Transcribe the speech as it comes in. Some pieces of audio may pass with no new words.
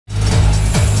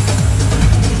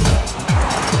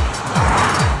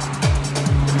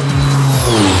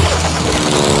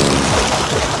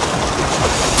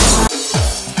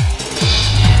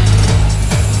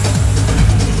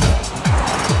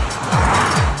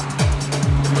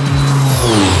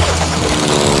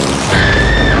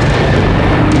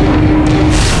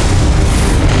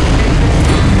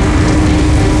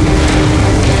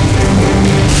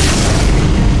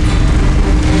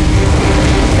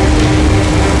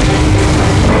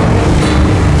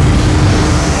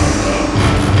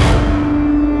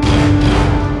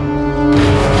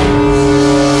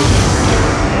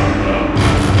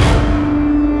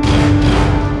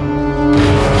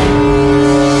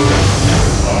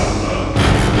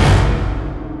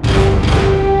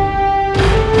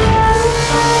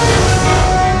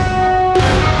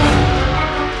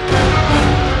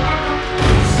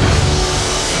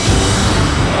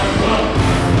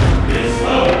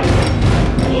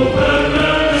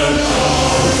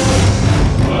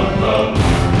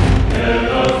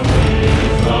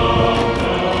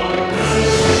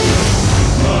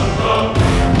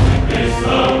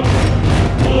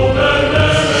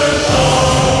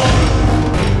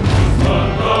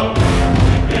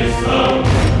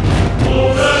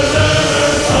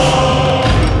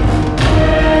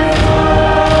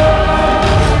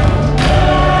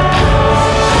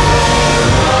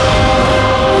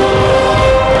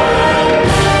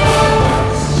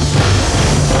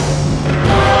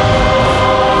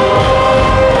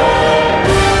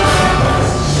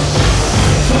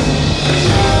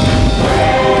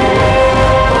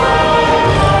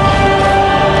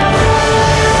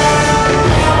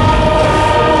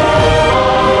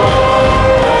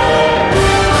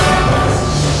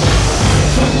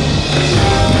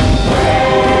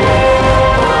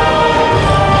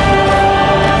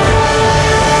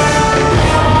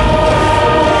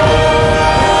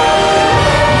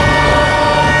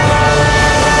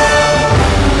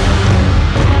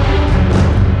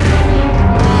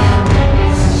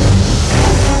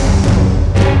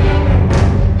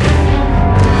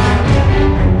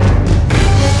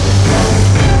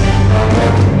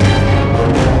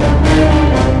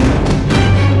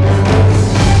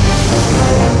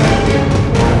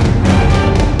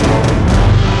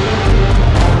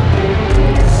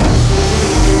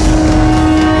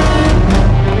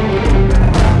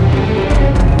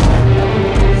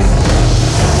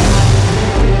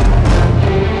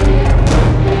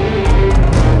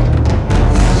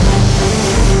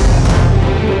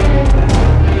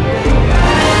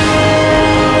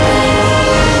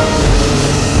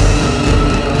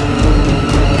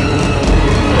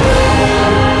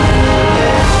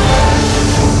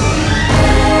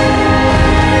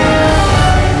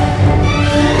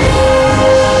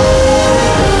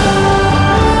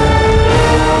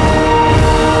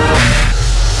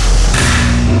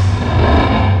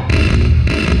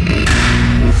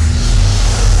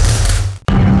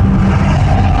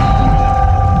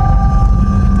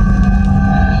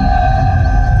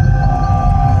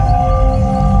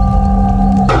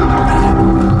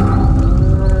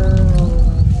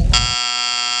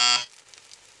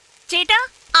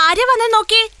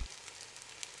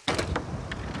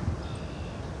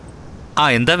ആ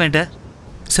എന്താ വേണ്ടേ?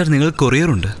 സർ, നിങ്ങൾ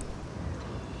കൊറിയറുണ്ട്,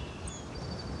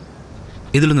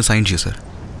 ഇതിലൊന്ന് സൈൻ ചെയ്യൂ sir.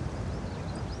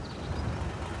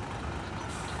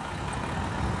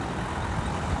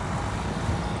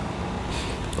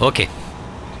 Okay,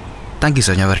 thank you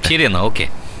sir. ഞാൻ വരട്ടെ. ശരി എന്നാ. ഓക്കെ.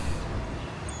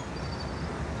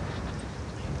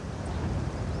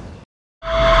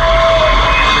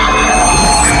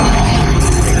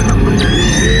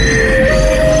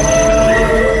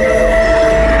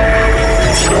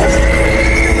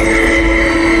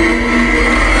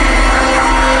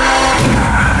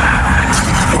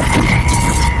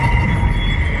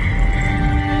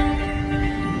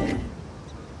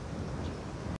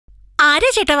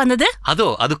 ചേട്ടാ വന്നത്? അതോ,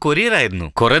 അത് കൊറിയർ ആയിരുന്നു.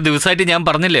 കുറെ ദിവസമായിട്ട് ഞാൻ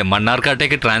പറഞ്ഞില്ലേ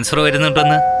മണ്ണാർക്കാട്ടേക്ക് ട്രാൻസ്ഫർ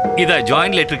വരുന്നുണ്ടെന്ന്. ഇതാ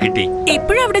ജോയിൻ ലെറ്റർ കിട്ടി.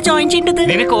 എപ്പോഴും അവിടെ ജോയിൻ ചെയ്യേണ്ടത്?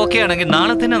 നിനക്ക് ഓക്കെ ആണെങ്കിൽ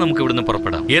നാളെ തന്നെ നമുക്ക് ഇവിടുന്ന്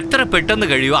പുറപ്പെടാം. എത്ര പെട്ടെന്ന്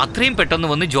കഴിയോ അത്രയും പെട്ടെന്ന്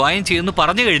വന്ന് ജോയിൻ ചെയ്യുന്നു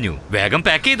പറഞ്ഞു കഴിഞ്ഞു. വേഗം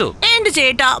പാക്ക് ചെയ്തു. എന്റെ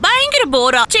ചേട്ടാ ഭയങ്കര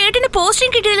ബോറാ. ചേട്ടന്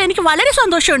പോസ്റ്റിംഗ് കിട്ടിയതിൽ എനിക്ക് വളരെ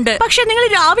സന്തോഷമുണ്ട്. പക്ഷെ നിങ്ങൾ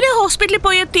രാവിലെ ഹോസ്പിറ്റലിൽ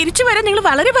പോയി തിരിച്ചു വരാൻ നിങ്ങൾ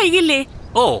വളരെ വൈകില്ലേ?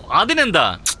 ഓ, അതിനെന്താ?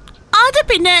 അത്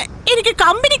പിന്നെ എനിക്ക്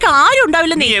കമ്പനിക്ക് ആരും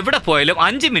ഉണ്ടാവില്ല. നീ എവിടെ പോയാലും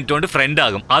 5 മിനിറ്റ് കൊണ്ട് ഫ്രണ്ട്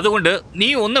ആകും. അതുകൊണ്ട് നീ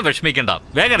ഒന്നും വിഷമിക്കണ്ട,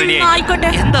 വേഗം റെഡി ആയിക്കോട്ടെ.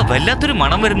 എന്താ വല്ലാത്തൊരു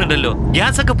മണം വരുന്നുണ്ടല്ലോ?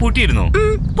 ഗ്യാസ് ഒക്കെ പൂട്ടിയിരുന്നോ?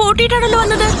 പൂട്ടിയിട്ടാണല്ലോ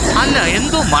വന്നത്. അല്ല,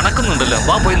 എന്തോ മണക്കുന്നുണ്ടല്ലോ.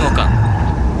 വാ പോയി നോക്കാം.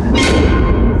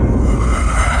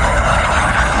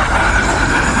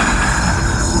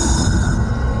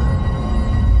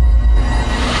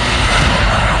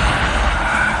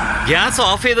 ഗ്യാസ്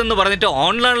ഓഫ് ചെയ്തെന്ന് പറഞ്ഞിട്ട്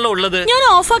ഓണിലാണല്ലോ ഉള്ളത്. ഞാൻ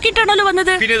ഓഫ് ആക്കിയിട്ടാണല്ലോ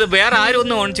വന്നത്. പിന്നെ ഇത് വേറെ ആരും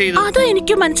ഒന്ന് ഓൺ ചെയ്തു? അതോ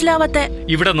എനിക്ക് മനസ്സിലാവാത്തെ.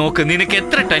 ഇവിടെ നോക്ക്, നിനക്ക്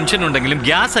എത്ര ടെൻഷൻ ഉണ്ടെങ്കിലും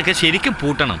ഗ്യാസ് ഒക്കെ ശരിക്കും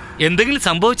പൂട്ടണം. എന്തെങ്കിലും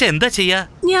സംഭവിച്ചാ എന്താ ചെയ്യാ?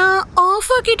 ഞാൻ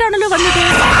ഓഫ് ആക്കിയിട്ടാണല്ലോ വന്നത്.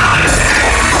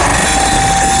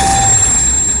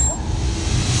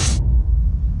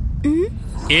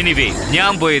 എനിവേ,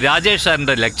 ഞാൻ പോയി രാജേഷ്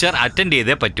സാറിന്റെ ലെക്ചർ അറ്റൻഡ്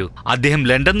ചെയ്തേ പറ്റൂ. അദ്ദേഹം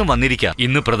ലണ്ടനിൽ വന്നിരിക്കാം.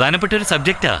 ഇന്ന് പ്രധാനപ്പെട്ട ഒരു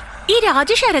സബ്ജക്റ്റാ. ഈ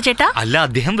രാജേഷ് ആരാ ചേട്ടാ? അല്ല,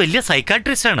 അദ്ദേഹം വലിയ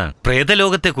സൈക്കാട്രിസ്റ്റ് ആണ്.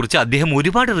 പ്രേതലോകത്തെ കുറിച്ച് അദ്ദേഹം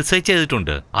ഒരുപാട് റിസർച്ച്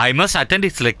ചെയ്തിട്ടുണ്ട്. I must attend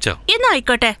his lecture.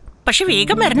 എന്നായിക്കോട്ടെ, പക്ഷെ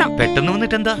വേഗം വരണം. പെട്ടെന്ന്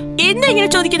വന്നിട്ട് എന്താ ഇങ്ങനെ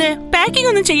ചോദിക്കുന്നത്? പാക്കിംഗ്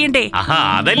ഒന്നും ചെയ്യണ്ടേ? ആഹാ,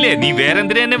 അതല്ലേ, നീ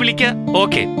വേറെന്തിനാ എന്നെ വിളിക്ക?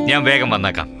 ഓക്കെ, ഞാൻ വേഗം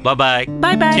വന്നേക്കാം. ബൈ.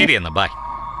 ബൈ. ശരി എന്നാ, ബൈ.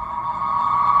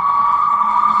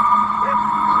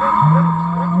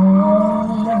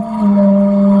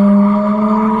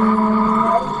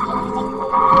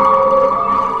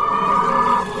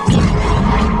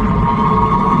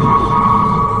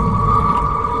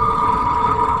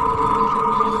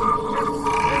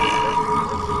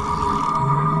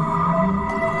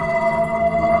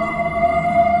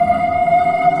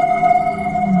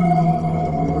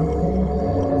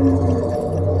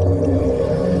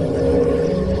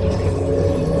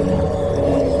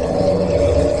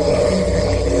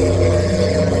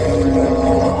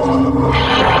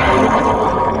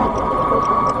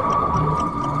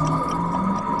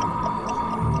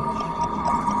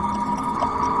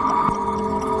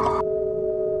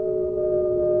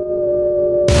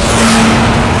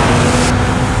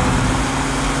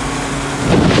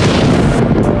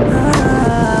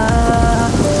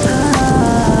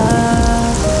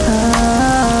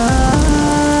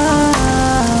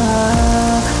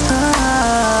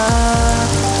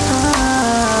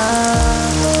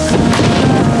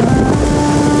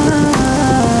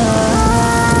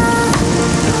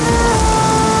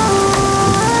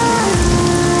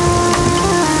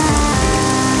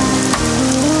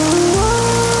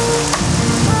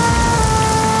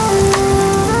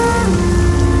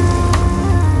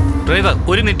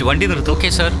 ഒരു മിനിറ്റ്, വണ്ടി നിർത്തും. Okay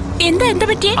sir. എന്താ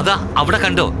പറ്റിയേ? അതാ അവിടെ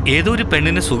കണ്ടോ, ഏതോ ഒരു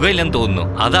പെണ്ണിന് സുഖമില്ലെന്ന് തോന്നുന്നു.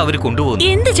 അതാ അവര് കൊണ്ടുപോകുന്നു.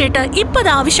 എന്ത് ചേട്ടാ, ഇപ്പത്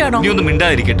ആവശ്യമാണോ? നീ ഒന്ന്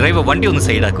മിണ്ടാതിരിക്കും. ഡ്രൈവർ വണ്ടി ഒന്ന്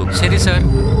സൈഡാക്കും. ശരി സർ.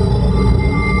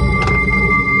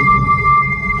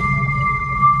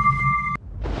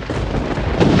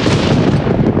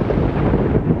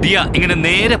 ദിയ, ഇങ്ങനെ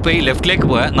നേരെ പോയി ലെഫ്റ്റിലേക്ക്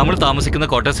പോയാൽ നമ്മൾ താമസിക്കുന്ന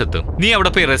ക്വാർട്ടേഴ്സ് എത്തും. നീ അവിടെ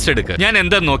പോയി റെസ്റ്റ് എടുക്കുക. ഞാൻ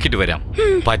എന്താ നോക്കിട്ട് വരാം.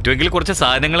 പറ്റുമെങ്കിൽ കുറച്ച്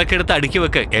സാധനങ്ങളൊക്കെ എടുത്ത് അടുക്കി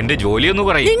വെക്ക്. എന്റെ ജോലിയൊന്നും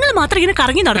കുറയും. നിങ്ങൾ മാത്രം ഇങ്ങനെ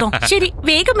കറങ്ങി നടന്നോ? ശരി,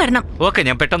 വേഗം വരണം. ഓക്കെ,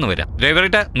 ഞാൻ പെട്ടെന്ന് വരാം.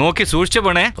 ഡ്രൈവറിട്ട് നോക്കി സൂക്ഷിച്ചു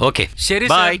പോണേ. ഓക്കെ, ശരി.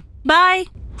 ബൈ. ബൈ.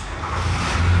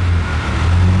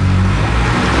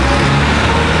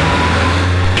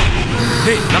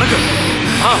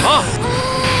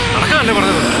 നടക്കാനല്ലേ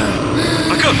പറഞ്ഞത്?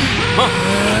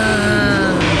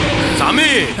 സാമി,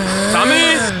 സാമി,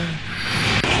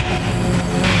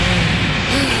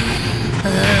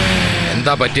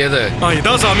 എന്താ പറ്റിയത്?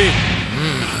 ഇതാ സാമി.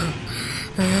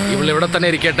 ഇവളിവിടെ തന്നെ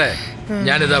ഇരിക്കട്ടെ,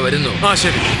 ഞാനിതാ വരുന്നു.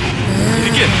 ശരി,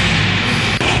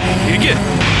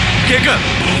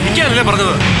 ഇരിക്കാനല്ലേ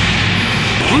പറഞ്ഞത്?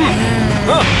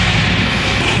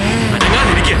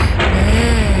 അനങ്ങാതിരിക്ക.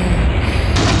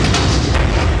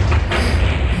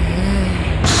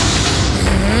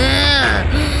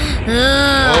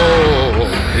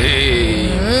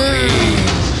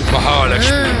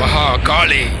 മഹാലക്ഷ്മി,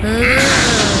 മഹാകാളി.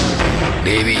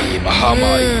 ദേവി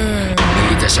മഹാമായി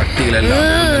നീചശക്തികളെല്ലാം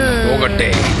പോകട്ടെ.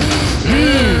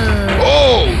 ഓ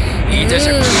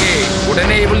നീചശക്തിയെ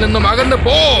ഉടനെ ഇവിൽ നിന്നും അകന്ന്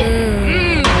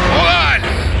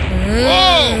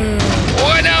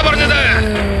പോകാനാ പറഞ്ഞത്.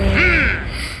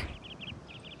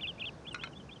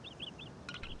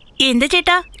 എന്താ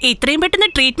ചേട്ടാ ഇത്രയും പെട്ടെന്ന്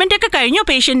ട്രീറ്റ്മെന്റ് ഒക്കെ കഴിഞ്ഞോ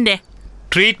പേഷ്യന്റിന്റെ?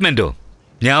 ട്രീറ്റ്മെന്റോ?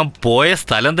 ഞാൻ പോയ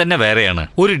സ്ഥലം തന്നെ വേറെയാണ്.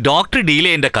 ഒരു ഡോക്ടർ ഡീൽ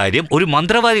ചെയ്യേണ്ട കാര്യം ഒരു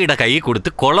മന്ത്രവാദിയുടെ കൈയിൽ കൊടുത്ത്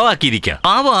കൊളവാക്കിയിരിക്കുക.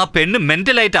 പാവം ആ പെണ്ണ്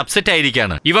മെന്റലായിട്ട് അപ്സെറ്റ്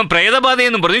ആയിരിക്കാണ്. ഇവൻ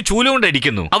പ്രേതബാധയെന്നും പറഞ്ഞ് ചൂലുകൊണ്ട്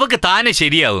അടിക്കുന്നു. അവക്ക് താനെ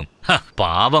ശരിയാവും.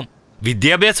 പാവം.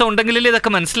 വിദ്യാഭ്യാസം ഉണ്ടെങ്കിലല്ലേ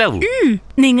ഇതൊക്കെ മനസ്സിലാവൂ.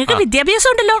 നിങ്ങൾക്ക് വിദ്യാഭ്യാസം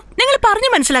ഉണ്ടല്ലോ, നിങ്ങൾ പറഞ്ഞു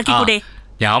മനസ്സിലാക്കിക്കൂടെ?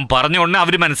 ഞാൻ പറഞ്ഞ ഉടനെ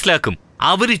അവര് മനസ്സിലാക്കും.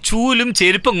 അവര് ചൂലും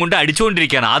ചെരുപ്പും കൊണ്ട്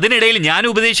അടിച്ചുകൊണ്ടിരിക്കുകയാണ്. അതിനിടയിൽ ഞാൻ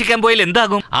ഉപദേശിക്കാൻ പോയാൽ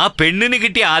എന്താകും? ആ പെണ്ണിന്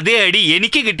കിട്ടിയ അതേ അടി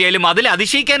എനിക്ക് കിട്ടിയാലും അതിൽ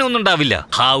അതിശയിക്കാനൊന്നും ഉണ്ടാവില്ല.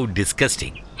 How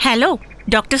disgusting. Hello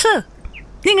doctor sir,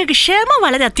 നിങ്ങൾക്ക് ക്ഷമ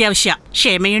വളരെ അത്യാവശ്യം.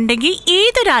 ക്ഷമയുണ്ടെങ്കിൽ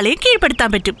ഏതൊരാളെയും കീഴ്പ്പെടുത്താൻ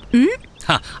പറ്റും.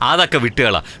 അതൊക്കെ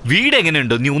വിട്ടുകളാ. വീട്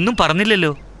എങ്ങനെയുണ്ടോ? നീ ഒന്നും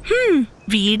പറഞ്ഞില്ലല്ലോ.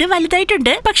 വീട്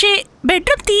വലുതായിട്ടുണ്ട്, പക്ഷേ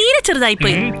ബെഡ്റൂം തീരെ ചെറുതായി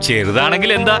പോയി.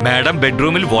 ചെറുതാണെങ്കിൽ എന്താ, മാഡം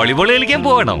ബെഡ്റൂമിൽ വോളിബോൾ കളിക്കാൻ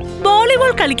പോകണോ?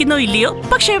 വോളിബോൾ കളിക്കുന്നോ ഇല്ലയോ,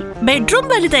 പക്ഷെ ബെഡ്റൂം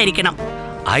വലുതായിരിക്കണം.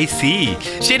 I C.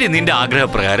 ശരി, നിന്റെ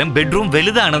ആഗ്രഹപ്രകാരം ബെഡ്റൂം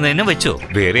വലുതാണെന്ന് തന്നെ വെച്ചോ.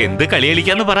 വേറെ എന്ത് കളി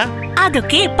കളിക്കാന്ന് പറ.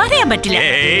 അതൊക്കെ പറയാൻ പറ്റില്ല.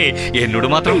 എന്നോട്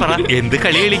മാത്രം പറ. എന്ത്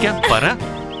കളി കളിക്കാം പറ.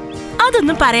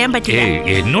 അതൊന്നും പറയാൻ പറ്റില്ല.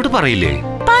 എന്നോട് പറയില്ലേ?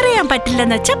 പറയാൻ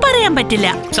പറ്റില്ലെന്ന് വെച്ചാ പറയാൻ പറ്റില്ല.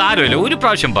 സാരമില്ല, ഒരു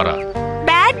പ്രാവശ്യം പറ.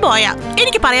 ബാഡ് ബോയാ,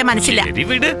 എനിക്ക് പറയാൻ മനസ്സില്ല.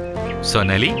 വിട്.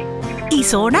 സോനാലി. ഈ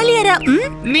സോണാലി ആരാ?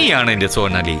 നീയാണ് എന്റെ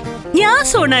സോനാലി. ഞാൻ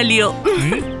സോണാലിയോ?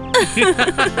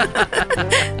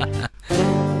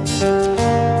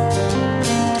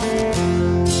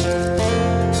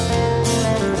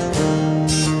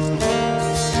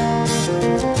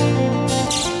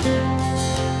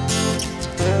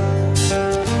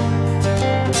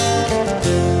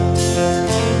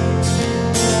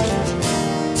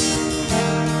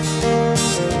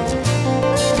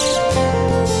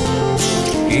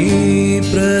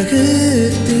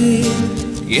 പ്രകൃതി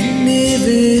എന്നെ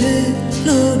വേറെ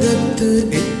ലോകത്ത്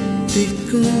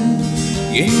എത്തിക്കും.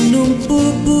 എന്നും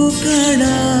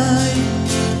പൂപ്പൂക്കളായി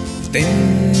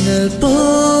തെന്നൽ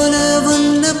പോലെ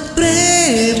വന്ന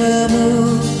പ്രേമമോ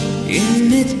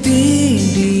എന്നെ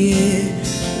തീണ്ടിയേ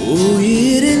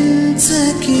ഉയരൻ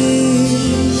സഖി.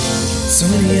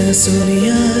 സോനിയ സോനിയ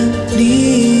നീ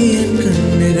എൻ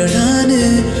കണ്ണുകളാണ്.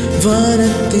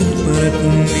 വാനത്തിൽ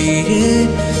പറക്കും നീയേ,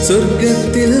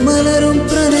 സ്വർഗത്തിൽ മലരും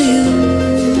പ്രണയം.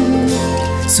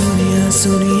 സോനിയ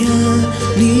സോനിയ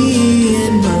നീ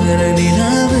എൻ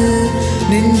മകരനിലാവ്.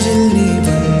 നെഞ്ചിൽ നീ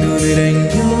വന്നു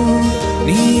നിറഞ്ഞോ,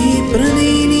 നീ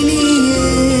പ്രണയിനി നീയേ.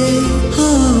 ഓ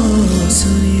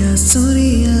സോനിയ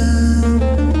സോനിയ.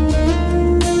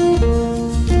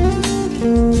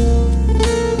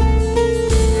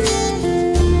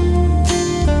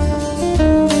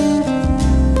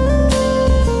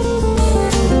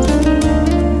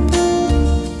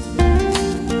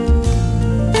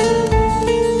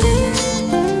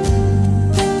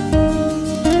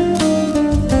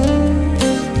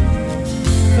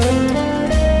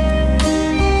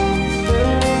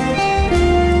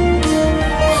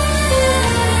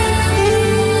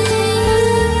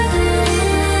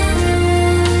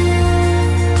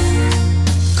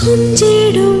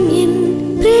 കുഞ്ചിടും എൻ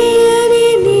പ്രിയനേ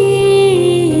നീ,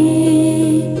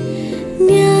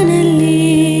 ഞാനല്ലേ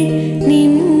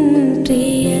നിൻ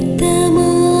പ്രിയതമാ.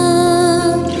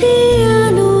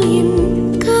 നീയാണോ എൻ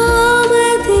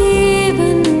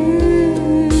കാമദേവൻ,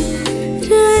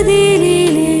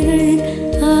 ഹൃദയലീലകൾ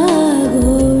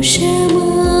ആഘോഷമാ.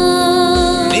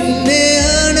 നിന്നെ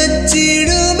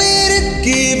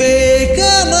അണച്ചിടുമെരുക്കി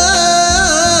വേഗമായി,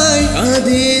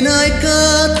 അതിനായി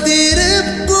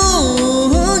കാത്തിരുപ്പൂ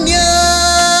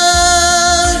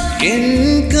ഞാൻ. എൻ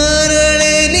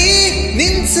കരളെ നീ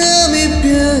നിൻ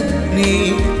സമീപ്യ നീ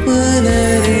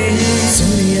മലരെ.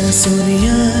 സോനിയ സോനിയ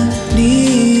നീ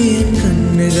എൻ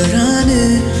കണ്ണുകളാണ്.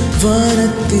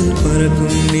 വാനത്തിൽ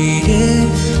പറക്കും നീയേ,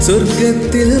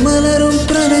 സ്വർഗത്തിൽ മലരും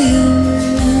പ്രണയം.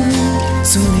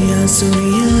 സോനിയ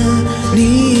സോനിയ നീ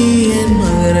എൻ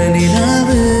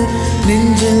മകരനിലാവ്.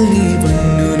 നെഞ്ചിൽ നീ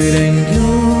വന്നു നിറഞ്ഞോ,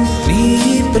 നീ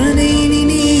പ്രണയിനി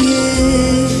നീയേ.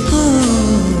 ഓ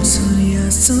സോനിയ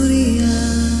സോനിയ.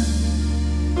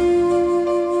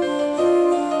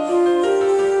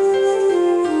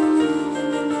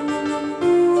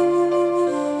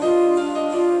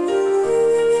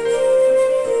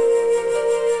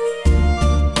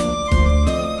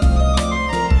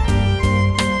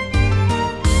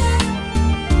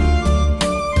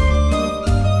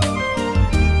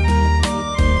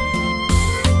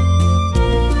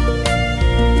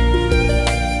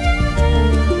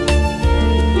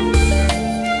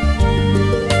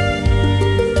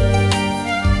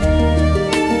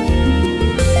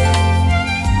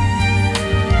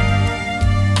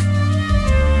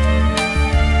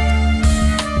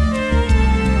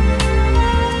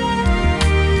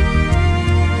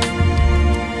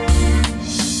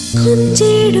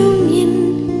 തുഞ്ചിടും എൻ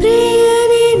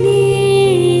പ്രിയനേ നീ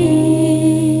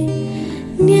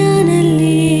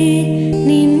ഞാനല്ലേ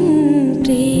നിൻ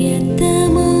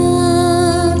പ്രിയതമാ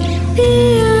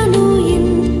നീയാണു എൻ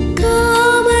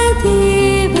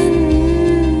കാമദേവൻ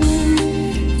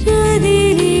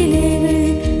രാതിലീലകൾ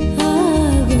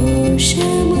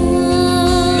ആഘോഷമാ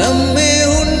നമ്മെ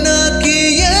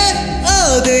ഉണ്ടാക്കിയ ആ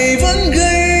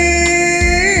ദൈവങ്ങൾ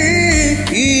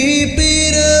ഈ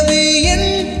പിറവിയൻ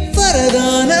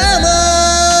വരദാനമായി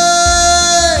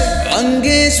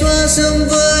അങ്ങേ ശ്വാസം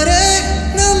വരെ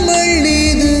നമ്മൾ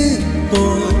ഇത്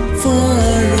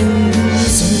വാഴും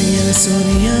സൂര്യ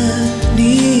സൂര്യ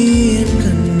നീ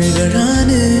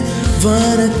കണ്ണുകളാണ്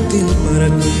വാനത്തിൽ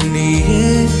പറക്കും നീയേ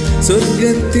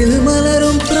സ്വർഗത്തിൽ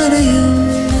മലരും പ്രണയം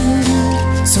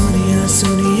സോനിയ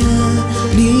സോനിയ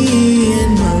നീ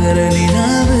എൻ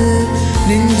മകരനിലാവ്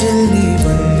നെഞ്ചിൽ നീ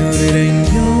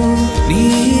വന്നുരഞ്ഞോ നീ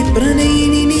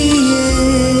പ്രണയിനി നീയേ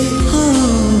ഓ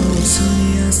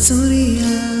സോനിയ സോനിയ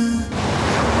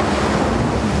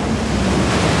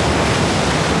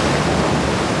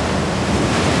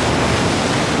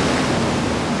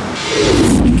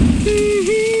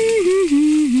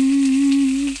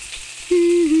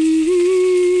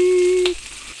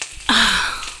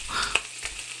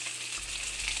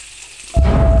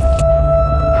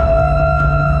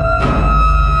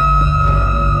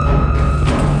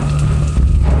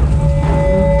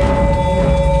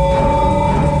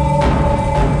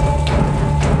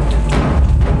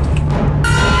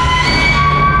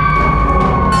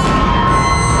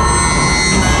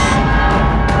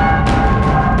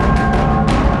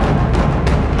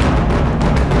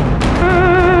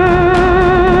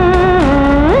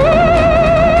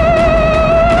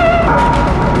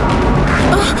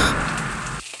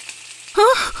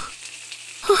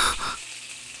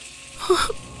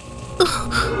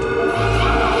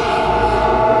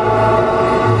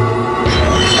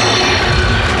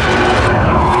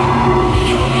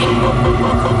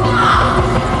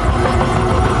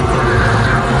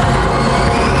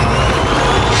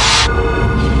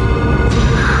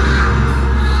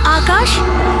ആകാശ്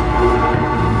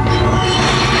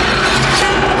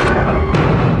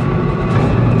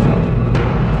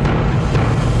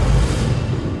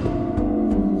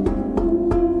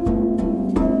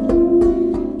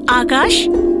ആകാശ്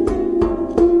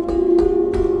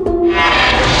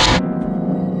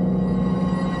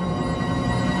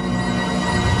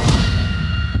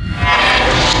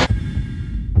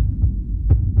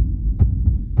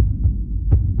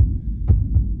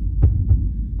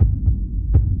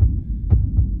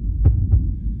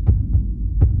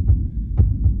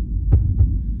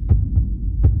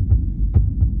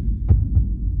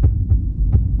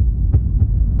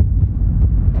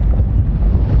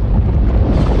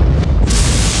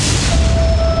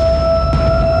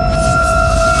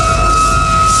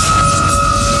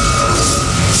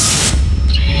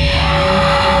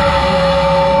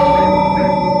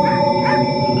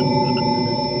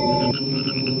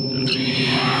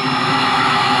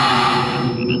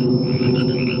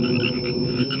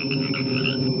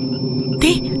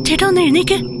ചേട്ടാ ഒന്ന്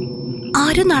എഴുന്നേക്ക്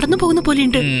ആരും നടന്നു പോകുന്ന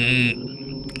പോലെയുണ്ട്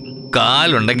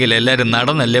കാലുണ്ടെങ്കിൽ എല്ലാരും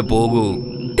നടന്നല്ലേ പോകൂ.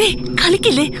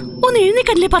 കളിക്കില്ലേ ഒന്ന്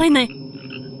എഴുന്നേക്കല്ലേ പറയുന്നേ.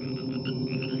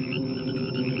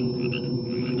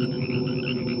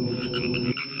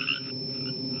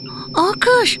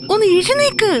 ആകാശ് ഒന്ന്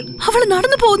എഴുന്നേക്ക് അവള്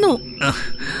നടന്നു പോകുന്നു.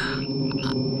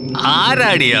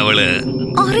 ആരാടി അവള്?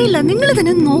 അറിയില്ല നിങ്ങൾ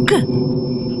തന്നെ നോക്ക്.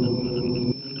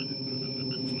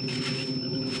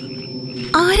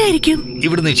 ആരായിരിക്കും?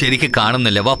 ഇവിടുന്ന് ശരിക്ക്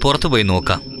കാണുന്നില്ല, വാ പുറത്തു പോയി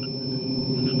നോക്കാം.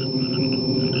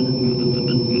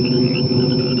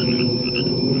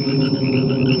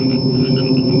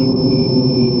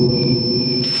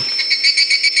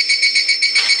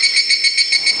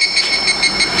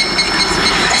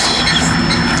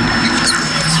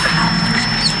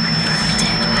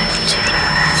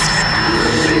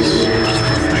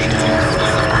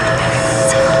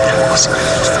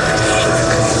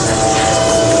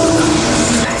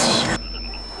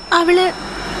 അവള്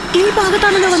ഈ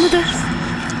ഭാഗത്താണല്ലോ വന്നത്.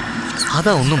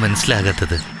 അതാ ഒന്നും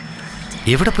മനസ്സിലാകാത്തത്.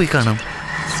 എവിടെ പോയി കാണാം?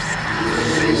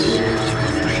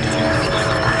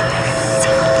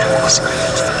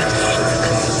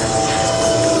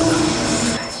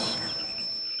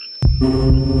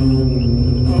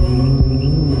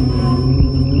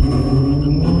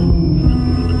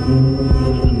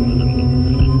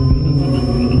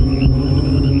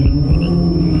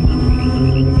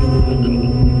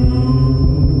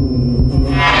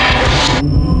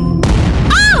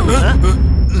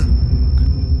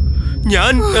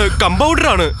 ഞാൻ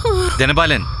കമ്പൗണ്ടറാണ്.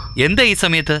 ജനപാലൻ, എന്താ ഈ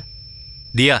സമയത്ത്?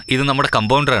 ദിയ, ഇത് നമ്മുടെ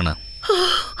കമ്പൗണ്ടറാണ്.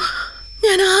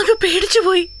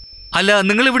 പേടിച്ചുപോയി. അല്ല,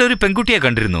 നിങ്ങൾ ഇവിടെ ഒരു പെൺകുട്ടിയെ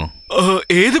കണ്ടിരുന്നോ?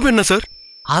 ഏത് പെണ്ണ സർ?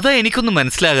 അതാ എനിക്കൊന്നും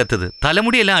മനസ്സിലാകാത്തത്.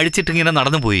 തലമുടിയെല്ലാം അഴിച്ചിട്ട് ഇങ്ങനെ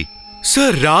നടന്നുപോയി.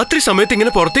 സർ, രാത്രി സമയത്ത്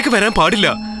ഇങ്ങനെ പുറത്തേക്ക് വരാൻ പാടില്ല.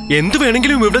 എന്ത്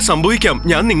വേണമെങ്കിലും ഇവിടെ സംഭവിക്കാം.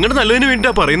 ഞാൻ നിങ്ങളുടെ നല്ലതിന്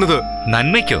വേണ്ടിയാ പറയുന്നത്.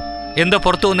 നന്മയ്ക്കോ? എന്താ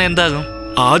പുറത്തു വന്ന എന്താകും?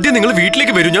 ആദ്യം നിങ്ങൾ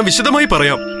വീട്ടിലേക്ക് വരൂ, ഞാൻ വിശദമായി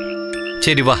പറയാം.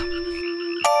 ശരി, വാ.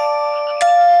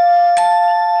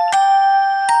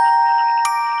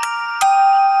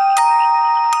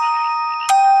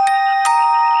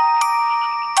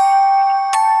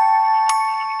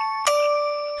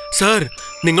 സർ,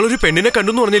 നിങ്ങളൊരു പെണ്ണിനെ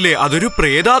കണ്ടെന്ന് പറഞ്ഞില്ലേ? അതൊരു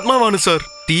പ്രേതാത്മാവാണ് സർ.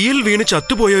 തീയിൽ വീണ്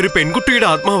ചത്തുപോയ ഒരു പെൺകുട്ടിയുടെ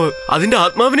ആത്മാവ്. അതിന്റെ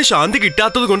ആത്മാവിന് ശാന്തി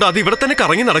കിട്ടാത്തത് കൊണ്ട് അത് ഇവിടെ തന്നെ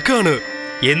കറങ്ങി നടക്കുകയാണ്.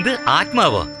 എന്ത്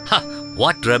ആത്മാവോ?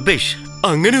 What rubbish!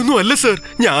 അങ്ങനെയൊന്നും അല്ല സർ.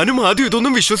 ഞാനും ആദ്യം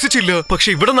ഇതൊന്നും വിശ്വസിച്ചില്ല. പക്ഷെ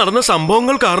ഇവിടെ നടന്ന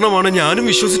സംഭവങ്ങൾ കാരണമാണ് ഞാനും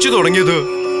വിശ്വസിച്ചു തുടങ്ങിയത്.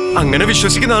 അങ്ങനെ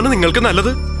വിശ്വസിക്കുന്നതാണ് നിങ്ങൾക്ക്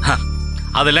നല്ലത്.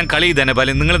 അതെല്ലാം കളി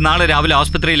ധനപാലൻ. നിങ്ങൾ നാളെ രാവിലെ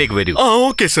ആശുപത്രിയിലേക്ക് വരൂ.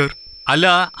 Okay sir. അല്ല,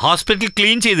 ഹോസ്പിറ്റൽ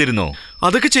ക്ലീൻ ചെയ്തിരുന്നോ?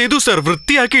 അതൊക്കെ ചെയ്തു സർ,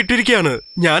 വൃത്തിയാക്കി ഇട്ടിരിക്കുകയാണ്.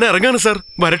 ഞാൻ ഇറങ്ങാണ് സർ,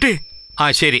 വരട്ടെ.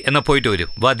 ശരി, എന്നാ പോയിട്ട് വരൂ.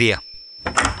 വാദിയ.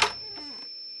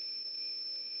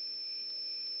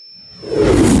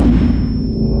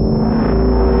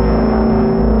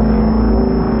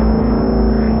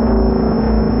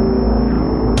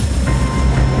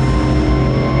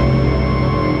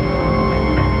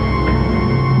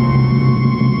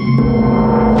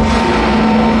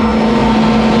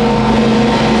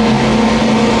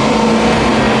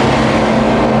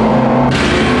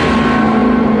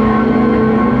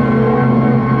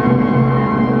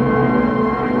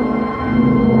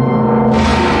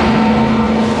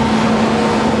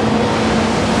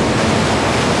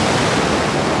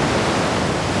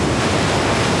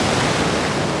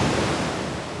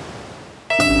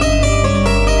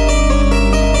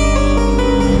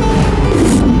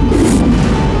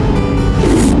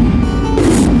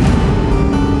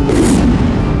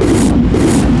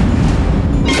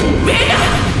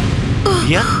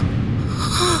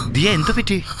 എന്ത്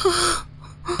പറ്റി?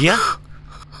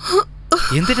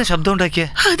 എന്തിനാ ശബ്ദം ഉണ്ടാക്കിയ?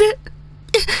 അത്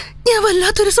ഞാൻ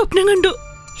വല്ലാത്തൊരു സ്വപ്നം കണ്ടു.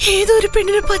 ഏതോ ഒരു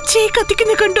പെണ്ണിനെ പച്ചയെ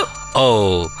കത്തിക്കുന്ന കണ്ടു. ഓ,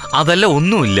 അതല്ല,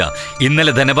 ഒന്നുമില്ല.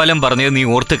 ഇന്നലെ ധനപാലം പറഞ്ഞത് നീ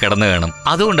ഓർത്ത് കിടന്നു കാണും.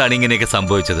 അതുകൊണ്ടാണ് ഇങ്ങനെയൊക്കെ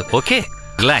സംഭവിച്ചത്. Okay,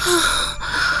 relax.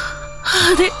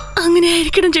 അതെ, അങ്ങനെ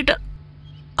ആയിരിക്കണം ചേട്ടാ.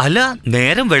 അല്ല,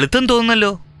 നേരം വെളുത്തെന്ന്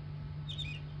തോന്നുന്നല്ലോ.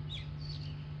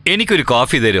 എനിക്കൊരു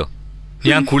കോഫി തരോ?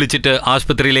 ഞാൻ കുളിച്ചിട്ട്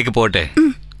ആശുപത്രിയിലേക്ക് പോട്ടെ.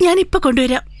 ഞാൻ ഇപ്പൊ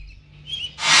കൊണ്ടുവരാം.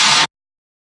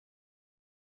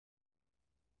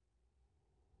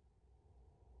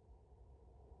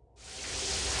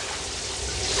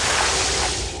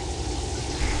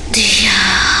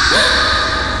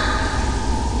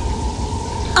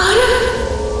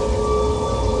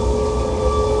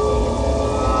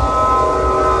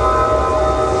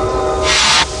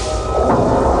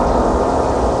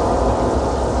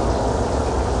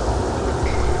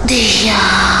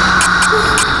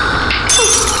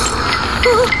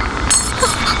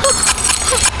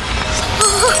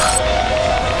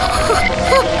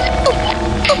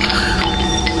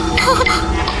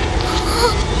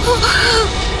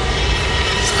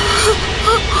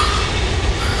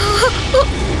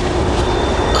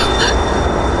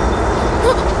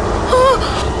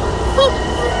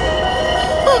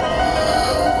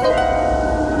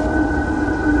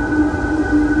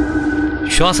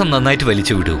 ശ്വാസം നന്നായിട്ട്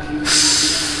വലിച്ചു വിടൂ.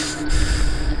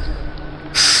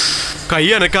 കൈ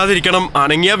അനക്കാതിരിക്കണം,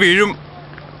 അനങ്ങിയാ വീഴും.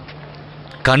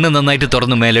 കണ്ണ് നന്നായിട്ട്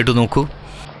തുറന്ന് മേലോട്ട് നോക്കൂ.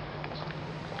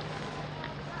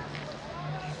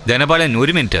 ധനപാലൻ,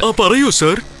 ഒരു മിനിറ്റ്. പറയൂ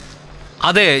സർ.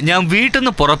 അതെ, ഞാൻ വീട്ടിൽ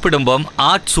നിന്ന് പുറപ്പെടുമ്പം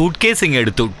ആ സൂട്ട് കേസിങ്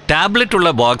എടുത്തു. ടാബ്ലറ്റ്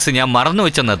ഉള്ള ബോക്സ് ഞാൻ മറന്നു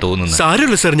വെച്ചെന്നാ തോന്നുന്നു.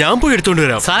 സാരമില്ല സർ, ഞാൻ പോയി എടുത്തോണ്ട്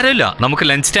വരാം. സാരമില്ല, നമുക്ക്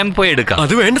ലഞ്ച് ടൈം പോയി എടുക്കാം.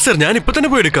 അത് വേണ്ട സർ, ഞാൻ ഇപ്പൊ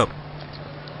തന്നെ പോയി എടുക്കാം.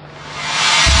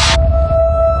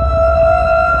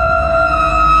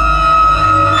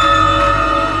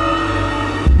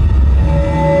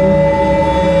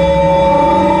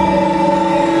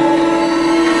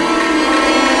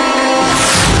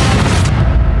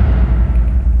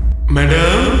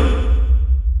 मैडम,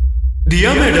 दिया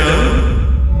madam,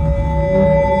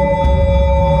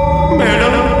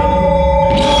 madam,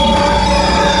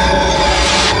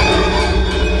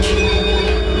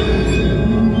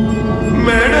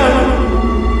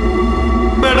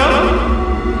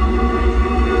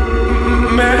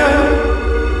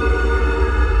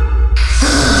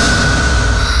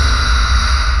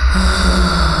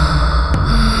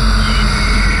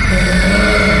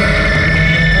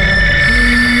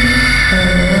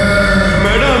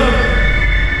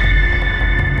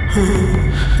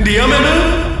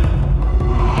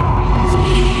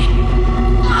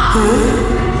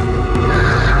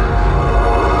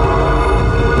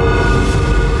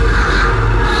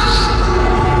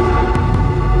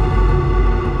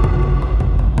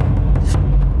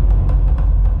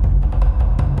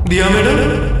 Diya madam,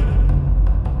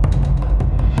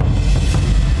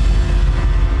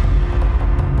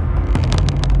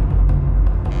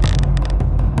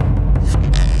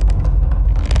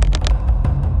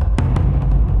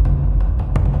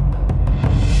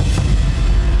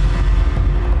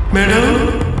 madam,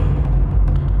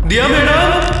 Diya madam,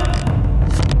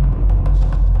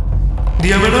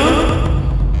 Diya madam,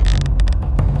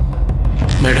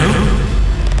 madam,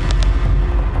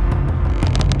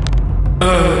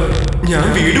 ഞാൻ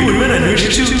വീട് മുഴുവൻ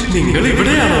അന്വേഷിച്ചു. നിങ്ങൾ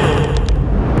ഇവിടെയാണോ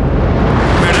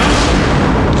മേഡം?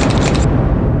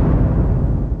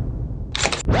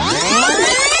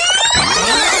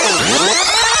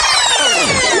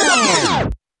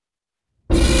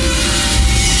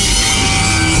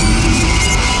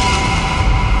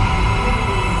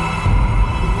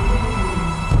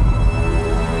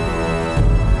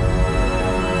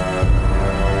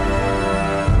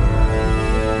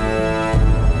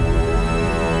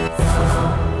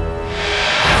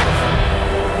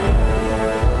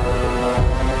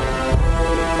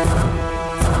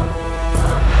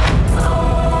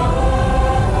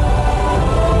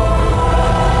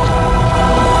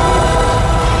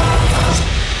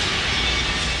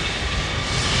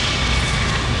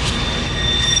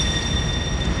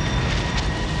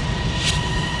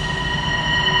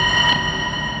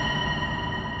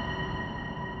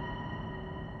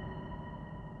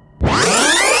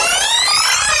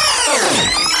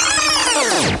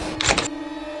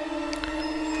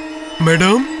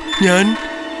 മേഡം, ഞാൻ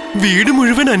വീട്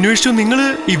മുഴുവൻ അന്വേഷിച്ചു. നിങ്ങൾ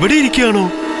ഇവിടെ ഇരിക്കുകയാണോ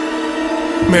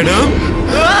മേഡം?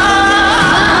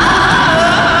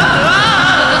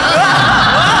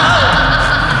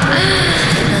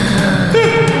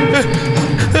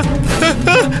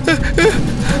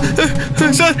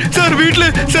 സാർ വീട്ടില്,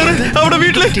 സാറ് അവിടെ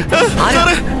വീട്ടില്,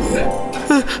 സാറ്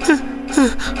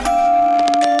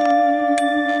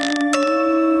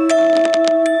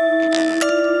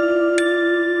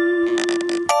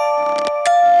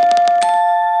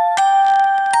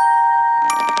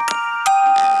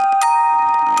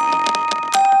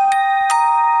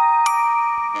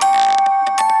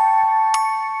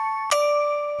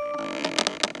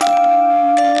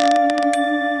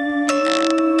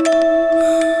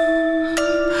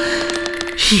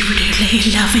ഇവിടെയുള്ള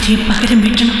എല്ലാവരെയും പകരം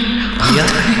വീട്ടണം.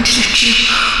 അതാണ് എന്റെ ലക്ഷ്യം.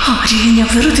 ആരെയും ഞാൻ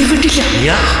വെറുതെ വിട്ടില്ല.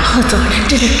 അതാണ്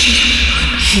എന്റെ ലക്ഷ്യം.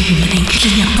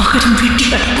 എങ്ങനെയെങ്കിലും ഞാൻ പകരം വീട്ടി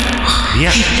കിടക്കും.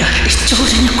 എല്ലാവരുടെ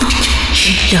ചോര ഞാൻ കുടിക്കും.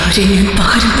 എല്ലാവരെയും ഞാൻ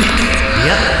പകരം വീട്ടും.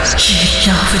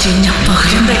 എല്ലാവരെയും ഞാൻ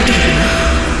പകരം വീട്ടും.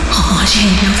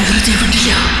 ആരെയും ഞാൻ വെറുതെ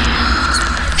വിട്ടില്ല.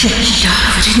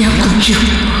 എല്ലാവരെയും ഞാൻ കൊല്ലും.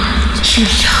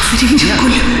 എല്ലാവരെയും ഞാൻ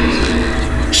കൊല്ലും.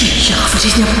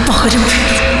 എല്ലാവരെയും ഞാൻ പകരം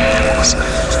വീട്ടും.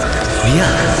 ദിയ,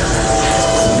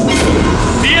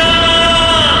 ദിയ,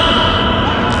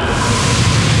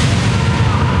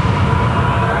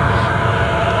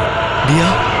 ദിയ,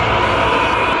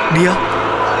 ദിയ,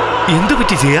 എന്തു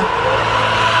പറ്റി ദിയ?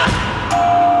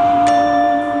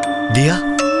 ദിയ,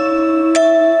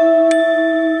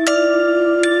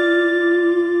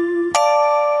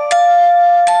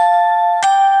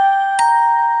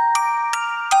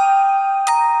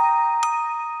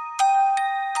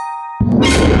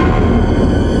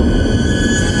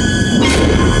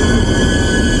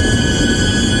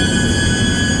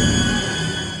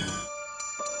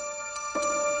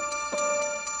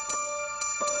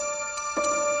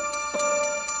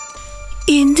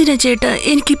 എന്തിനാ ചേട്ടാ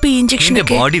എനിക്കിപ്പോ ഇഞ്ചക്ഷൻ?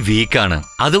 ബോഡി വീക്കാണ്,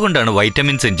 അതുകൊണ്ടാണ്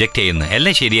വൈറ്റമിൻസ് ഇഞ്ചെക്ട് ചെയ്യുന്നത്.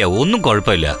 എല്ലാം ശരിയാവും, ഒന്നും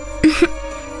കുഴപ്പമില്ല.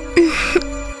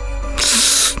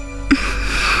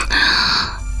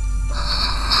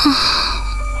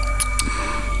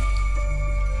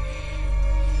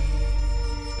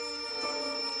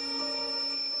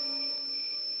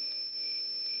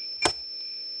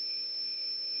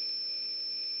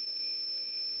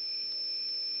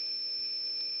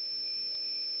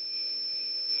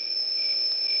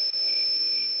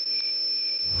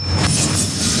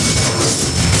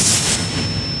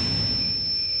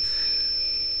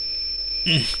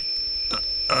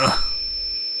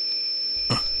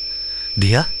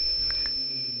 ദിയ,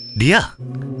 ദിയ,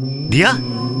 ദിയ,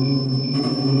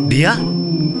 ദിയ,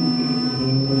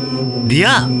 ദിയ,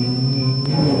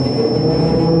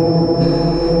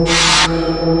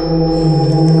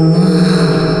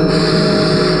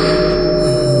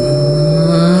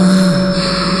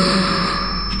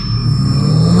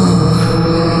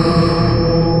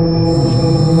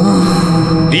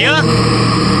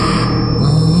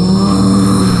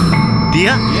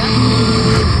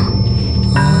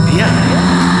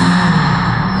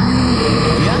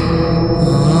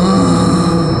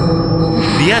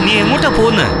 നീ എങ്ങോട്ടാ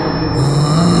പോന്ന്?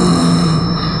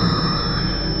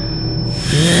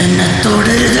 എന്നെ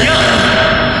തുടരുത്.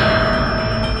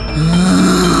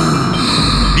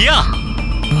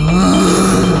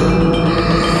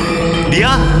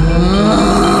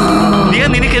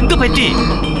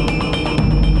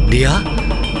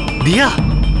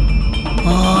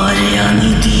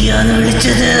 നീയാന്ന്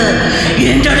വിളിച്ചത്.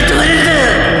 എന്റെ അടുത്ത് വരരുത്.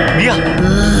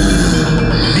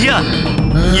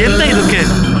 എന്താ ഇതൊക്കെ?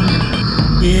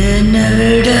 എന്നെ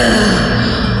വിട്.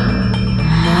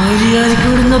 മര്യാദയ്ക്ക്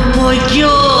ഇവിടുന്ന്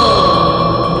പോയിക്കോ.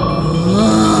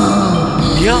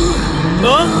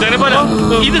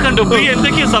 ഇത് കണ്ടു.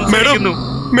 എന്തൊക്കെയാ സംസാരിക്കുന്നു?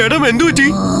 മേഡം എന്തു പറ്റി?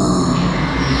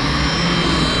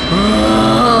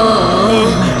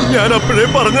 ഞാൻ അപ്പോഴേ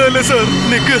പറഞ്ഞതല്ലേ സാർ.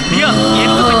 നിക്ക്.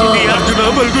 അർജുന,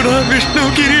 ഫൽഗുണ, വിഷ്ണു,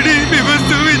 കിരീടി,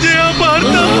 വിവസ്തു, വിജയ,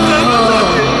 പാർത്ഥ,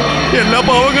 എല്ലാ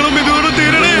പാവങ്ങളും ഇതുകൊണ്ട്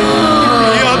തീരണേ.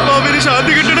 ഈ ആത്മാവിന്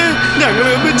ശാന്തി കിട്ടണേ. ഞങ്ങളെ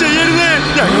ഒന്നും ചെയ്യരുതേ.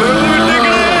 ഞങ്ങളെ ഒന്ന്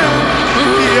വിട്ടേക്കണേ.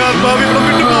 ഈ ആത്മാവിനെ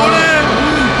വിട്ടു പോണേ.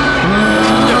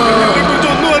 ഞങ്ങളെ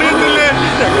കുറിച്ചൊന്നും അറിയത്തില്ലേ.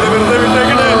 ഞങ്ങളെ വെറുതെ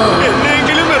വിട്ടേക്കണേ.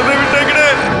 എന്നെങ്കിലും വെറുതെ വിട്ടേക്കണേ.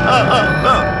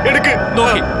 എടുക്ക്.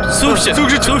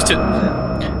 സൂക്ഷിച്ച്.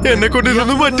 എന്നെ കൊണ്ട്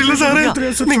ഇതൊന്നും പറ്റില്ല സാറേ.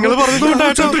 നിങ്ങൾ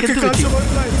പറഞ്ഞതുകൊണ്ടാട്ടോ.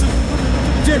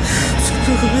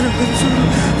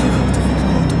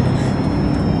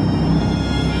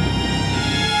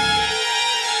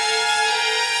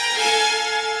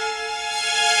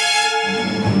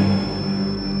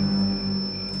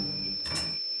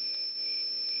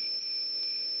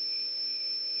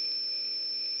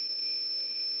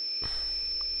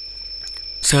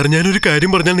 സാർ, ഞാനൊരു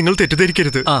കാര്യം പറഞ്ഞാൽ നിങ്ങൾ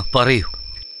തെറ്റിദ്ധരിക്കരുത്. പറയൂ.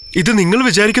 ഇത് നിങ്ങൾ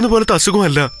വിചാരിക്കുന്ന പോലത്തെ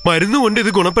അസുഖമല്ല. മരുന്നുകൊണ്ട് ഇത്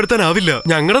ഗുണപ്പെടുത്താനാവില്ല.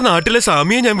 ഞങ്ങളുടെ നാട്ടിലെ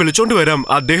സ്വാമിയെ ഞാൻ വിളിച്ചോണ്ട് വരാം.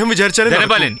 അദ്ദേഹം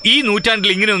വിചാരിച്ചാലും. ഈ നൂറ്റാണ്ടിൽ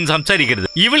ഇങ്ങനെ ഒന്നും സംസാരിക്കരുത്.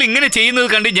 ഇവൾ ഇങ്ങനെ ചെയ്യുന്നത്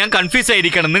കണ്ട് ഞാൻ കൺഫ്യൂസ്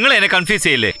ആയിരിക്കണം. നിങ്ങൾ എന്നെ കൺഫ്യൂസ്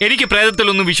ചെയ്യില്ലേ? എനിക്ക്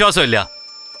പ്രേതത്തിലൊന്നും വിശ്വാസമില്ല.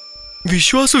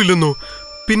 വിശ്വാസമില്ലെന്നോ?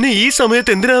 പിന്നെ ഈ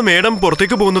സമയത്ത് എന്തിനാ മേഡം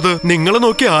പുറത്തേക്ക് പോകുന്നത്? നിങ്ങളെ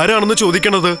നോക്കി ആരാണെന്ന്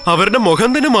ചോദിക്കണത്? അവരുടെ മുഖം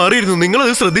തന്നെ മാറിയിരുന്നു.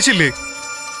 നിങ്ങളത് ശ്രദ്ധിച്ചില്ലേ?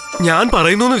 ഞാൻ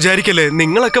പറയുന്നു വിചാരിക്കല്ലേ.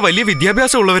 നിങ്ങളൊക്കെ വലിയ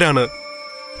വിദ്യാഭ്യാസം ഉള്ളവരാണ്.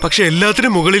 പക്ഷെ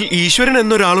എല്ലാത്തിനും മുകളിൽ ഈശ്വരൻ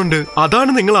എന്നൊരാളുണ്ട്.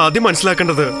 അതാണ് നിങ്ങൾ ആദ്യം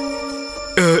മനസ്സിലാക്കേണ്ടത്.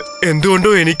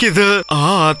 എന്തുകൊണ്ടോ എനിക്കിത് ആ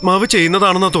ആത്മാവ്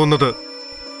ചെയ്യുന്നതാണെന്നാ തോന്നുന്നത്.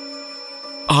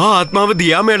 ആ ആത്മാവ്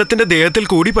ദിയാ മേഡത്തിന്റെ ദേഹത്തിൽ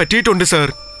കൂടി പറ്റിയിട്ടുണ്ട് സാർ.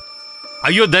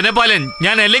 അയ്യോ ധനപാലൻ,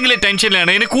 ഞാൻ അല്ലെങ്കിൽ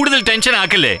ടെൻഷനിലാണ്. എന്നെ കൂടുതൽ ടെൻഷൻ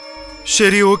ആക്കല്ലേ.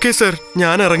 ശരി, ഓക്കെ സാർ,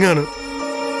 ഞാൻ ഇറങ്ങാണ്.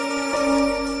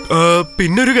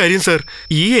 പിന്നൊരു കാര്യം സാർ,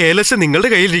 ഈ ഏലസ്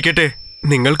നിങ്ങളുടെ കയ്യിൽ ഇരിക്കട്ടെ.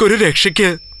 നിങ്ങൾക്കൊരു രക്ഷയ്ക്ക്.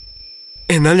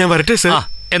 എന്നാൽ ഞാൻ വരട്ടെ സാർ.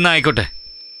 എന്നാ ആയിക്കോട്ടെ.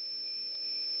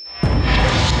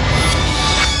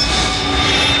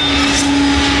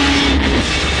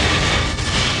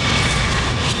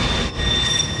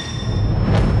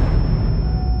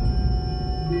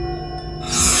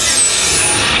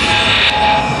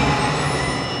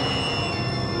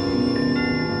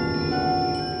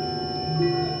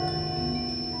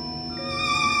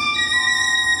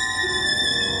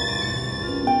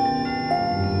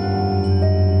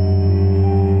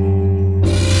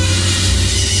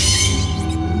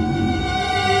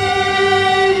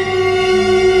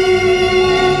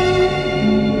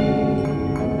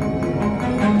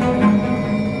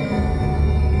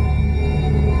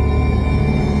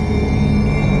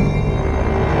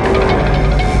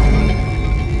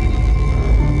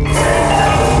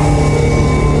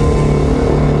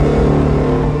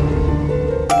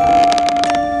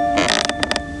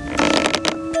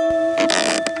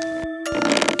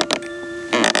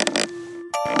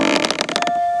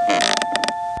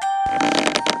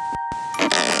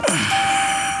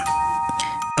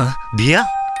 ദിയ,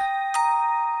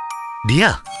 ദിയ,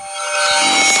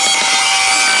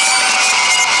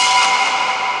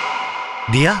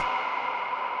 ദിയ,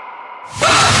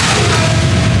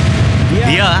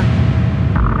 ദിയ,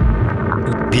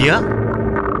 ദിയ,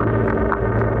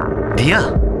 ദിയ,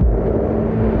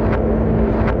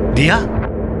 ദിയ,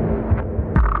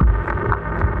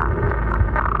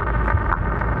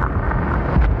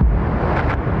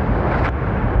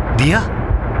 ദിയ,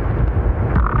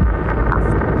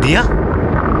 ദിയ.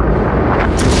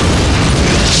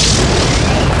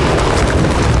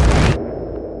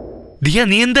 ദിയ,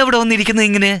 നീ എന്താ ഇവിടെ വന്നിരിക്കുന്നത്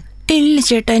ഇങ്ങനെ? ഇല്ല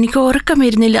ചേട്ടാ, എനിക്ക് ഉറക്കം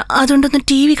വരുന്നില്ല. അതുകൊണ്ടൊന്ന്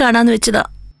TV കാണാന്ന് വെച്ചതാ.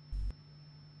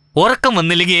 ഉറക്കം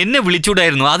വന്നില്ലെങ്കിൽ എന്നെ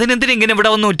വിളിച്ചൂടായിരുന്നു. അതിനെന്തിനാ ഇങ്ങനെ ഇവിടെ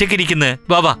വന്ന് ഒറ്റയ്ക്കിരിക്കുന്നത്?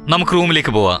 വാ, നമുക്ക്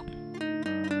റൂമിലേക്ക് പോവാം.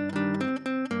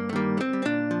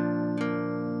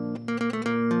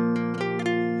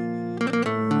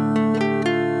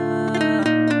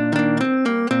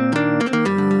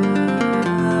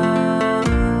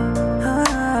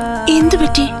 എന്തു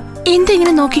പറ്റി? എന്താ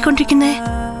ഇങ്ങനെ നോക്കിക്കൊണ്ടിരിക്കുന്നേ?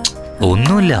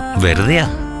 ഒന്നുമില്ല, വെറുതെയാ.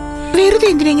 വെറുതെ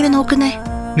എന്തിനാ ഇങ്ങനെ നോക്കുന്നേ?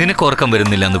 നിനക്ക് ഉറക്കം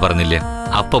വരുന്നില്ല എന്ന് പറഞ്ഞില്ലേ?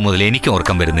 അപ്പം മുതൽ എനിക്കും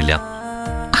ഉറക്കം വരുന്നില്ല.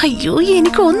 അയ്യോ,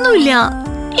 എനിക്കൊന്നുമില്ല.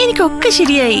 എനിക്കൊക്കെ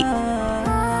ശരിയായി.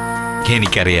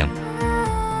 എനിക്കറിയാം.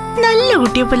 നല്ല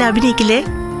കുട്ടിയെ പോലെ അഭിനയിക്കില്ലേ?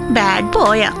 ബാഡ്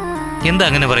ബോയാ. എന്താ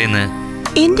അങ്ങനെ പറയുന്നത്?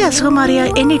 എന്റെ അസുഖം മാറിയാ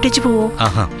എന്നെ ഇട്ടിച്ചു പോവോ?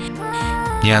 ആഹാ,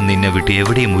 ഞാൻ നിന്നെ വിട്ട്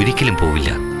എവിടെയും ഒരിക്കലും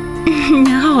പോവില്ല.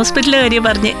 ഞാൻ ഹോസ്പിറ്റലിലെ കാര്യം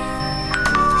പറഞ്ഞേ.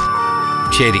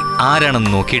 ശരി, ആരാണെന്ന്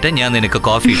നോക്കിയിട്ട് ഞാൻ നിനക്ക്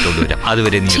കോഫി ഇട്ടുകൊണ്ട് വരാം.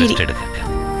 അതുവരെ നീ റെസ്റ്റ് എടുക്ക.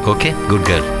 Okay, good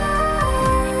girl.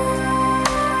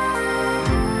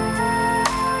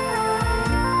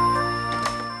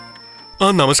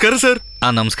 നമസ്കാരം സർ.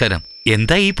 നമസ്കാരം.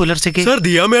 എന്താ ഈ പുലർച്ചയ്ക്ക്? സർ,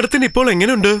 ദിയ മേഡത്തിന് ഇപ്പോൾ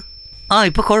എങ്ങനെയുണ്ട്?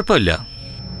 ഇപ്പൊ കുഴപ്പമില്ല.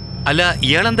 അല്ല,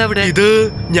 ഇയാളെന്താ ഇവിടെ? ഇത്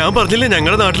ഞാൻ പറഞ്ഞില്ലേ,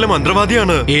 ഞങ്ങളുടെ നാട്ടിലെ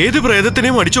മന്ത്രവാദിയാണ്. ഏത്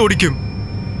പ്രേതത്തിനെയും അടിച്ചോടിക്കും.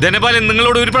 ധനപാലൻ,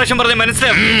 നിങ്ങളോട് ഒരു പ്രാവശ്യം പറഞ്ഞ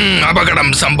മനസ്സിലാവും. അപകടം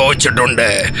സംഭവിച്ചിട്ടുണ്ട്.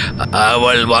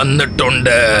 അവൾ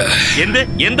വന്നിട്ടുണ്ട്.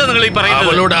 എന്താ നിങ്ങൾ ഈ പറയുന്നത്?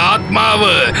 അവളുടെ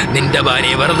ആത്മാവ് നിന്റെ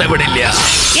ഭാര്യയെ വെറുതെ വിടില്ല.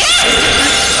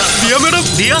 ദിയ മേഡം,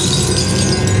 ദിയ,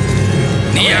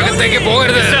 നീ അകത്തേക്ക്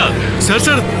പോകരുത്. സർ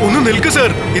സർ ഒന്ന് നിൽക്ക് സർ.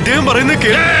 ഇദ്ദേഹം പറയുന്നത്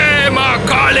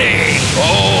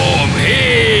ഓം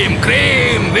ഹീം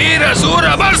ക്രീം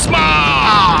വീരസൂരഭസ്മ.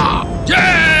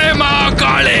 ജയ് മാ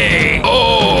കാളി.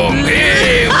 ഓം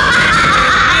ഹീം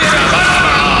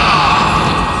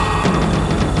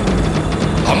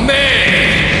അമ്മേ,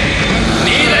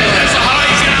 നീ തന്നെ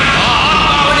സഹായിക്കണം.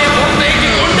 ആത്മാവിനെ പുറത്തേക്ക്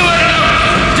കൊണ്ടുവരണം.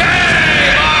 ജയ്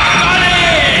മാ കാളി.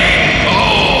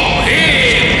 ഓം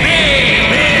ഹീം ക്രീം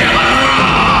വീരഭസ്മ.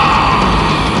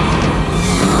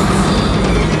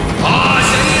 ആ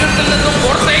ശരീരത്തിൽ നിന്നും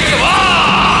പുറത്തേക്ക് വാ.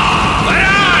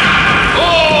 വരാൻ.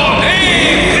 ഓം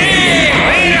ഹീം ക്രീം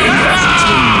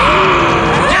വീരഭസ്മ.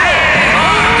 ജയ് മാ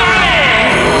കാളി.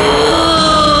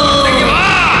 പുറത്തേക്ക് വാ.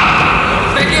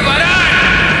 പുറത്തേക്ക് വരാൻ.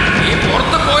 ഈ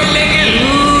പുറത്ത് പോയില്ലെങ്കിൽ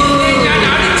നിന്നെ ഞാൻ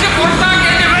അടിച്ച്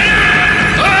പുറത്താക്കേണ്ടി വരും.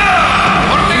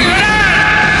 പുറത്തേക്ക് വരാൻ.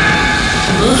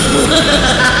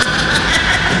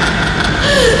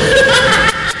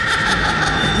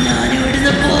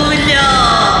 ഞാനിവിടുന്ന് പോവില്ല.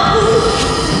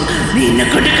 നിന്നെ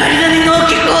കൊണ്ട് കഴിയുന്ന നീ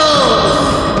നോക്കിക്കോ.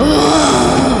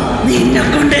 നിന്നെ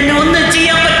കൊണ്ട് എന്നെ ഒന്നും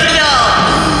ചെയ്യാൻ പറ്റില്ല.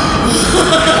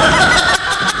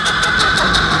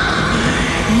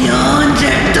 ഞാൻ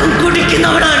രക്തം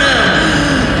കുടിക്കുന്നവളാണ്.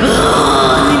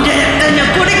 നിന്റെ രക്തം ഞാൻ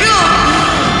കുടിക്കും.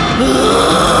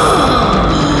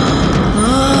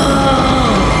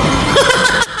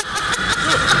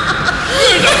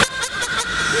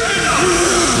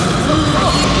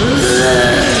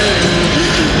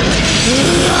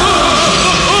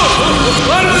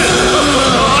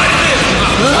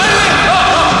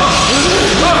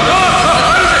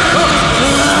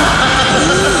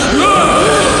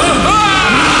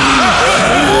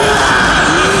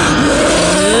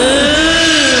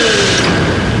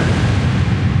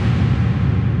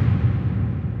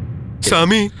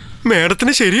 സ്വാമി,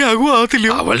 മേഡത്തിന് ശരിയാകുമോ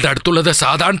ആകത്തില്ലയോ? അവളുടെ അടുത്തുള്ളത്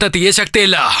സാധാരണ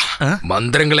തീയശക്തിയല്ല.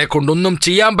 മന്ത്രങ്ങളെ കൊണ്ടൊന്നും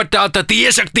ചെയ്യാൻ പറ്റാത്ത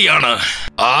തീയശക്തിയാണ്.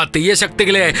 ആ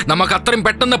തീയശക്തികളെ നമുക്ക് അത്രയും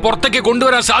പെട്ടെന്ന് പുറത്തേക്ക്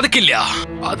കൊണ്ടുവരാൻ സാധിക്കില്ല.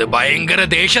 അത് ഭയങ്കര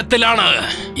ദേഷ്യത്തിലാണ്.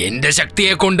 എന്റെ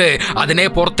ശക്തിയെ കൊണ്ട് അതിനെ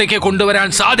പുറത്തേക്ക് കൊണ്ടുവരാൻ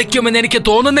സാധിക്കുമെന്ന് എനിക്ക്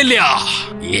തോന്നുന്നില്ല.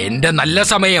 എന്റെ നല്ല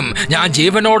സമയം ഞാൻ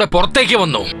ജീവനോടെ പുറത്തേക്ക്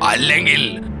വന്നു. അല്ലെങ്കിൽ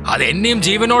അതെന്നെയും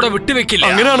ജീവനോടെ വിട്ടുവെക്കില്ല.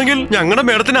 അങ്ങനെയാണെങ്കിൽ ഞങ്ങളുടെ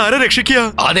മേഡത്തിന് ആരെ രക്ഷിക്കുക?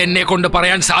 അതെന്നെ കൊണ്ട്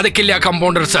പറയാൻ സാധിക്കില്ല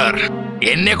കമ്പൗണ്ടർ സർ.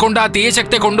 എന്നെ കൊണ്ട് ആ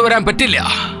തീയശക്തി കൊണ്ടുവരാൻ പറ്റില്ല.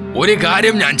 ഒരു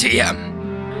കാര്യം ഞാൻ ചെയ്യാം.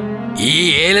 ഈ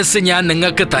ഏലസ് ഞാൻ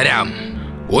നിങ്ങൾക്ക് തരാം.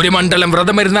 ഒരു മണ്ഡലം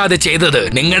വ്രതമിരുന്ന അത് ചെയ്തത്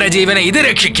നിങ്ങളുടെ ജീവനെ ഇത്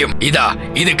രക്ഷിക്കും. ഇതാ,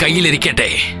 ഇത് കയ്യിലിരിക്കട്ടെ.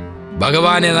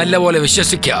 ഭഗവാനെ നല്ലപോലെ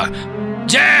വിശ്വസിക്ക.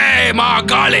 ജയ് മാ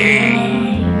കാളി.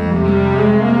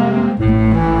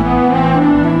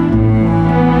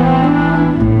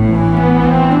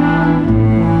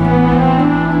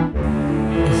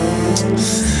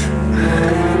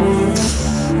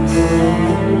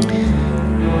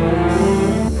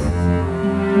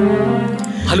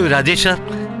 ഹലോ രാജേഷ് സാർ,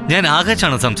 ഞാൻ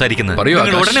ആകാശാണ് സംസാരിക്കുന്നത്. പറയൂ,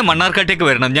 നിങ്ങൾ ആകാശ്. ഉടനെ മണ്ണാർക്കാട്ടേക്ക്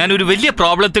വരണം. ഞാൻ ഒരു വലിയ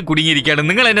പ്രോബ്ലത്തിൽ കുടുങ്ങിയിരിക്കുകയാണ്.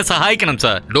 നിങ്ങൾ എന്നെ സഹായിക്കണം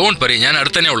സാർ. ഡോണ്ട് വറി, ഞാൻ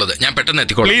അടുത്തന്നെ ഉള്ളത്. ഞാൻ പെട്ടെന്ന്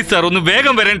എത്തിക്കോളാം. പ്ലീസ് സാർ, ഒന്ന്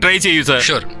വേഗം വരാൻ ട്രൈ ചെയ്യൂ സാർ.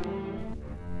 ഷുവർ.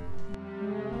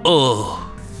 ഓ,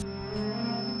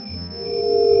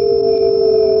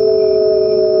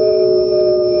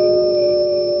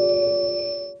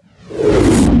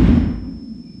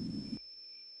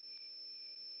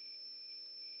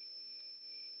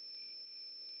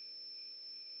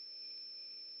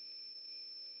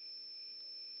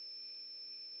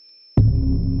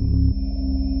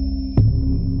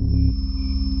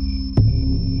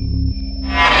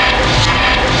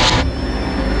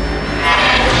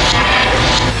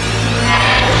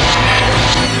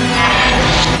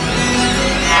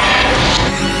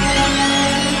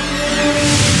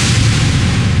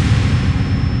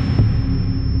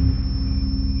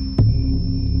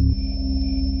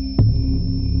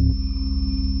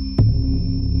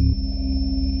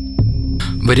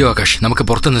 വരൂ ആകാശ്, നമുക്ക്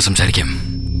പുറത്തുനിന്ന് സംസാരിക്കാം.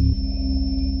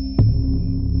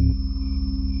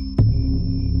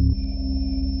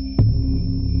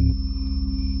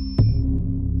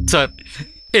 സാർ,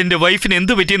 എന്റെ വൈഫിന്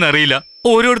എന്ത് പറ്റിയെന്ന് അറിയില്ല.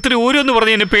 ഓരോരുത്തരും ഓരോന്ന്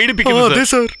പറഞ്ഞ് എന്നെ പേടിപ്പിക്കുന്നു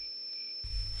സാർ.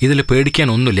 ഇതിൽ പേടിക്കാൻ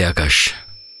ഒന്നുമില്ല ആകാശ്.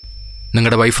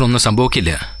 നിങ്ങളുടെ വൈഫിനൊന്നും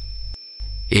സംഭവിക്കില്ല.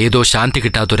 ഏതോ ശാന്തി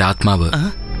കിട്ടാത്തൊരു ആത്മാവ്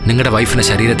നിങ്ങളുടെ വൈഫിന്റെ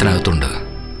ശരീരത്തിനകത്തുണ്ട്.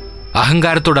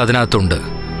 അഹങ്കാരത്തോട് അതിനകത്തുണ്ട്.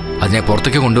 അതിനെ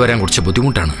പുറത്തേക്ക് കൊണ്ടുവരാൻ കുറച്ച്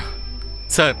ബുദ്ധിമുട്ടാണ്.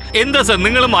 സർ, എന്താ സർ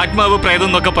നിങ്ങളും ആത്മാവ് പ്രേതം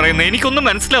എന്നൊക്കെ പറയുന്നത്? എനിക്കൊന്നും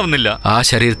മനസ്സിലാവുന്നില്ല. ആ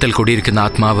ശരീരത്തിൽ കുടിയിരിക്കുന്ന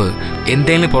ആത്മാവ്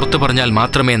എന്തെങ്കിലും പുറത്തു പറഞ്ഞാൽ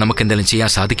മാത്രമേ നമുക്ക് എന്തെങ്കിലും ചെയ്യാൻ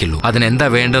സാധിക്കുള്ളൂ. അതിനെന്താ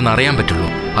വേണ്ടതെന്ന് അറിയാൻ പറ്റുള്ളൂ.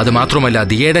 അത് മാത്രമല്ല,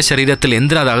 ദിയയുടെ ശരീരത്തിൽ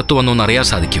എന്തിനാ അത് അകത്തു വന്നു എന്ന് അറിയാൻ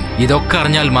സാധിക്കും. ഇതൊക്കെ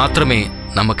അറിഞ്ഞാൽ മാത്രമേ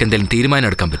നമുക്ക് എന്തെങ്കിലും തീരുമാനം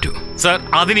എടുക്കാൻ പറ്റൂ. സർ,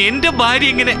 അതിന് എന്റെ ഭാര്യ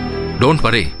എങ്ങനെ? Don't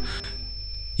worry.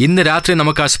 ഇന്ന് രാത്രി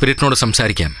നമുക്ക് ആ സ്പിരിറ്റിനോട്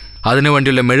സംസാരിക്കാം.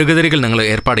 അതിനുവേണ്ടിയുള്ള മെഴുകുതിരികൾ നിങ്ങൾ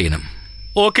ഏർപ്പാട് ചെയ്യണം.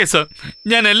 ഓക്കെ സർ,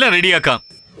 ഞാൻ എല്ലാം റെഡിയാക്കാം.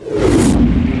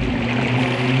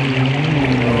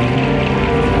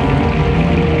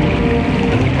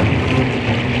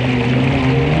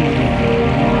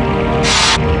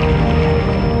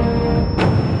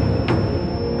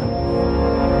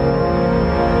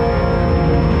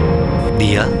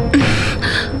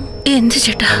 എന്ത്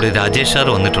ചേട്ടാ? അവിടെ രാജേഷ് സാർ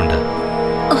വന്നിട്ടുണ്ട്.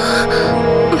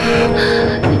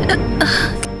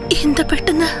 എന്താ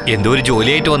പെട്ടെന്ന്? എന്തോ ഒരു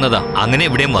ജോലിയായിട്ട് വന്നതാ. അങ്ങനെ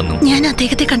എവിടെയും വന്നു. ഞാൻ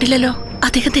അദ്ദേഹത്തെ കണ്ടില്ലല്ലോ.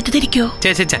 അദ്ദേഹം തെറ്റിദ്ധരിക്കോ?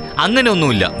 ചേ അങ്ങനെ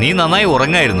ഒന്നുമില്ല. നീ നന്നായി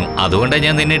ഉറങ്ങായിരുന്നു, അതുകൊണ്ടാണ്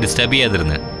ഞാൻ നിന്നെ ഡിസ്റ്റർബ്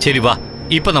ചെയ്യാതിരുന്നത്. ശരി വാ,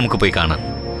 ഇപ്പൊ നമുക്ക് പോയി കാണാം.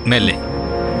 മെല്ലെ.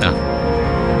 ആ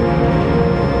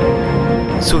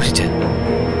സൂക്ഷിച്ച.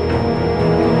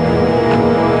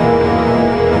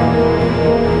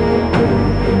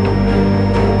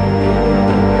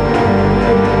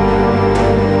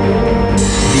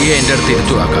 എന്റെ അടുത്ത്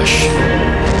ഇരുത്തു ആകാശ്.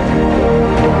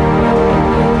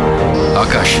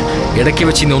 ആകാശ്, ഇടയ്ക്ക്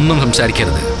വെച്ച് ഇനി ഒന്നും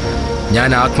സംസാരിക്കരുത്. ഞാൻ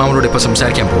ആത്മാവിനോട് ഇപ്പൊ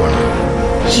സംസാരിക്കാൻ പോവാണ്.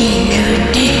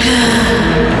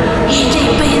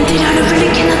 എന്തിനാണ്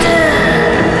വിളിക്കുന്നത്?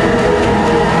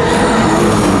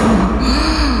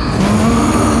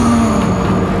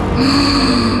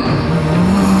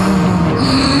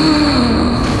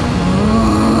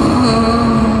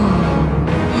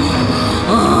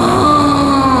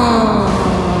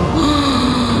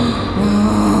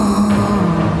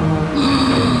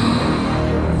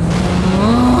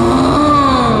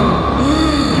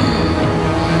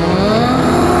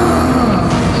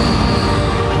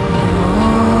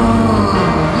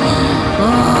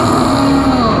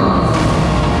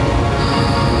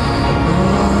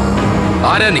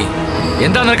 ആരാ നീ?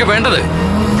 എന്താ നിനക്ക് വേണ്ടത്?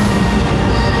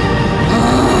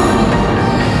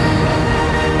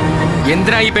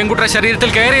 എന്തിനാ ഈ പെൺകുട്ടിയുടെ ശരീരത്തിൽ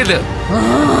കയറിയത്?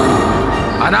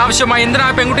 അനാവശ്യമായി എന്തിനാ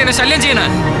ആ പെൺകുട്ടിയെ ശല്യം ചെയ്യണ?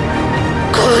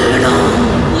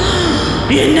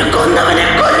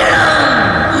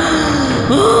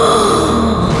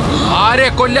 ആരെ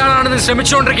കൊല്ലാനാണ് നീ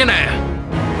ശ്രമിച്ചുകൊണ്ടിരിക്കണേ?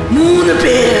 3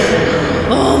 പേര്.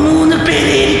 ആ 3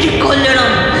 പേരെ എനിക്ക്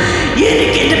കൊല്ലണം.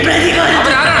 എനിക്ക് എന്റെ പ്രതികാരം.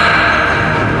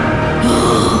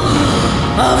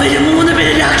 അവര് 3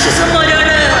 പേര്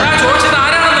രാക്ഷസന്മാരാണ്. ചോദിച്ചത്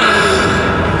ആരാണെന്ന്?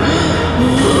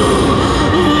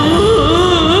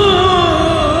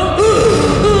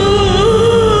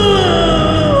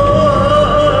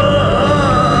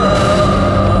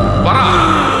 പറ,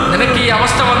 നിനക്ക് ഈ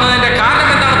അവസ്ഥ വന്നതിന്റെ കാരണം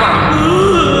എന്താണ്? പറ.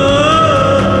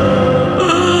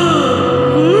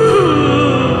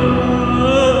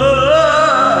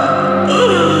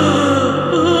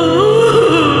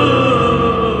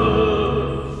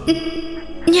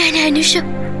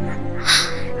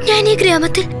 ഞാൻ ഈ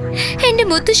ഗ്രാമത്തിൽ എന്റെ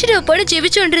മുത്തശ്ശിയൊപ്പാണ്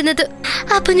ജീവിച്ചുകൊണ്ടിരുന്നത്.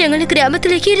 അപ്പൊ ഞങ്ങളുടെ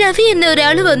ഗ്രാമത്തിലേക്ക് രവി എന്ന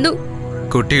ഒരാള് വന്നു.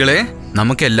 കുട്ടികളെ,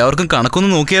 നമുക്ക് എല്ലാവർക്കും കണക്കൊന്ന്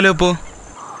നോക്കിയാലോ ഇപ്പോ?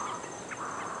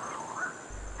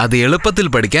 അത് എളുപ്പത്തിൽ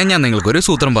പഠിക്കാൻ ഞാൻ നിങ്ങൾക്കൊരു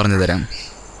സൂത്രം പറഞ്ഞു തരാം.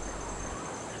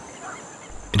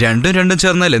 2 2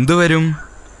 ചേർന്നാൽ എന്തു വരും?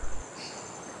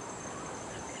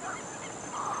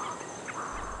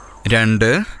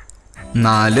 2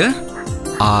 4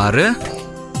 6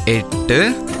 8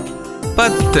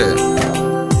 10.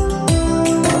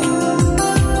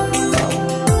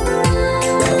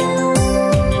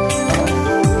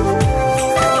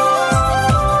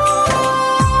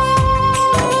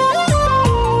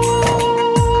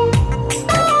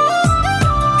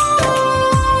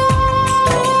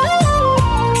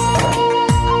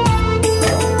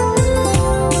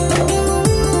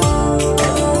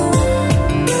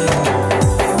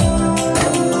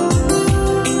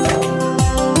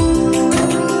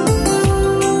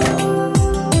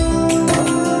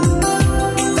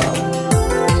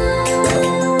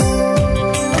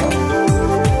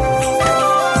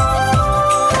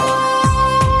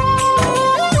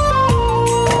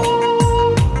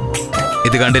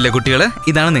 ഇത് കണ്ടില്ലേ കുട്ടികളെ,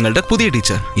 ഇതാണ് നിങ്ങളുടെ പുതിയ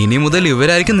ടീച്ചർ. ഇനി മുതൽ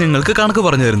ഇവരായിരിക്കും നിങ്ങൾക്ക് കണക്ക്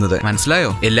പറഞ്ഞു തരുന്നത്.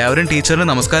 മനസ്സിലായോ? എല്ലാവരും ടീച്ചറിന്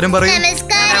നമസ്കാരം പറയും.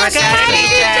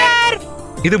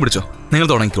 ഇത് പിടിച്ചോ, നിങ്ങൾ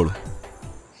തുടങ്ങിക്കോളൂ.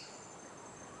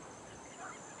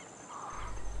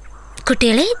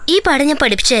 കുട്ടികളെ, ഈ പാഠം ഞാൻ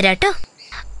പഠിപ്പിച്ചു തരാട്ടോ.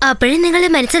 അപ്പോഴേ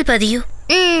നിങ്ങളെ മനസ്സിൽ പതിയൂ.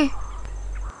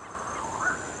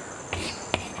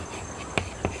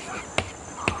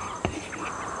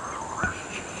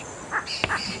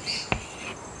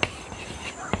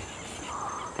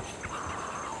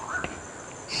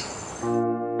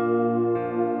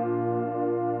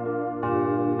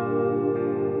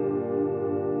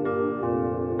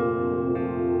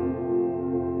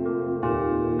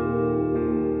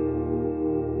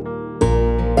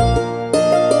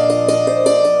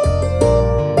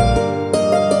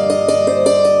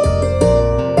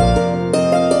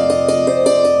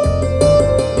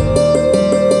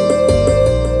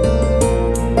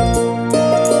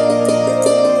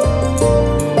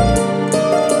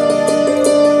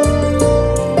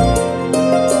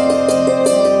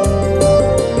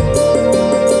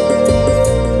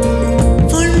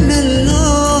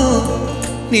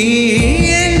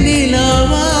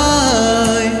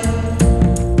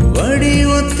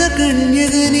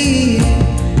 കന്യകനീ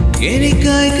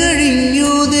എനിക്കായി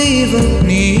കഴിഞ്ഞു ദൈവം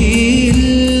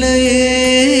നീയില്ലയേ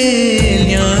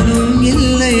ഞാനും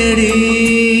ഇല്ലയടി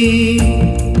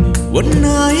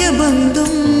ഒന്നായ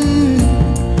ബന്ധം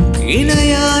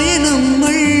ഇണയായ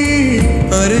നമ്മൾ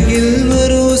അരികിൽ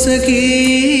വരൂ സഖീ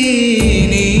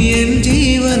നീ എൻ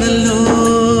ജീവനല്ലോ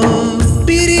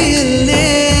പിരിയല്ലേ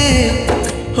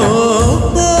ഓ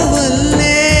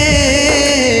പോവല്ലേ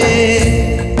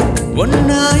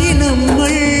ഒന്നായി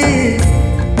നമ്മൾ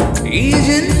ഈ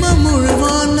ജന്മം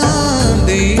മുഴുവൻ നാം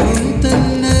ദൈവം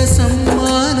തന്ന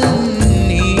സമ്മാനം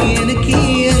നീ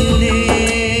എനിക്കല്ലേ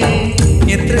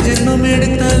എത്ര ജന്മം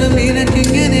എടുത്താലും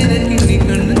നിനക്കിങ്ങനെ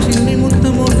കണ്ണു ചിന്നി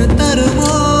മുത്തമോട്ട്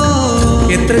തരുമോ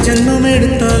എത്ര ജന്മം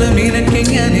എടുത്താലും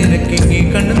നിനക്കിങ്ങനെ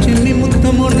കണ്ണു ചിന്നി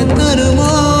മുത്തമോട്ട്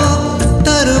തരുമോ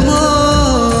തരുമോ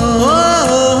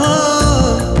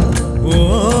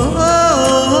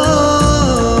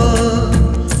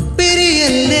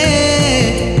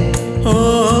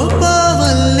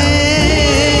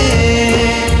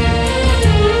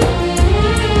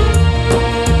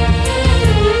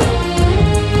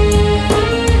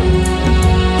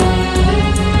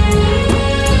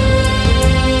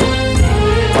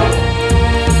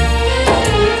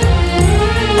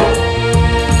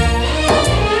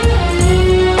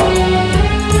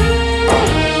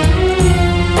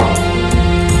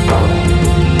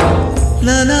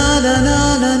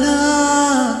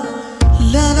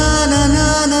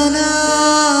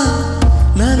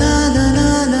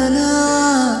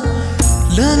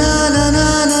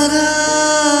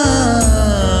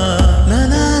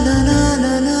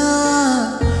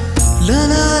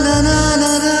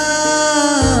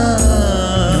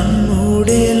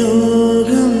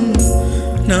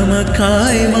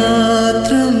നമുക്കായി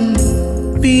മാത്രം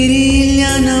പിരിയില്ല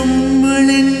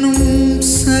നമ്മളെന്നും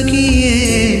സഖിയേ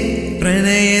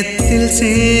പ്രണയത്തിൽ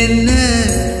ചേർന്ന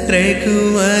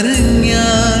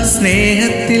രഘുവരഞ്ഞാൽ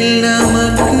സ്നേഹത്തിൽ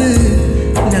നമുക്ക്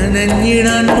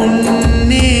നനഞ്ഞിടാൻ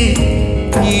പൊന്നേ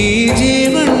ഈ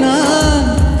ജീവൻ നാം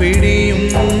പിടിയും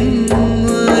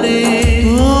വരെ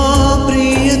ഓ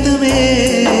പ്രിയതമേ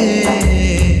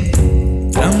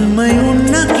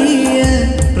നമ്മയുണ്ടാക്കിയ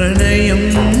പ്രണയം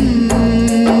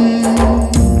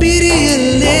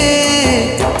പിരിയല്ലേ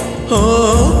ഓ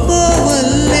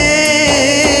പോവല്ലേ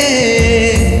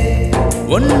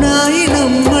ഒന്നായി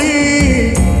നമ്മൾ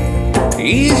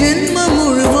ഈ ജന്മം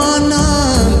മുഴുവൻ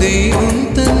നാം ദൈവം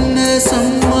തന്ന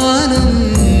സമ്മാനം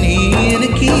നീ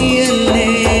എനിക്കല്ലേ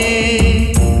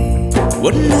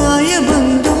ഒന്നായ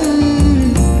ബന്ധം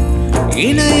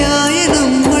ഇണയായ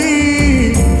നമ്മൾ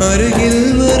അരികിൽ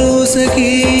വരൂ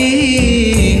സഖീ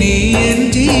നീ എൻ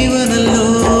ജീവനല്ലോ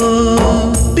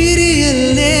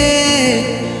പിരിയല്ലേ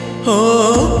ഓ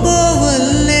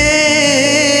പോവല്ലേ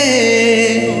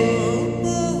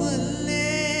പോവല്ലേ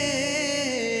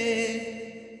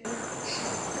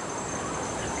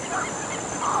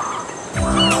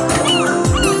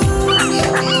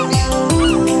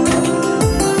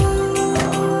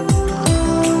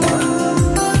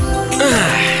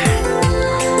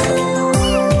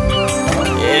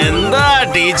എന്താ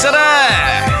ടീച്ചറെ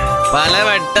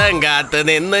പലവട്ടം കാത്തു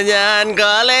നിന്ന് ഞാൻ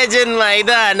കോളേജിൻ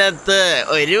മൈതാനത്ത്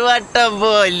ഒരു വട്ടം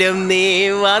പോലും നീ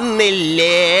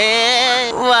വന്നില്ലേ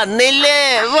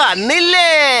വന്നില്ലേ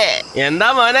എന്താ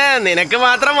മോനെ നിനക്ക്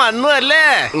മാത്രം വന്നു അല്ലേ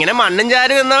ഇങ്ങനെ മണ്ണും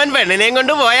ചാരി നിന്നവൻ പെണ്ണിനെയും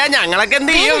കൊണ്ട് പോയാ ഞങ്ങളൊക്കെ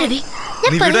എന്ത് ചെയ്യും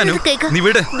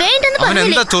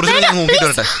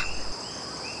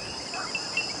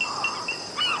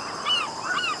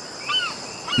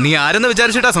നീ ആരെന്ന്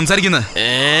വിചാരിച്ചിട്ടാ സംസാരിക്കുന്നത്?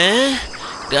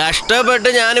 കഷ്ടപ്പെട്ട്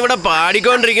ഞാനിവിടെ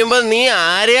പാടിക്കൊണ്ടിരിക്കുമ്പോ നീ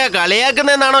ആരെയാ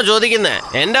കളിയാക്കുന്നെന്നാണോ ചോദിക്കുന്നത്?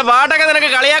 എന്റെ പാട്ടൊക്കെ നിനക്ക്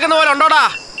കളിയാക്കുന്ന പോലെ ഉണ്ടോടാ?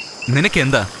 നിനക്ക്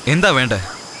എന്താ വേണ്ടേ?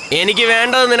 എനിക്ക്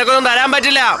വേണ്ടത് നിനക്കൊന്നും തരാൻ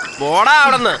പറ്റില്ല. പോടാ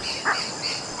അവിടെന്ന്.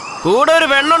 കൂടെ ഒരു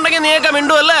പെണ്ണുണ്ടെങ്കിൽ നീയൊക്കെ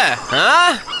മിണ്ടുവല്ലേ?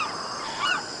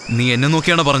 നീ എന്നെ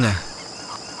നോക്കിയാണോ പറഞ്ഞേ?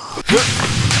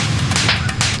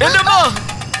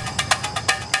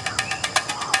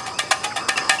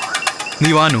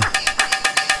 നീ വാനു.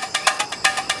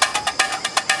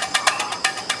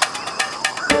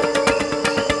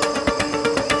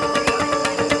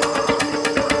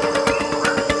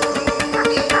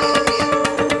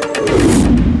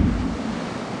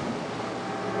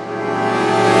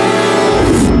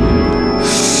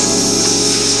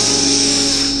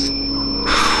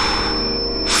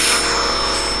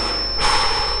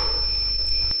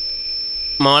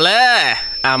 മോളെ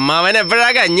അമ്മാവൻ എപ്പോഴാ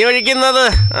കഞ്ഞി ഒഴിക്കുന്നത്?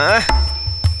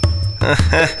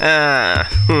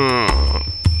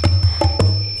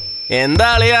 എന്താ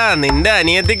അളിയാ നിന്റെ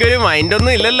അനിയത്തിക്കൊരു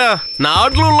മൈൻഡൊന്നും ഇല്ലല്ലോ.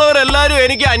 നാട്ടിലുള്ളവരെല്ലാരും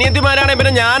എനിക്ക് അനിയത്തിമാരാണെ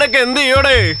പിന്നെ ഞാനൊക്കെ എന്ത്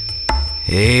ചെയ്യോടെ?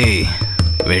 ഏയ്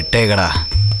വിട്ടേക്കടാ.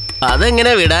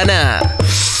 അതെങ്ങനെ വിടാനാ?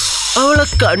 അവളെ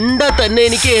കണ്ടാ തന്നെ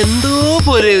എനിക്ക് എന്തോ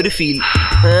പോലെ ഒരു ഫീൽ.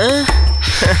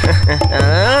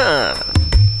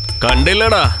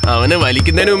 കണ്ടില്ലടാ, അവന്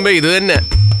വലിക്കുന്നതിന് മുമ്പേ ഇത് തന്നെ.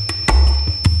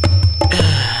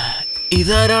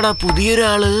 ഇതാരാടാ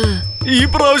പുതിയൊരാള്? ഈ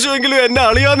പ്രാവശ്യമെങ്കിലും എന്നെ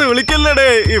അളിയാന്ന് വിളിക്കല്ലേടേ.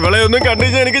 ഇവളെ ഒന്നും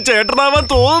കണ്ടിച്ച് എനിക്ക് ചേട്ടനാവാൻ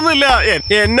തോന്നുന്നില്ല.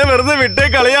 എന്നെ വെറുതെ വിട്ടേ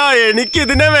കളിയാ, എനിക്ക്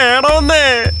ഇതിനെ വേണമെന്നേ.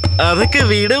 അതൊക്കെ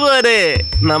വീട് പോലെ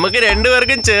നമുക്ക്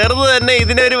രണ്ടുപേർക്കും ചേർന്ന് തന്നെ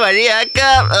ഇതിനെ ഒരു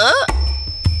വഴിയാക്കാം.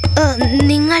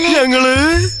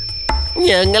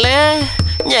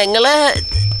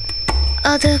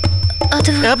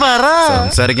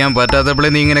 സംസാരിക്കാൻ പറ്റാത്തപ്പോഴേ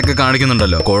നീ ഇങ്ങനെയൊക്കെ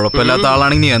കാണിക്കുന്നുണ്ടല്ലോ. കുഴപ്പമില്ലാത്ത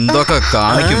ആളാണെങ്കിൽ നീ എന്തൊക്കെ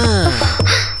കാണിക്കും.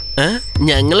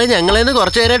 ഞങ്ങളെന്ന്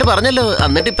കുറച്ചു നേരമായിട്ട് പറഞ്ഞല്ലോ,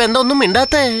 എന്നിട്ട് ഇപ്പൊ എന്താ ഒന്നും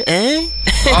മിണ്ടാത്തേ?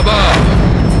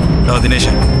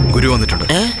 ദിനേശ്, ഗുരു വന്നിട്ടുണ്ട്.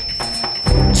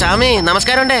 സ്വാമി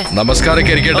നമസ്കാരം. നമസ്കാരം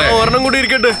ഒരെണ്ണം കൂടി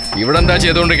ഇരിക്കട്ടെ. ഇവിടെ എന്താ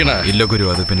ചെയ്തോണ്ടിരിക്കണ? ഇല്ല ഗുരു,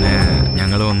 അത് പിന്നെ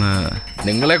ഞങ്ങള് വന്ന്.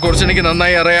 നിങ്ങളെ കുറിച്ച് എനിക്ക്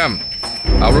നന്നായി അറിയാം.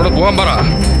 അവളോട് പോവാൻ പറ.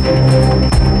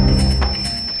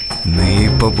 നീ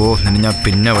ഇപ്പൊ പോ, നിന്നെ ഞാൻ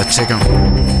പിന്നെ വച്ചേക്കാം.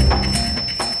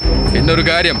 പിന്നൊരു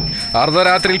കാര്യം,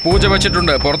 അർദ്ധരാത്രിയിൽ പൂജ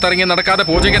വെച്ചിട്ടുണ്ട്. പുറത്തിറങ്ങി നടക്കാതെ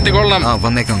പൂജയ്ക്ക് എത്തിക്കൊള്ളണം.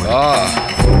 വന്നേക്കാം.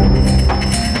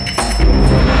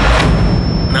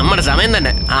 നമ്മുടെ സമയം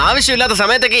തന്നെ. ആവശ്യമില്ലാത്ത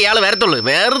സമയത്തൊക്കെ ഇയാള് വരത്തുള്ളൂ,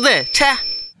 വെറുതെ.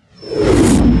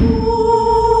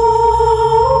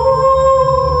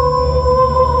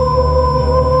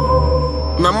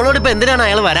 നമ്മളോടിപ്പോ എന്തിനാണ്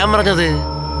അയാൾ വരാൻ പറഞ്ഞത്?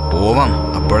 പോവാം,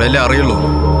 അപ്പോഴല്ലേ അറിയുള്ളൂ.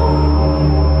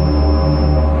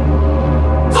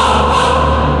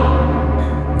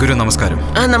 ഗുരു നമസ്കാരം.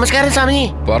 നമസ്കാരം സ്വാമി.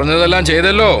 പറഞ്ഞതെല്ലാം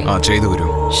ചെയ്തല്ലോ? ചെയ്തു ഗുരു.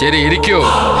 ശരി, ഇരിക്കൂ.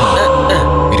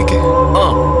 ഇരിക്കേ.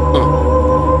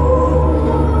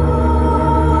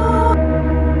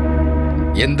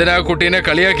 എന്തിനാ കുട്ടീനെ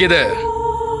കളിയാക്കിയത്?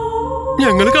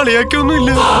 ഞങ്ങള്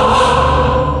കളിയാക്കിയൊന്നുമില്ല.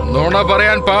 നുണ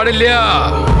പറയാൻ പാടില്ല.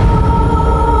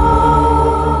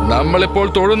 നമ്മളിപ്പോൾ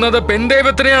തൊഴുന്നത്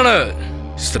പെൺദൈവത്തിനെയാണ്.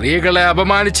 സ്ത്രീകളെ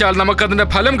അപമാനിച്ചാൽ നമുക്കതിന്റെ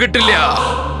ഫലം കിട്ടില്ല.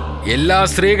 എല്ലാ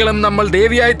സ്ത്രീകളും നമ്മൾ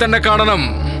ദേവിയായി തന്നെ കാണണം.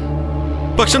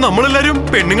 പക്ഷെ നമ്മളെല്ലാരും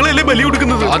പെണ്ണുങ്ങളല്ലേ ബലി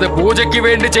കൊടുക്കുന്നത്? അത് പൂജയ്ക്ക്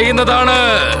വേണ്ടി ചെയ്യുന്നതാണ്.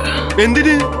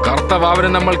 എന്തിന്? കർത്തവാവിന്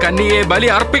നമ്മൾ കന്യയെ ബലി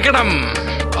അർപ്പിക്കണം.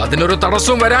 അതിനൊരു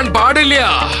തടസ്സവും വരാൻ പാടില്ല.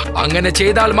 അങ്ങനെ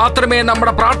ചെയ്താൽ മാത്രമേ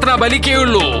നമ്മുടെ പ്രാർത്ഥന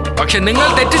ബലിക്കുകയുള്ളൂ. പക്ഷെ നിങ്ങൾ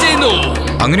തെറ്റ് ചെയ്യുന്നു.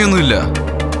 അങ്ങനെയൊന്നുമില്ല,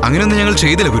 അങ്ങനെയൊന്നും ഞങ്ങൾ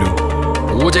ചെയ്തില്ല ഗുരു.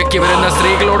 പൂജയ്ക്ക് വരുന്ന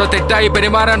സ്ത്രീകളോട് തെറ്റായി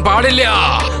പെരുമാറാൻ പാടില്ല.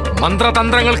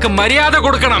 മന്ത്രതന്ത്രങ്ങൾക്ക് മര്യാദ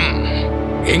കൊടുക്കണം.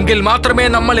 എങ്കിൽ മാത്രമേ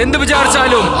നമ്മൾ എന്ത്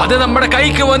വിചാരിച്ചാലും അത് നമ്മുടെ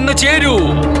കൈക്ക് വന്ന് ചേരൂ.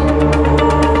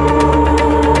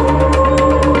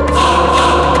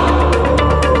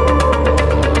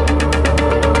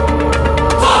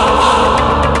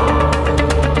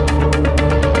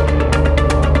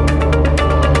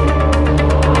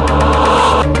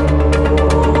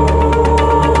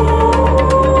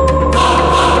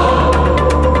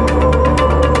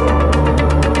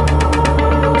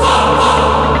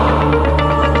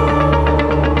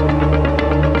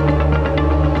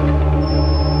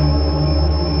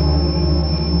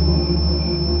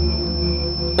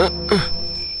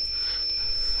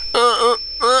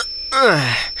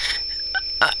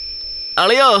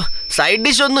 അളിയോ, സൈഡ്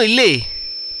ഡിഷ് ഒന്നും ഇല്ലേ?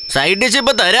 സൈഡ് ഡിഷ്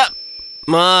ഇപ്പൊ തരാം.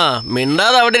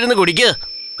 മിണ്ടാതെ അവിടെ ഇരുന്ന് കുടിക്ക്.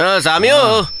 സാമിയോ,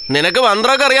 നിനക്ക്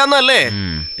മന്ത്രമൊക്കെ അറിയാവുന്നല്ലേ?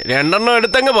 2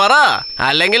 എടുത്തങ്ങ് പറ,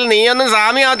 അല്ലെങ്കിൽ നീയൊന്നും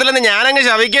സാമി ആവത്തില്ലെന്ന് ഞാനങ്ങ്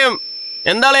ശപിക്കും.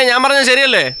 എന്താളേ, ഞാൻ പറഞ്ഞത്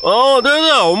ശരിയല്ലേ? അതെ,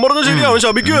 അവൻ പറഞ്ഞത് ശരി. അവൻ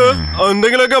ശപിക്കൂ.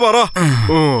 എന്തെങ്കിലുമൊക്കെ പറ.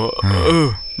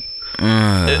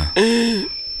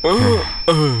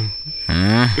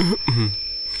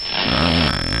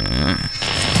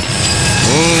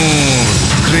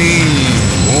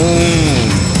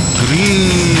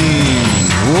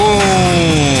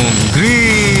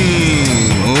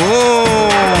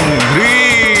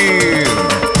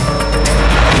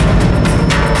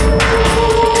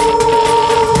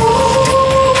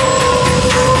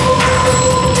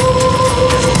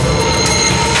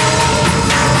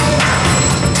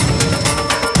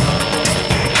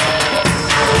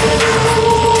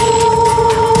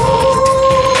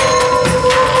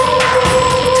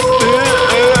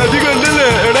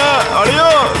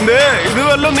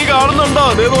 നീ കാണുന്നുണ്ടോ?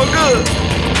 നീ നോക്ക്,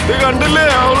 നീ കണ്ടില്ലേ?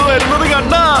 അവള് വരുന്നത്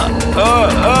കണ്ട?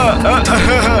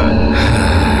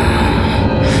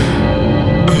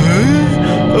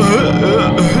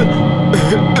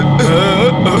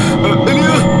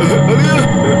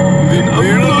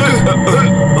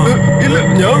 ഇല്ല,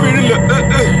 ഞാൻ വീഴില്ല.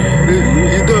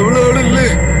 ഇതവളാണല്ലേ?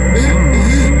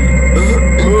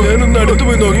 ഞാനൊന്ന് അടുത്ത്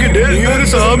പോയി നോക്കിട്ടേ. നീ ഒരു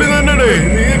സ്വാമി തന്നെ.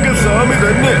 നീയൊക്കെ സ്വാമി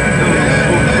തന്നെ.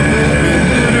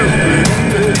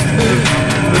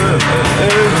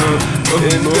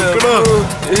 നോക്കടാ,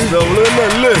 ഇതവള് തന്നെ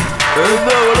അല്ലേ?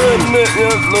 അവള് തന്നെ.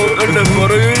 ഞാൻ നോക്കട്ടെ,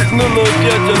 പുറകിൽ നിന്ന്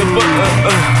നോക്കിയാ ചെലപ്പോ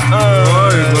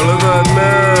ഇവള് തന്നെ.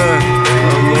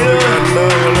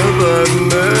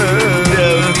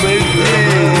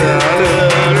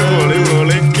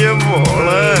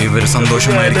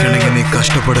 മരിക്കണമെങ്കിൽ നീ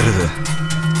കഷ്ടപ്പെടരുത്.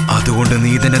 അതുകൊണ്ട്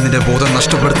നീ തന്നെ നിന്റെ ബോധം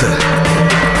നഷ്ടപ്പെടുത്ത്.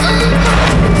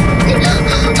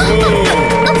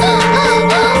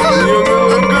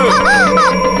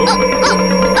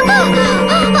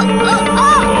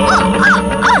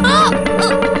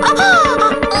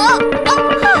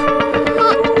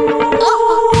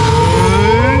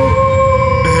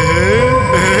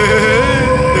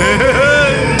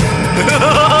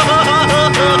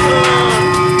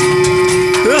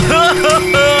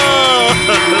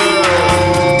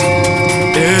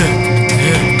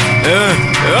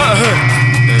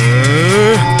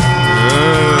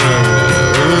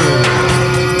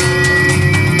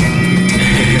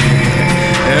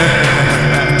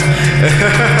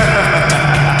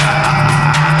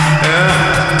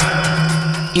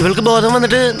 ഇവൾക്ക് ബോധം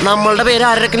വന്നിട്ട് നമ്മളുടെ പേര്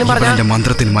ആരെങ്കിലും പറഞ്ഞ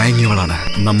മന്ത്രത്തിൽ മയങ്ങിയവളാണ്.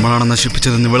 നമ്മളാണ്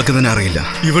നശിപ്പിച്ചതെന്ന് ഇവൾക്ക് തന്നെ അറിയില്ല.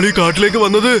 ഇവൾ ഈ കാട്ടിലേക്ക്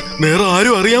വന്നത് വേറെ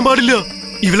ആരും അറിയാൻ പാടില്ല.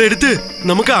 ഇവളെ എടുത്ത്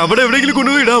നമുക്ക് അവിടെ എവിടെയെങ്കിലും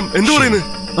കൊണ്ടുപോയി ഇടാം. എന്തു പറയുന്നു?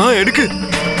 ആ എടുക്ക്,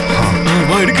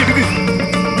 വാ എടുക്ക് എടുക്ക്.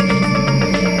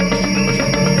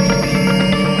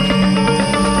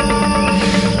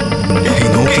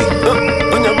 നോക്കി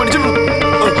ഞാൻ പഠിച്ചോളൂ.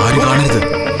 ആരും കാണരുത്.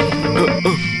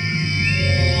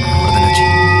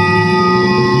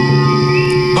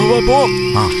 പോ.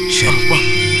 ആ ശരി.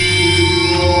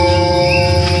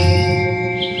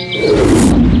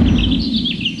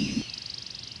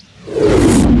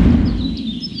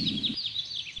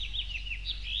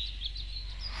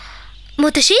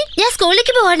 മുത്തശ്ശി, ഞാൻ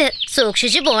സ്കൂളിലേക്ക് പോവാണ്.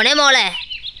 സൂക്ഷിച്ചു പോണേ മോളെ.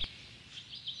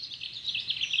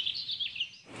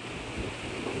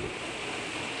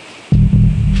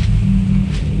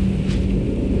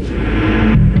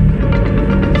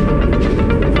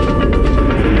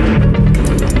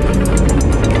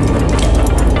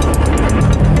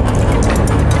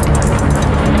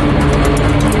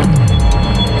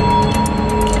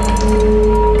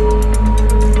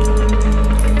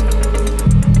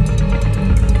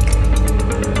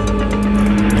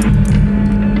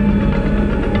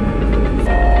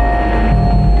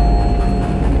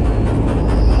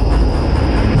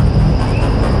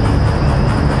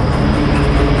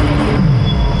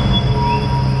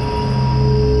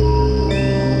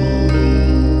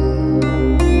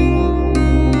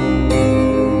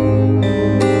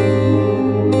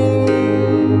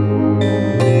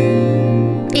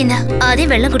 ആദ്യം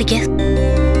വെള്ളം കുടിക്ക.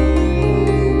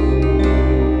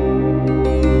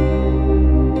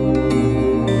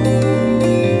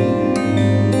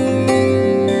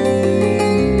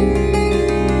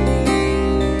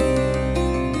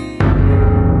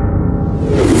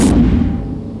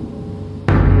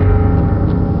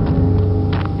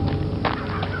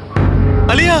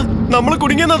 അലിയ, നമ്മള്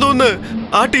കുടുങ്ങിയെന്നാ തോന്നുന്നത്.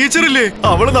 ആ ടീച്ചറില്ലേ,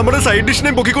 അവള് നമ്മുടെ സൈഡ്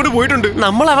ഡിഷിനെ പൊക്കിക്കൊണ്ട് പോയിട്ടുണ്ട്.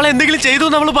 നമ്മൾ അവളെ എന്തെങ്കിലും ചെയ്തു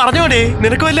നമ്മൾ പറഞ്ഞോടെ?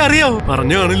 നിനക്ക് വല്ല അറിയാവോ?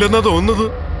 പറഞ്ഞു കാണില്ലെന്നാ തോന്നുന്നത്.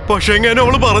 പക്ഷെ എങ്ങനെ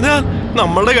അവള് പറഞ്ഞാൽ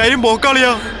നമ്മളുടെ കാര്യം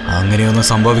പോക്കാളിയാ. അങ്ങനെയൊന്നും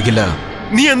സംഭവിക്കില്ല.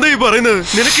 നീ എന്താ ഈ പറയുന്നത്?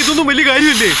 നിനക്ക് ഇതൊന്നും വലിയ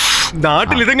കാര്യമില്ലേ?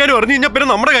 നാട്ടിൽ ഇതെങ്ങാനും അറിഞ്ഞു കഴിഞ്ഞാൽ പിന്നെ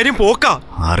നമ്മുടെ കാര്യം പോക്കാ.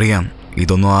 അറിയാം,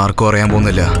 ഇതൊന്നും ആർക്കും അറിയാൻ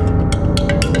പോകുന്നില്ല.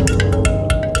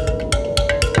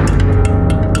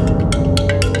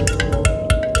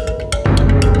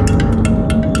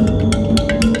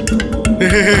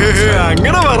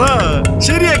 അങ്ങനെ പറ,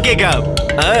 ശരിയാക്കിയേക്കാം.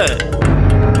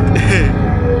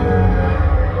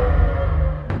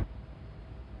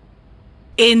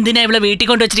 എന്തിനാ ഇവിടെ വീട്ടിൽ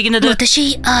കൊണ്ടുവച്ചിരിക്കുന്നത്? മുത്തശ്ശി,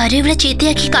 ആരും ഇവിടെ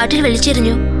ചീത്തയാക്കി കാട്ടിൽ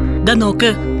വലിച്ചെറിഞ്ഞു. ഇതാ നോക്ക്,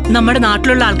 നമ്മുടെ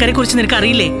നാട്ടിലുള്ള ആൾക്കാരെ കുറിച്ച് നിനക്ക്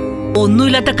അറിയില്ലേ?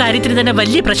 ഒന്നുമില്ലാത്ത കാര്യത്തിന് തന്നെ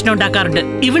വലിയ പ്രശ്നം ഉണ്ടാക്കാറുണ്ട്.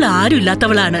 ഇവള് ആരും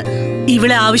ഇല്ലാത്തവളാണ്.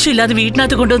 ഇവളെ ആവശ്യമില്ലാതെ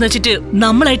വീട്ടിനകത്ത് കൊണ്ടുവന്ന് വെച്ചിട്ട്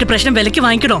നമ്മളായിട്ട് പ്രശ്നം വിലക്ക്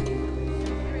വാങ്ങിക്കണോ?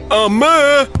 അമ്മേ,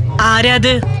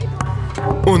 ആരാത്?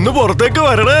 ഒന്ന് പുറത്തേക്ക്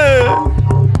വരണേ.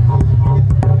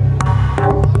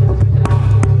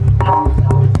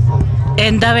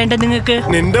 എന്താ വേണ്ട നിങ്ങൾക്ക്?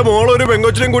 നിന്റെ മോൾ ഒരു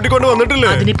പെങ്കൊച്ചിനെയും കൂട്ടിക്കൊണ്ട് വന്നിട്ടില്ലേ?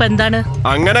 അതിനിപ്പോ എന്താണ്?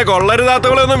 അങ്ങനെ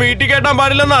കൊള്ളരുതാത്തവളൊന്നും വീട്ടിൽ കേട്ടാൻ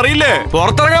പാടില്ലെന്ന് അറിയില്ലേ?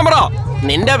 പുറത്തിറങ്ങാൻ പറ.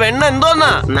 നിന്റെ പെണ്ണ്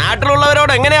എന്തോന്നാ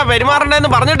നാട്ടിലുള്ളവരോട് എങ്ങനെയാ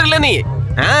പെരുമാറണ്ടെന്ന് പറഞ്ഞിട്ടില്ലേ നീ?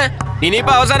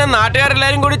 ഇനിയിപ്പോ അവസാനം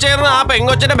നാട്ടുകാരെല്ലാരും കൂടി ചേർന്ന് ആ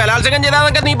പെങ്കൊച്ചനെ ബലാത്സംഗം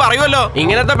ചെയ്താന്നൊക്കെ നീ പറയുമല്ലോ.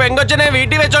 ഇങ്ങനത്തെ പെങ്കൊച്ചനെ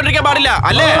വീട്ടിൽ വെച്ചോണ്ടിരിക്കാൻ പാടില്ല,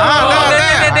 അല്ലേ?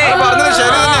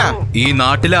 ഈ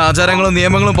നാട്ടിലെ ആചാരങ്ങളും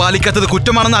നിയമങ്ങളും പാലിക്കാത്തത്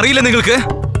കുറ്റമാണെന്ന് അറിയില്ല നിങ്ങൾക്ക്?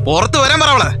 പുറത്ത് വരാൻ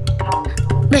പറവളെ.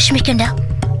 വിഷമിക്കണ്ട,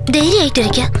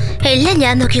 ധൈര്യമായിട്ടിരിക്ക. എല്ലാം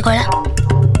ഞാൻ നോക്കിക്കോളാം.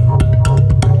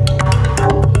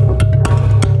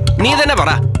 നീ തന്നെ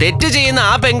പറ, തെറ്റ് ചെയ്യുന്ന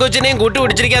ആ പെങ്കൊച്ചിനെയും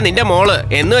കൂട്ടുപിടിച്ചിരിക്കാൻ നിന്റെ മോള്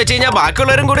എന്ന് വെച്ച് കഴിഞ്ഞാൽ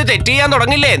ബാക്കിയുള്ളവരും കൂടി തെറ്റ് ചെയ്യാൻ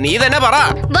തുടങ്ങില്ലേ? നീ തന്നെ പറ.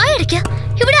 വായടിക്ക.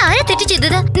 ഇവിടെ ആരാ തെറ്റ്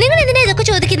ചെയ്തത്? നിങ്ങൾ എന്തിനാ ഇതൊക്കെ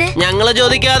ചോദിക്കുന്നേ? ഞങ്ങള്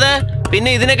ചോദിക്കാതെ പിന്നെ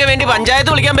ഇതിനൊക്കെ വേണ്ടി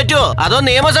പഞ്ചായത്ത് വിളിക്കാൻ പറ്റുമോ? അതോ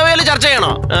നിയമസഭയിൽ ചർച്ച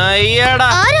ചെയ്യണോ?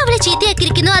 ആരും അവളെ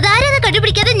ചീത്തയാക്കിയിരിക്കുന്നു. അതാരാന്ന്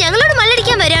കണ്ടുപിടിക്കാതെ ഞങ്ങളോട്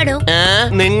മല്ലടിക്കാൻ വരാണോ?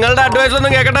 നിങ്ങളുടെ അഡ്വൈസ്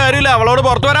ഒന്നും കേൾക്കേണ്ട കാര്യമില്ല. അവളോട്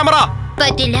പുറത്തു വരാൻ പറ.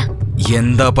 പറ്റില്ല.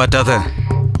 എന്താ പറ്റാത്ത?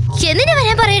 എന്തിനു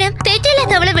വരാൻ പറയണം?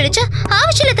 തെറ്റില്ലാത്ത അവളെ വിളിച്ച്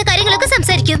ആവശ്യമില്ലാത്ത കാര്യങ്ങളൊക്കെ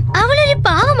സംസാരിക്കും. അവളൊരു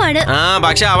പാവമാണ്.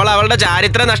 പക്ഷെ അവൾ അവളുടെ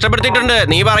ചാരിത്രം നഷ്ടപ്പെടുത്തിയിട്ടുണ്ട്.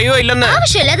 നീ പറയുവോ ഇല്ലെന്ന്?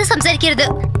 ആവശ്യമില്ലാതെ സംസാരിക്കരുത്.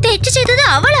 തെറ്റ് ചെയ്തത്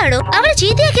അവളാണോ? അവളെ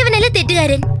ചീത്തയാക്കിയവനല്ലേ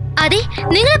തെറ്റുകാരൻ. അതെ,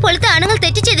 നിങ്ങളെ പോലത്തെ ആണുങ്ങൾ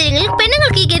തെറ്റ് ചെയ്തില്ലെങ്കിൽ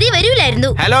പെണ്ണുങ്ങൾക്ക് ഈ ഗതി വരൂലായിരുന്നു.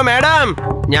 ഹലോ മാഡം,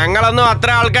 ഞങ്ങളൊന്നും അത്ര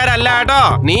ആൾക്കാരല്ല കേട്ടോ.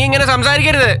 നീ ഇങ്ങനെ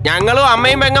സംസാരിക്കരുത്. ഞങ്ങളും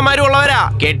അമ്മയും പെങ്ങന്മാരും ഉള്ളവരാ.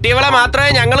 കെട്ടിയവളെ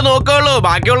മാത്രമേ ഞങ്ങൾ നോക്കുകയുള്ളൂ.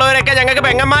 ബാക്കിയുള്ളവരൊക്കെ ഞങ്ങൾക്ക്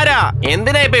പെങ്ങന്മാരാ.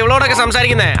 എന്തിനാ ഇപ്പൊ ഇവളോടൊക്കെ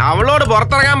സംസാരിക്കുന്നേ? അവളോട്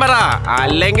പുറത്തിറങ്ങാൻ പറ.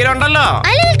 അല്ലെങ്കിലുണ്ടല്ലോ.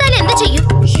 അല്ലെങ്കിൽ താൻ എന്ത് ചെയ്യും?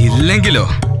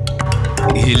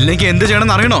 ഇല്ലെങ്കിൽ എന്ത്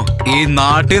ചെയ്യണമെന്ന് അറിയണോ? ഈ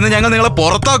നാട്ടിൽ നിന്ന് ഞങ്ങൾ നിങ്ങളെ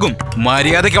പുറത്താക്കും.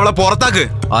 മര്യാദയ്ക്ക് അവളെ പുറത്താക്ക്,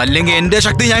 അല്ലെങ്കിൽ എന്റെ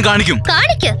ശക്തി ഞാൻ കാണിക്കും.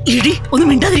 ഇടി, ഒന്നും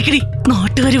മിണ്ടാതിരിക്കടി.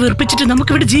 നാട്ടുകാരെ വെറുപ്പിച്ചിട്ട്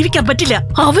നമുക്ക് ഇവിടെ ജീവിക്കാൻ പറ്റില്ല.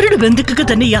 അവരുടെ ബന്ധുക്കൾക്ക്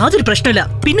തന്നെ യാതൊരു പ്രശ്നമില്ല.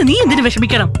 പിന്നെ നീ എന്തിനു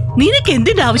വിഷമിക്കണം? നിനക്ക്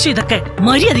എന്തിന്റെ ആവശ്യം ഇതൊക്കെ?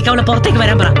 മര്യാദയ്ക്ക് അവളെ പുറത്തേക്ക്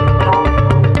വരാൻ പറ.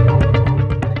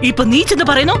 ഇപ്പൊ നീ ചെന്ന്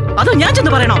പറയണോ അതോ ഞാൻ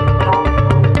ചെന്ന് പറയണോ?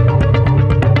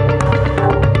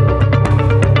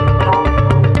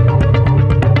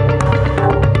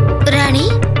 റാണി,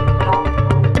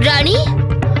 റാണി,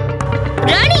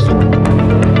 റാണി.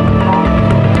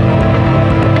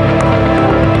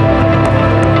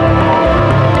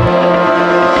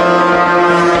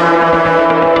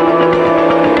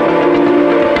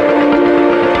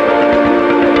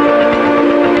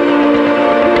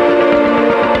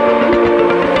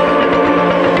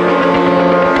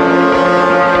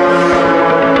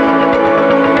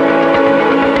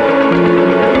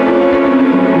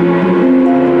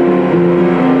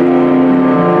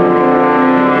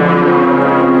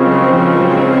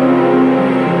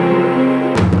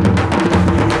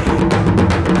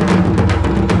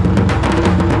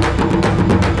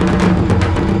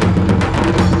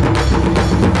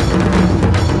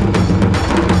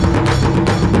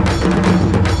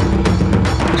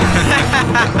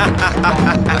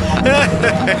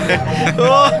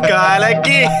 ഓ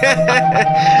കാലക്ക്,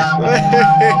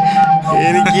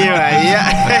 എനിക്ക് വയ്യ.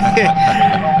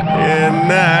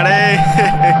 എന്നാണ്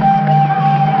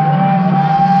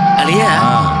അളിയ,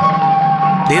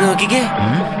 നീ നോക്കിക്കേ.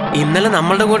 ഇന്നലെ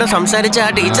നമ്മളുടെ കൂടെ സംസാരിച്ച ആ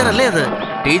ടീച്ചർ അല്ലേ അത്?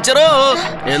 ടീച്ചറോ,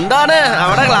 എന്താണ്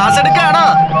അവിടെ ക്ലാസ് എടുക്കാണോ?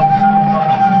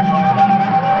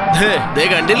 ദേ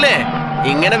കണ്ടില്ലേ,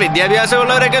 ഇങ്ങനെ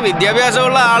വിദ്യാഭ്യാസമുള്ളവരൊക്കെ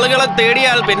വിദ്യാഭ്യാസമുള്ള ആളുകളെ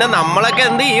തേടിയാൽ പിന്നെ നമ്മളൊക്കെ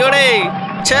എന്ത് ചെയ്യൂടെ?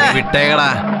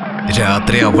 വിട്ടേക്കടാ,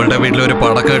 രാത്രി അവളുടെ വീട്ടിൽ ഒരു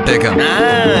പടക്കം ഇട്ടേക്കാം.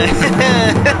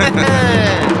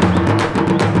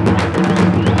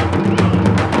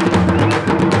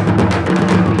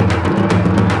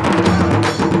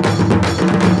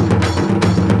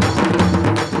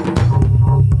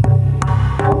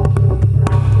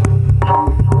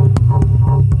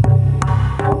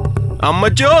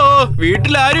 അമ്മച്ചോ,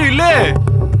 വീട്ടിലാരും ഇല്ലേ?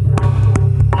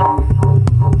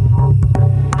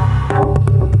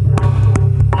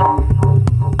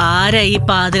 ആരാ ഈ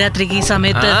പാതിരാത്രിക്ക് ഈ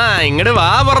സമയത്ത്? ഇങ്ങോട്ട് വാ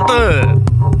പുറത്ത്.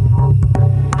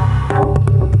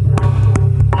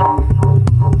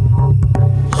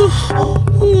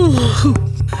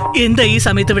 എന്താ ഈ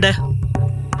സമയത്ത് ഇവിടെ?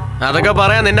 അതൊക്കെ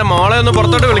പറയാ, നിന്റെ മോളെ ഒന്ന്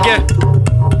പുറത്തോട്ട് വിളിക്കേ.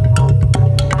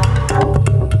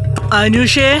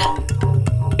 അനുഷേ,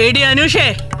 എടി അനുഷേ,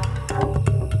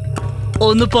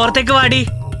 ഒന്ന് പുറത്തേക്ക് വാടി.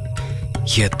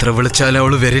 എത്ര വിളിച്ചാലും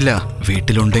അവള് വരില്ല.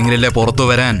 വീട്ടിലുണ്ടെങ്കിലല്ലേ പുറത്തു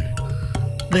വരാൻ.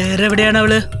 വേറെ എവിടെയാണ്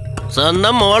അവള്?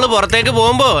 സ്വന്തം മോള് പുറത്തേക്ക്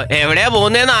പോകുമ്പോ എവിടെയാ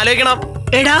പോകുന്നേന്ന് ആലോചിക്കണം.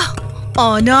 എടാ,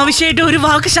 അനാവശ്യമായിട്ട് ഒരു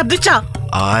വാക്ക് ശബ്ദിച്ചാ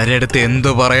ആരെടുത്ത് എന്തു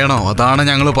പറയണോ അതാണ്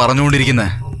ഞങ്ങള്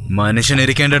പറഞ്ഞുകൊണ്ടിരിക്കുന്നത്. മനുഷ്യൻ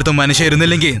ഇരിക്കേണ്ടടുത്ത് മനുഷ്യൻ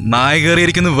ഇരുന്നില്ലെങ്കിൽ നായ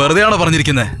കയറിയിരിക്കുന്നത് വെറുതെയാണോ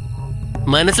പറഞ്ഞിരിക്കുന്നത്?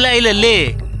 മനസ്സിലായില്ലല്ലേ?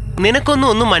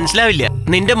 നിനക്കൊന്നും മനസ്സിലാവില്ല.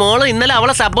 നിന്റെ മോള് ഇന്നലെ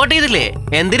അവളെ സപ്പോർട്ട് ചെയ്തില്ലേ?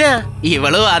 എന്തിനാ?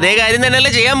 ഇവളും അതേ കാര്യം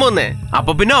തന്നെയല്ലേ ചെയ്യാൻ പോന്നേ.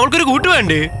 അപ്പൊ പിന്നെ അവൾക്കൊരു കൂട്ട്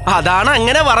വേണ്ടേ? അതാണ്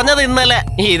അങ്ങനെ പറഞ്ഞത് ഇന്നലെ.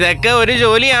 ഇതൊക്കെ ഒരു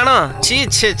ജോലിയാണോ?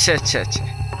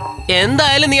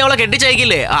 എന്തായാലും നീ അവളെ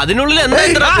കെട്ടിച്ചയക്കില്ലേ? അതിനുള്ളിൽ എന്താ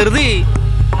ഇത്ര ധൃതി?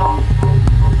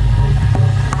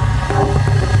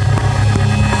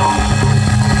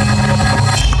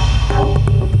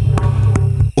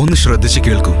 ഒന്ന് ശ്രദ്ധിച്ച്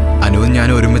കേൾക്കൂ. അനുവും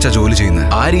ഞാനും ഒരുമിച്ച ജോലി ചെയ്യുന്നത്.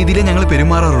 ആ രീതിയിലേ ഞങ്ങൾ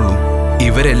പെരുമാറാറുള്ളൂ.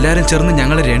 ഇവരെല്ലാരും ചേർന്ന്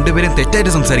ഞങ്ങളെ രണ്ടുപേരും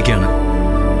തെറ്റായിട്ട് സംസാരിക്കുകയാണ്.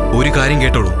 ഒരു കാര്യം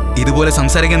കേട്ടോളൂ, ഇതുപോലെ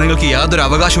സംസാരിക്കാൻ നിങ്ങൾക്ക് യാതൊരു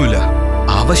അവകാശവുമില്ല.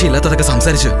 ആവശ്യമില്ലാത്തതൊക്കെ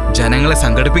സംസാരിച്ച് ജനങ്ങളെ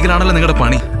സംഘടിപ്പിക്കലാണല്ലോ നിങ്ങളുടെ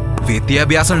പണി.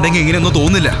 വിദ്യാഭ്യാസം ഉണ്ടെങ്കിൽ ഇങ്ങനെയൊന്നും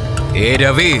തോന്നില്ല.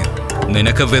 രവി,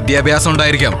 നിനക്ക് വിദ്യാഭ്യാസം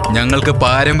ഉണ്ടായിരിക്കാം, ഞങ്ങൾക്ക്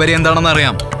പാരമ്പര്യം എന്താണെന്ന്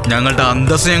അറിയാം. ഞങ്ങളുടെ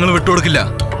അന്തസ്സ് ഞങ്ങൾ വിട്ടുകൊടുക്കില്ല.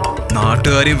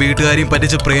 നാട്ടുകാരെയും വീട്ടുകാരെയും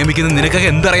പറ്റിച്ച് പ്രേമിക്കുന്ന നിനക്കൊക്കെ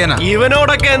എന്തറിയാനാ?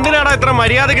 ഇവനോടൊക്കെ എന്തിനാണ് ഇത്ര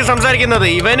മര്യാദയ്ക്ക് സംസാരിക്കുന്നത്?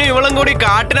 ഇവനും ഇവളും കൂടി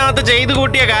കാട്ടിനകത്ത് ചെയ്തു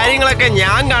കൂട്ടിയ കാര്യങ്ങളൊക്കെ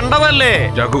ഞാൻ കണ്ടതല്ലേ.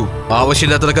 രഘു,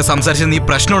 ആവശ്യമില്ലാത്തതൊക്കെ സംസാരിച്ച് നീ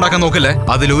പ്രശ്നം ഉണ്ടാക്കാൻ നോക്കല്ലേ.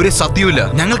 അതിലൊരു സത്യവുമില്ല.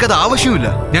 ഞങ്ങൾക്കത് ആവശ്യമില്ല.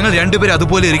 ഞങ്ങൾ രണ്ടുപേരും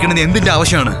അതുപോലെ ഇരിക്കണമെന്ന് എന്തിന്റെ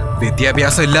ആവശ്യമാണ്?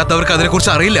 വിദ്യാഭ്യാസം ഇല്ലാത്തവർക്ക്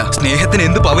അതിനെക്കുറിച്ച് അറിയില്ല. സ്നേഹത്തിന്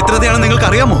എന്ത് പവിത്രതയാണെന്ന് നിങ്ങൾക്ക്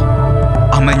അറിയാമോ?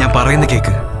 അമ്മ, ഞാൻ പറയുന്ന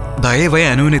കേക്ക്. ദയവായി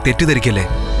അനുവിനെ തെറ്റിദ്ധരിക്കല്ലേ.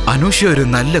 അനുഷ ഒരു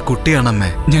നല്ല കുട്ടിയാണമ്മേ.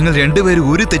 ഞങ്ങൾ രണ്ടുപേരും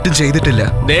ഒരു തെറ്റും ചെയ്തിട്ടില്ല.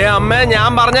 ദേ അമ്മ, ഞാൻ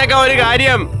പറഞ്ഞേക്കാം ഒരു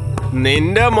കാര്യം.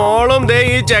 നിന്റെ മോളും ദേ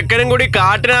ഈ ചെക്കനും കൂടി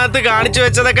കാട്ടിനകത്ത് കാണിച്ചു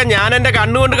വെച്ചതൊക്കെ ഞാൻ എന്റെ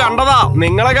കണ്ണുകൊണ്ട് കണ്ടതാ.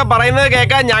 നിങ്ങളൊക്കെ പറയുന്നത്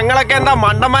കേൾക്കാൻ ഞങ്ങളൊക്കെ എന്താ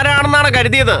മണ്ടന്മാരാണെന്നാണ്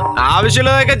കരുതിയത്.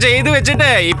 ആവശ്യമുള്ളതൊക്കെ ചെയ്തു വെച്ചിട്ട്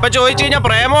ഇപ്പൊ ചോദിച്ചു കഴിഞ്ഞാൽ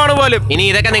പ്രേമമാണ് പോലും. ഇനി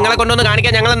ഇതൊക്കെ നിങ്ങളെ കൊണ്ടൊന്ന്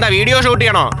കാണിക്കാൻ ഞങ്ങൾ എന്താ വീഡിയോ ഷൂട്ട്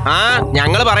ചെയ്യണോ?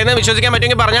 ഞങ്ങൾ പറയുന്നത് വിശ്വസിക്കാൻ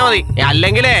പറ്റുമെങ്കിൽ പറഞ്ഞാൽ മതി.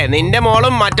 അല്ലെങ്കിലേ നിന്റെ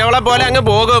മോളും മറ്റവളെ പോലെ അങ്ങ്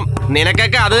പോകും.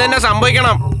 നിനക്കൊക്കെ അത് തന്നെ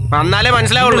സംഭവിക്കണം, എന്നാലേ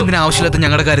മനസ്സിലാവുള്ളൂ. ആവശ്യമില്ലാത്ത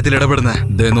ഞങ്ങളുടെ കാര്യത്തിൽ ഇടപെടുന്നേ.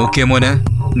 നോക്കിയ മോനെ,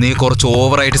 നീ കുറച്ച്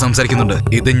ഓവറായിട്ട് സംസാരിക്കുന്നുണ്ട്.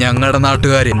 ഇത് ഞങ്ങളുടെ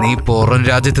നാട്ടുകാര്, നീ പുറം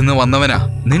രാജ്യത്ത് നിന്ന് വന്നവനാ.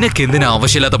 നിനക്ക് എന്തിനാ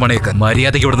ആവശ്യമില്ലാത്ത പണിയൊക്കെ?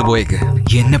 മര്യാദയ്ക്ക് ഇവിടുന്ന് പോയേക്ക്.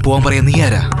 എന്നെ പോവാൻ പറയാ നീ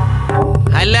ആരാ?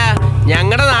 അല്ല,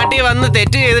 ഞങ്ങളുടെ നാട്ടിൽ വന്ന്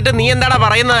തെറ്റ് ചെയ്തിട്ട് നീ എന്താടാ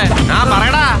പറയുന്നത്?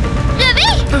 പറയടാ.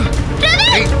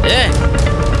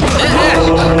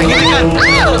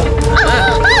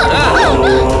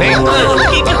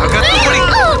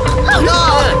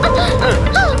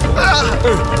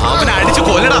 അവനെ അടിച്ചു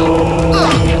കൊല്ലടാ.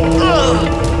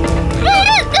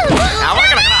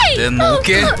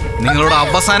 നോക്കിയേ, നിങ്ങളോട്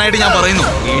അവസാനമായിട്ട് ഞാൻ പറയുന്നു,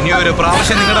 ഇനി ഒരു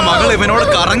പ്രാവശ്യം നിങ്ങളുടെ മകൾ ഇവനോട്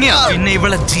കറങ്ങിയ പിന്നെ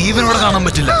ഇവളെ ജീവനോടെ കാണാൻ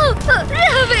പറ്റില്ല.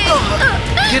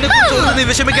 നീ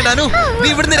വിഷമിക്കണ്ടാനു, നീ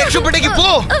ഇവിടുന്ന് രക്ഷപ്പെട്ടേക്ക് പോ.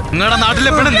 നിങ്ങളുടെ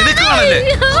നാട്ടിലെ പെണ്ണ് നിനക്ക് കാണല്ലേ?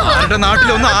 ആരുടെ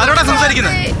നാട്ടിലൊന്നും ആരോടാ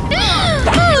സംസാരിക്കുന്നത്?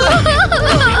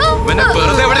 ഇവനെ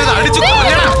വെറുതെ എവിടെ അടിച്ചു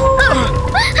കൊല്ലണം.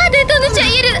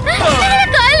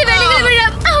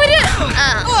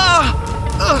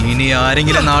 ഇനി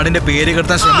ആരെങ്കിലും നാടിന്റെ പേര്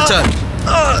കെടുത്താൻ ശ്രമിച്ചാൽ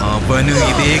അവനും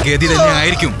ഇതേ ഗതി തന്നെ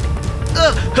ആയിരിക്കും.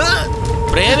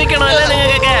 പ്രേമിക്കണമല്ലോ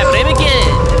നിങ്ങൾക്കൊക്കെ, പ്രേമിക്കേ.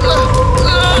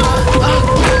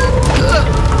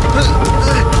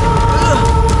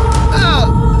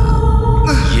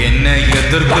 എന്നെ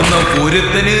എതിർക്കുന്ന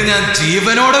ഒരുത്തനെ ഞാൻ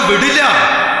ജീവനോടെ വിടില്ല.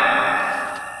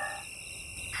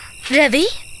 രവി,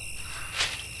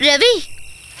 രവി,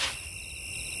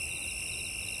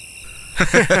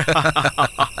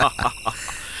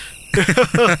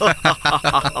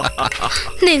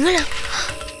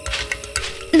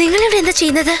 നിങ്ങളിവിടെ എന്താ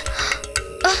ചെയ്യുന്നത്?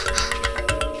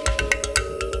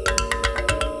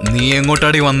 നീ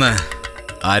എങ്ങോട്ടാടി വന്ന്?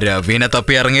 ആ രവീനെ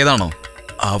തപ്പി ഇറങ്ങിയതാണോ?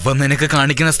 അവൻ നിനക്ക്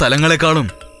കാണിക്കുന്ന സ്ഥലങ്ങളെക്കാളും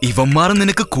ഇവന്മാർ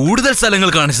നിനക്ക് കൂടുതൽ സ്ഥലങ്ങൾ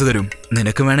കാണിച്ചു തരും.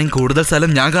 നിനക്ക് വേണമെങ്കിൽ കൂടുതൽ സ്ഥലം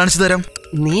ഞാൻ കാണിച്ചു തരാം.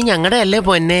 നീ ഞങ്ങളുടെ അല്ലേ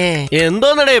പൊന്നെ?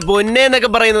 എന്തോന്നടേ പൊന്നെ എന്നൊക്കെ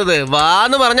പറയുന്നത്?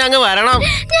 വാന്ന് പറഞ്ഞ അങ്ങ് വരണം.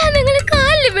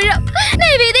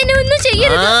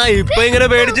 ഇപ്പൊ ഇങ്ങനെ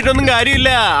പേടിച്ചിട്ടൊന്നും കാര്യമില്ല.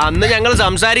 അന്ന് ഞങ്ങൾ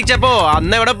സംസാരിച്ചപ്പോ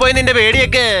അന്ന് എവിടെ പോയി നിന്റെ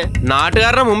പേടിയൊക്കെ?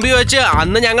 നാട്ടുകാരുടെ മുമ്പിൽ വെച്ച്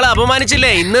അന്ന് ഞങ്ങൾ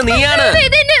അപമാനിച്ചില്ലേ? ഇന്ന് നീയാണ്.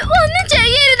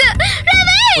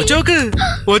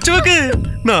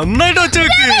 നന്നായിട്ട്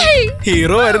ഒച്ചവെക്ക്.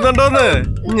 ഹീറോ വരുന്നുണ്ടോന്ന്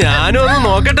ഞാനും ഒന്ന്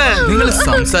നോക്കട്ടെ. നിങ്ങൾ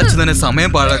സംസാരിച്ചു തന്നെ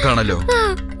സമയം പാഴാക്കാണല്ലോ.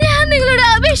 നിങ്ങളോട്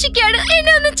അപേക്ഷിക്കാണ്,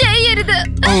 എന്നെ ഒന്നും ചെയ്യരുത്.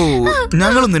 ഓ,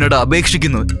 ഞങ്ങളും നിന്നോട്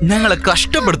അപേക്ഷിക്കുന്നു. ഞങ്ങളെ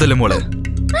കഷ്ടപ്പെടുത്തല്ലേ മോളെ.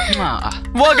 വാ,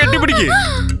 കെട്ടിപ്പിടിക്ക്.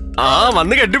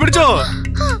 വന്ന് കെട്ടിപ്പിടിച്ചോ.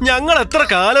 ഞങ്ങൾ എത്ര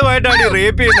കാലമായിട്ടാണ്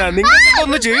റേപ്പ് ചെയ്യുന്നത്. നിങ്ങൾക്ക്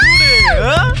ഒന്ന് ചെയ്തൂടെ?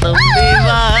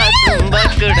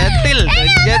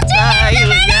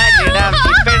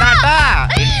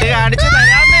 കാണിച്ചു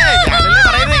തരാന്ന് ഞാനല്ലേ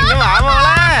പറയുന്നത്. ഇങ്ങ് വാ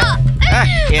മോളെ.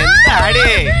 എന്താടി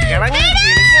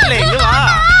കിടങ്ങല്ലേ? ഇങ്ങ് വാ.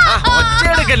 ഒച്ച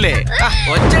എടുക്കല്ലേ?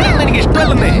 ഒച്ച എടുക്കുന്ന എനിക്ക്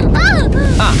ഇഷ്ടമല്ലെന്നേ.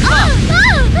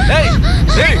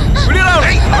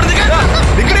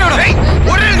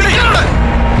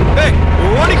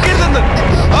 ഓടിക്കരുതെന്ന്.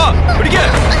 പിടിക്കേ.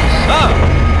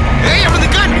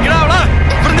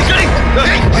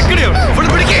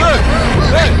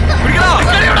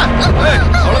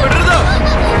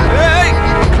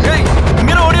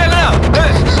 ഇങ്ങനെ ഓടിയാ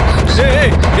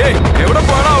എവിടെ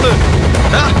പോണ അവള്?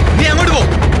 നീ അങ്ങോട്ട് പോ,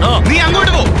 നീ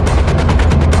അങ്ങോട്ട് പോ.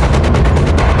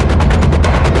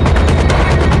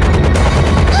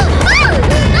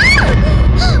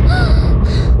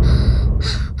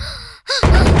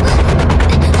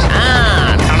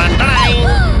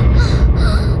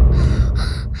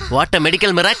 What A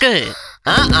medical miracle.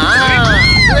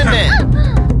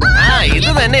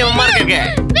 ഇത് തന്നെ ഇവന്മാർക്കൊക്കെ.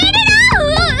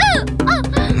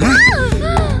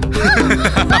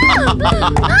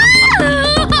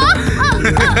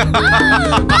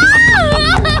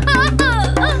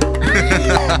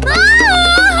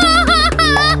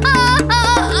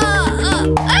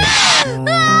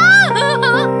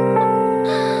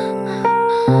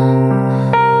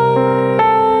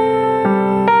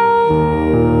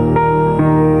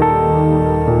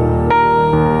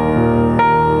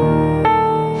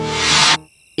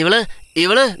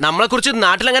 ഇവള് നമ്മളെ കുറിച്ച്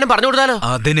നാട്ടിലെങ്ങനെ പറഞ്ഞു കൊടുത്താലോ?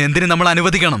 അതിനെന്തിനു നമ്മൾ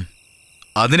അനുവദിക്കണം?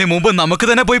 അതിനു മുമ്പ് നമുക്ക്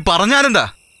തന്നെ പോയി പറഞ്ഞാലെന്താ?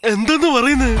 എന്തെന്ന്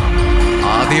പറയുന്നത്?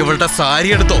 ആദ്യം ഇവളുടെ സാരി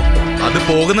എടുത്തോ, അത്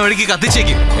പോകുന്ന വഴിക്ക്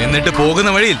കത്തിച്ചേക്ക്. എന്നിട്ട് പോകുന്ന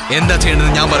വഴിയിൽ എന്താ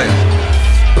ചെയ്യേണ്ടത് ഞാൻ പറയാം.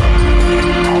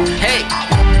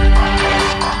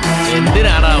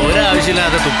 എന്തിനാടാ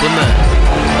ഒരാവശ്യമില്ലാതെ തുപ്പുന്നത്?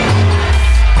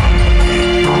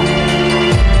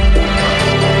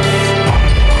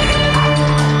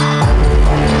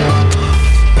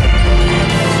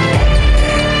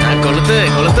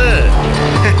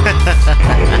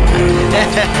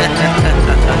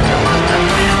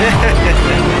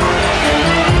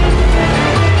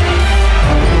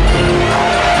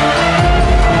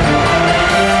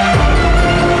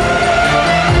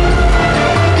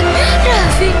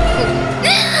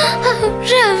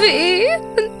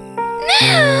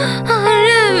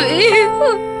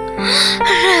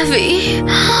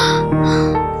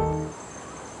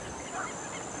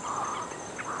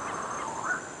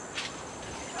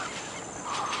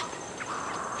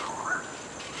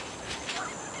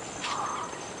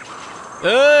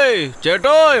 ഏയ്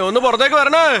ചേട്ടോ ഒന്ന് പുറത്തേക്ക്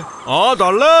വരണേ. ആ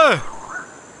തള്ളേ,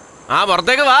 ആ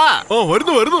പുറത്തേക്ക് വാ. ഓ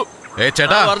വരുന്നു വരുന്നു.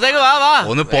 ചേട്ടാ പുറത്തേക്ക് വാ വാ.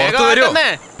 ഒന്ന് പുറത്തു വരൂ.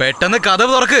 പെട്ടെന്ന്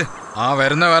കഥവ് തുറക്ക്. ആ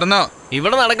വരുന്ന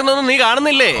ഇവിടെ നടക്കുന്നൊന്നും നീ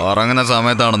കാണുന്നില്ലേ? ഉറങ്ങുന്ന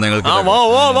സമയത്താണ് നിങ്ങൾക്ക്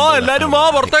എല്ലാരും വാ,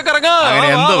 പുറത്തേക്ക് ഇറങ്ങാ.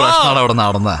 എന്ത് പ്രശ്നമാണ് അവിടെ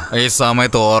നടന്ന? ഈ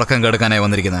സമയത്ത് ഉറക്കം കെടുക്കാനായി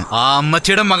വന്നിരിക്കുന്നത്. ആ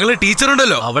അമ്മച്ചിയുടെ മകള്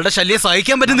ടീച്ചറുണ്ടല്ലോ, അവളുടെ ശല്യം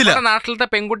സഹിക്കാൻ പറ്റുന്നില്ല. നാട്ടിലത്തെ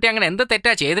പെൺകുട്ടി അങ്ങനെ എന്ത്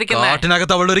തെറ്റാ ചെയ്തിരിക്കുന്നത്?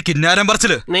 നാട്ടിനകത്ത് അവളുടെ ഒരു കിന്നാരം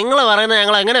പറച്ചില്. നിങ്ങൾ പറയുന്നത്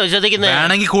ഞങ്ങൾ എങ്ങനെ വിശ്വസിക്കുന്നത്?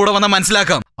 വേണമെങ്കിൽ കൂടെ വന്നാൽ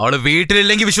മനസ്സിലാക്കാം. അവള്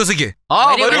വീട്ടിലില്ലെങ്കിൽ വിശ്വസിക്ക്.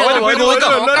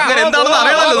 എന്താണെന്ന്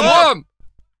അറിയാമല്ലോ.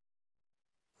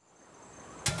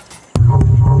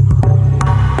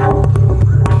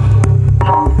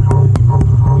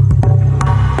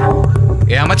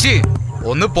 അമ്മച്ചി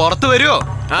ഒന്ന് പുറത്തു വരുമോ?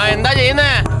 ആ എന്താ ചെയ്യുന്നേ?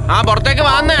 ആ പുറത്തേക്ക്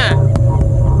വാന്നേ.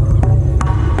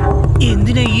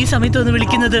 എന്തിനാ ഈ സമയത്ത് ഒന്ന്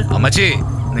വിളിക്കുന്നത്? അമ്മച്ചി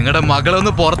നിങ്ങളുടെ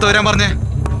മകളൊന്ന് പുറത്തു വരാൻ പറഞ്ഞേ.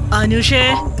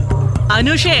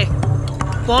 അനുഷേ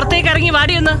പുറത്തേക്ക് ഇറങ്ങി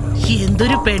വാടിയൊന്ന്.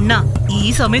 എന്തൊരു പെണ്ണാ ഈ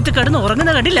സമയത്ത് കിടന്ന്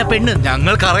ഉറങ്ങുന്ന കണ്ടില്ല പെണ്ണ്.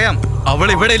 ഞങ്ങൾക്കറിയാം, അവൾ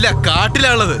ഇവിടെ ഇല്ല,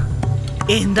 കാട്ടിലാണുള്ളത്.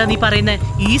 എന്താ നീ പറയുന്നേ?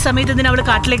 ഈ സമയത്ത് എന്തിനാ അവള്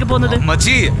കാട്ടിലേക്ക് പോകുന്നത്?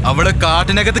 മച്ചി അവള്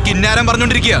കാട്ടിനകത്ത് കിന്നാരം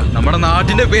പറഞ്ഞോണ്ടിരിക്കുക. നമ്മുടെ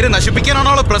നാട്ടിന്റെ പേര് നശിപ്പിക്കാനാണോ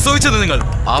അവളെ പ്രസവിച്ചത് നിങ്ങൾ?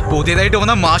 ആ പുതിയതായിട്ട്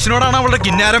വന്ന മാഷിനോടാണ് അവളുടെ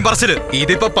കിന്നാരം പറച്ചില്.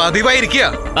 ഇതിപ്പോ പതിവായിരിക്കുക.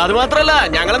 അത് മാത്രല്ല,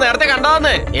 ഞങ്ങള് നേരത്തെ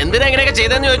കണ്ടാന്ന്. എന്തിനാ ഇങ്ങനെയൊക്കെ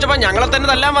ചെയ്തെന്ന് ചോദിച്ചപ്പോ ഞങ്ങളെ തന്നെ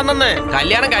തല്ലാൻ വന്നെന്ന്.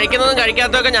 കല്യാണം കഴിക്കുന്നതും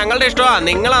കഴിക്കാത്തതൊക്കെ ഞങ്ങളുടെ ഇഷ്ടമാ,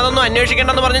 നിങ്ങൾ അതൊന്നും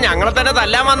അന്വേഷിക്കണ്ടെന്ന് പറഞ്ഞ് ഞങ്ങളെ തന്നെ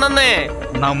തല്ലാൻ വന്നെന്നേ.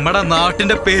 നമ്മുടെ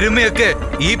നാട്ടിന്റെ പെരുമയൊക്കെ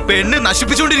ഈ പെണ്ണ്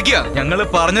നശിപ്പിച്ചുകൊണ്ടിരിക്കുക. ഞങ്ങള്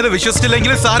പറഞ്ഞത്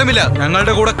വിശ്വസിച്ചില്ലെങ്കിലും സാരമില്ല,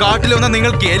 ഞങ്ങളുടെ കൂടെ കാട്ടിൽ വന്ന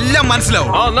നിങ്ങൾക്ക് എല്ലാം മനസ്സിലാവും.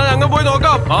 എന്നാ ഞങ്ങൾ പോയി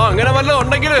നോക്കാം. അങ്ങനെ വല്ലതും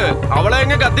ഉണ്ടെങ്കിൽ അവളെ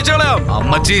എങ്ങനെ കത്തിച്ചു കളയാം.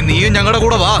 അമ്മച്ചി നീയും ഞങ്ങളുടെ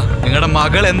കൂടെ വാ. നിങ്ങളുടെ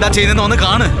മകൾ എന്താ ചെയ്യുന്ന ഒന്ന്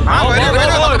കാണ്.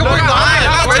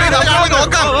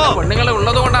 പെണ്ണുങ്ങളെ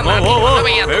ഉള്ളത് കൊണ്ടാണ്.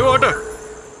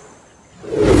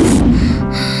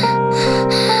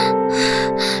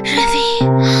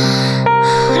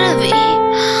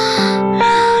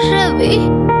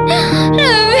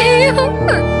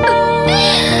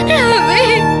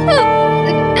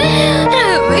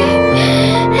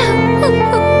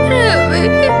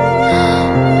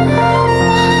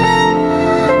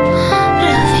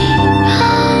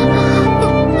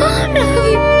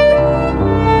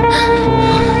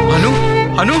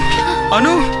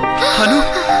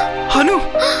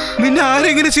 നിന്നെ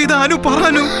ആരെങ്ങനെ ചെയ്ത? അനു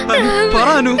പറഞ്ഞു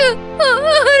പറഞ്ഞു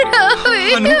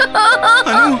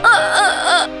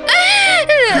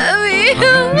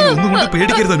നീ ഒന്നും കൊണ്ട്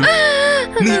പേടിക്കരുത് അനു.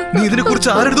 നീ ഇതിനെ കുറിച്ച്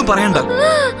ആരെടുത്തും പറയണ്ട.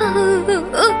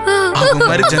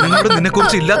 അവന്മാര് ജനങ്ങളോട് നിന്നെ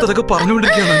കുറിച്ച് ഇല്ലാത്തതൊക്കെ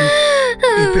പറഞ്ഞുകൊണ്ടിരിക്കുകയാണ്.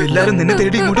 ഇപ്പൊ എല്ലാരും നിന്നെ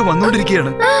തേടി ഇങ്ങോട്ട്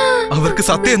വന്നുകൊണ്ടിരിക്കുകയാണ്. അവർക്ക്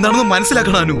സത്യം എന്താണെന്ന്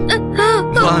മനസ്സിലാക്കണം അനു.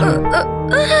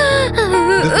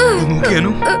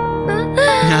 നോക്കിയാനു,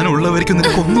 ഞാൻ ഉള്ളവർക്ക്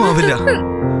നിനക്കൊന്നും ആവില്ല.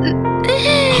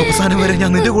 അവസാനം വരെ ഞാൻ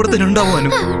നിന്റെ കൂടെ തന്നെ ഉണ്ടാവാനു.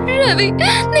 രവി,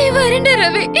 നീ വരണ്ട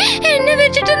രവി. എന്നെ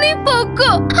വെച്ചിട്ട് നീ പൊക്കോ.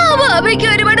 ആ ബാബയ്ക്ക്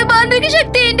ഒരുപാട് മാന്ത്രിക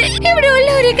ശക്തിയുണ്ട്. ഇവിടെ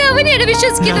ഉള്ളവരൊക്കെ അവനെയാണ്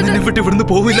വിശ്വസിക്കുന്നത്. ഞാൻ നിന്നെ വിട്ട് ഇവിടുന്ന്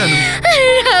പോവില്ല.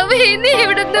 രവി, നീ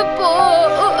ഇവിടുന്ന് പോ.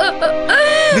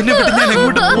 നിന്നെ വിട്ട് ഞാൻ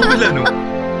എങ്ങോട്ട് പോവില്ല.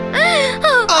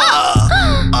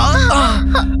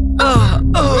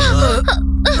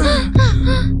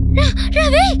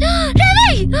 രവി, രവി,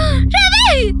 രവി,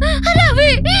 രവി,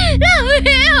 രവി,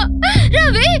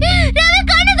 രവി, രവി,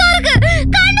 കണ്ണു തുറക്ക്,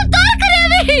 കണ്ണു തുറക്ക്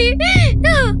രവി.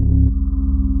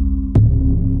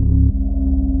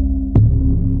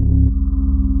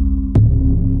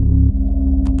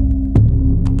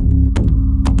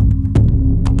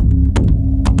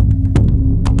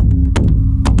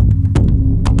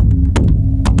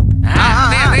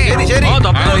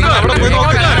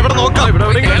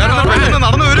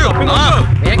 നടന്നു വരൂ.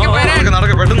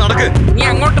 പെട്ടെന്ന് നടക്ക്. നീ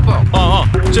അങ്ങോട്ട് പോ.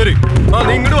 ശരി,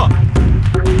 നീ ഇങ്ങോട്ട് വാ.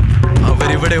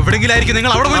 അവരിവിടെ എവിടെങ്കിലും ആയിരിക്കും.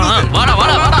 നിങ്ങൾ അവിടെ പോയി നോക്ക്. വാടാ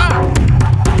വാടാ വാടാ.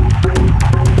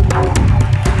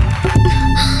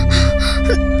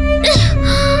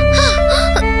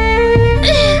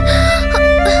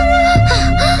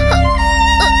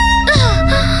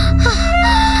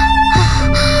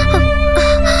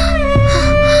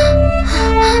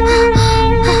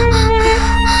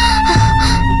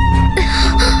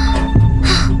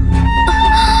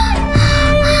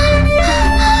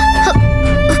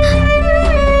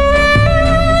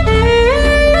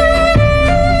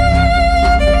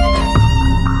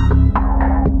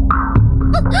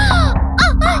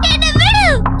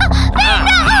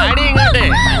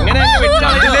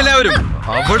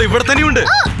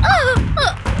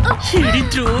 എന്നെ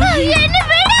വിടൂ.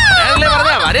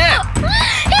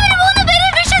 ഇവര് മൂന്നുപേരെ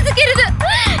വിശ്വസിക്കരുത്.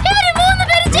 ഇവര്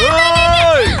മൂന്നുപേരും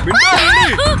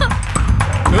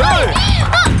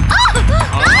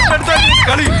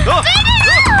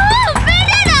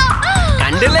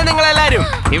കണ്ടില്ലേ നിങ്ങളെല്ലാരും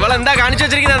ഇവളെന്താ കാണിച്ചു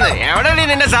വെച്ചിരിക്കുന്നത്? എവിടെയാണ്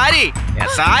നിന്റെ സാരി?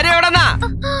 സാരി എവിടെന്നാ?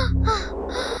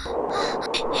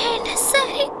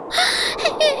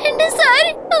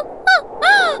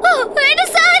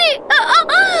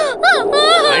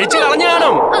 അഴിച്ചു കളഞ്ഞു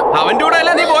കാണും. അവന്റെ കൂടെ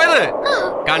അല്ലേ നീ പോയത്?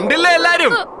 കണ്ടില്ലേ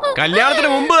എല്ലാരും? കല്യാണത്തിന്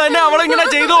മുമ്പ് തന്നെ അവളിങ്ങനെ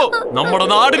ചെയ്തു. നമ്മുടെ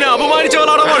നാടിനെ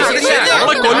അപമാനിച്ചവളാണ് അവൾ.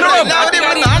 അവളെ കൊല്ലണം.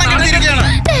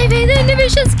 എന്നെ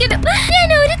വിശ്വസിക്കണം. ഞാൻ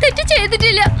ഒരു തെറ്റ്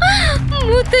ചെയ്തിട്ടില്ല.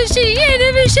 മുത്തശ്ശി എന്നെ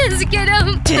വിശ്വസിക്കണം.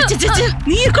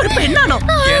 നീ ഒരു പെണ്ണാണോ?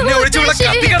 എന്നെ ഒഴിച്ചുള്ള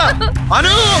കത്തിക്കടാ.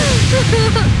 അനു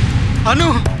അനു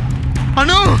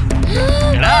അനു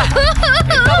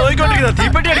നോയിക്കൊണ്ടിരിക്കുന്ന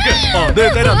തീപ്പെട്ടി എടുക്ക്.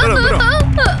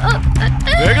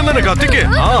 വേഗം തന്നെ കത്തിക്ക്.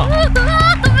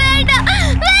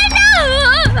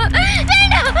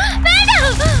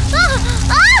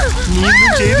 നീ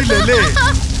ഒന്നും ചെയ്തില്ലല്ലേ?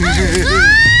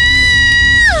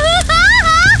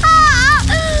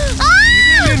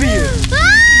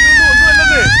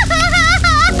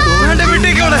 വേണ്ട,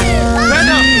 വിട്ടേക്കോളെ.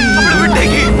 വേണ്ട, അവളെ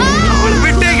വിട്ടേക്ക്. അവളെ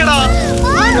വിട്ടേക്കടാ.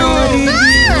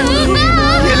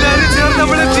 എല്ലാരും ചേർന്ന്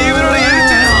നമ്മളെ ജീവനോടെ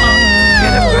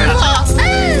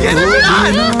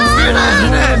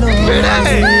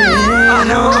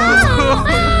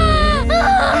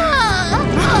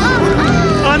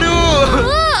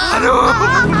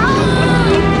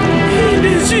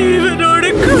ജീവനോടെ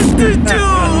കത്തിച്ചു.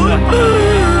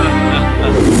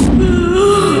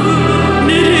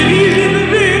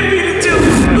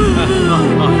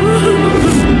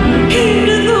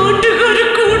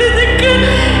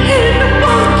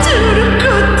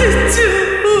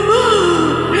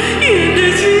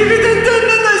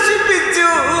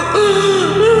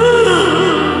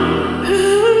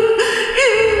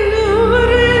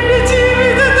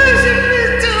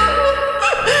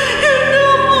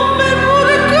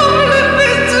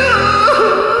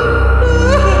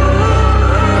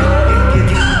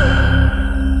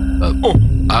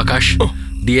 ആകാശ്,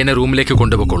 ദിയനെ റൂമിലേക്ക്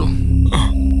കൊണ്ടുപോയിക്കോളൂ.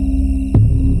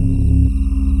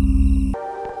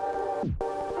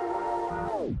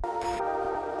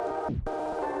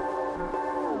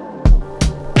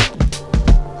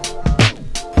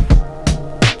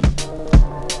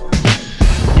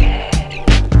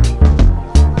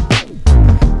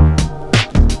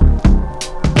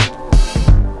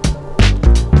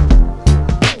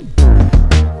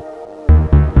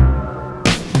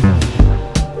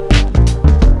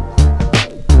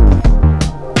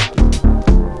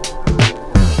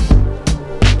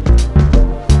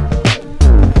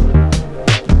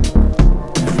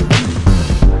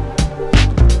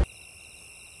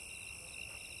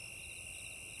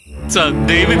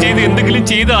 ദയവ് ചെയ്ത് എന്തെങ്കിലും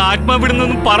ചെയ്ത്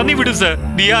ആത്മാവിടുന്നൊന്നും പറഞ്ഞു വിടും സർ.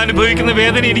 ദിയ അനുഭവിക്കുന്ന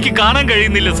വേദന എനിക്ക് കാണാൻ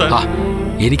കഴിയുന്നില്ല സർ.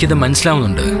 എനിക്കിത്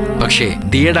മനസ്സിലാവുന്നുണ്ട്. പക്ഷേ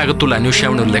ദിയയുടെ അകത്തുള്ള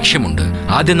അന്വേഷണ ഒരു ലക്ഷ്യമുണ്ട്.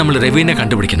 ആദ്യം നമ്മൾ രവിനെ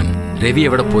കണ്ടുപിടിക്കണം. രവി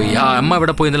എവിടെ പോയി, ആ അമ്മ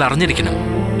എവിടെ പോയി എന്നല്ല അറിഞ്ഞിരിക്കണം.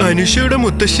 അനുഷയുടെ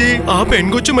മുത്തശ്ശി ആ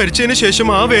പെൺകൊച്ചു മരിച്ചതിന് ശേഷം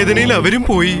ആ വേദനയിൽ അവരും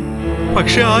പോയി.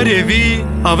 പക്ഷെ ആ രവി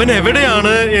അവൻ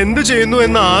എവിടെയാണ്, എന്ത് ചെയ്യുന്നു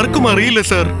എന്ന് ആർക്കും അറിയില്ല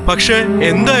സർ. പക്ഷെ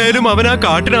എന്തായാലും അവൻ ആ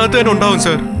കാട്ടിനകത്ത് തന്നെ ഉണ്ടാവും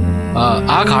സർ.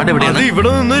 ആ കാട് എവിടെയാണ്? അത് ഇവിടെ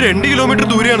നിന്ന് 2 കിലോമീറ്റർ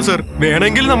ദൂരെയാണ് സർ.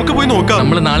 വേണമെങ്കിൽ നമുക്ക് പോയി നോക്കാം.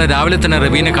 നമ്മൾ നാളെ രാവിലെ തന്നെ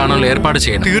രവീനെ കാണാനുള്ള ഏർപ്പാട്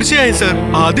ചെയ്യണം. തീർച്ചയായും സർ.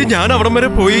 ആദ്യം ഞാൻ അവിടം വരെ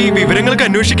പോയി വിവരങ്ങൾക്ക്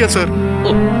അന്വേഷിക്കാം സർ.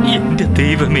 എന്റെ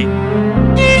ദൈവമേ.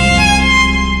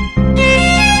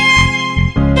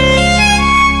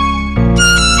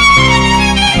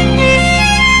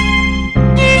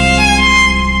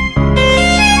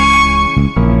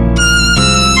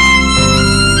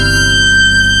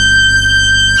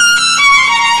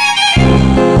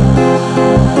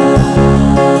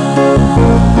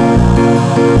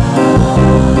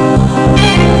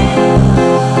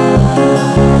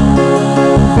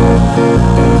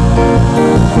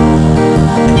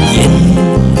 എൻ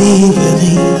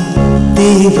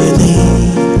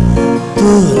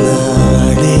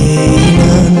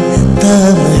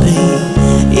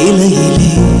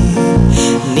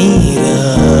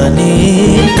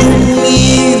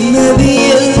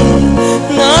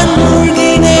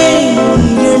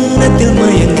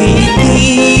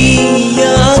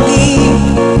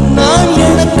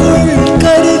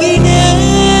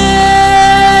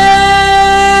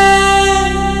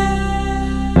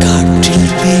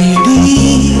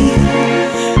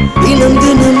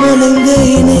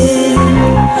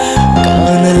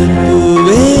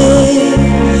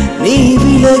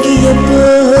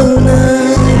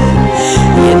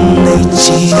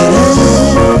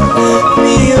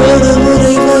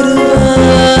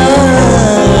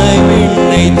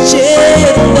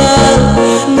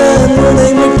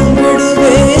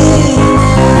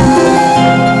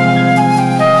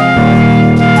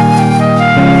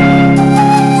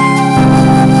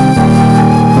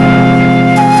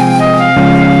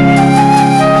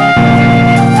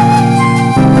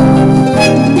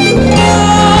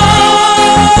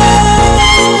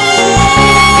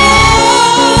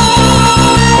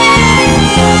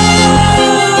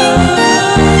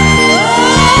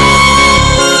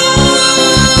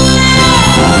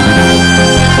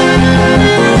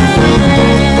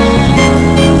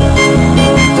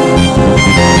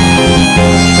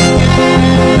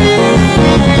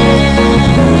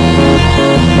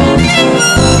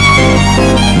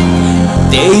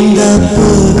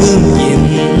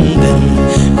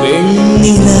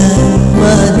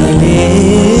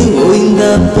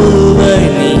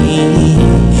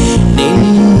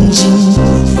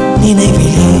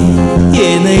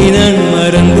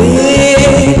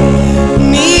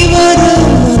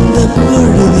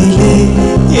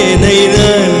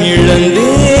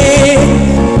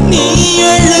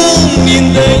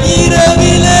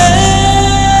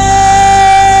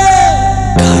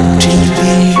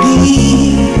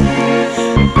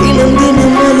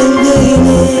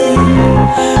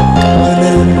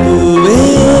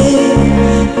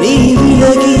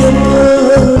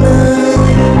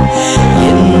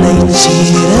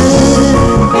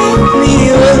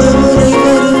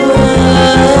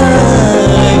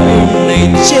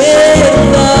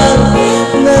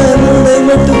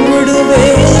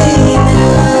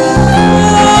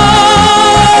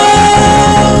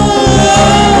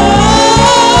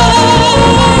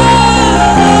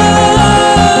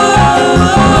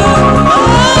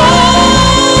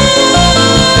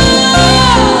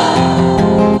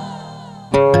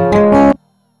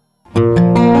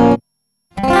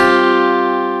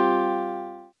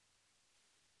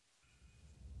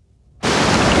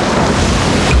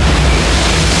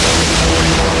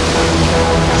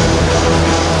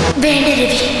വേണ്ട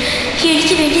രവി,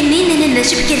 എനിക്ക് വേണ്ടി നീ നിന്നെ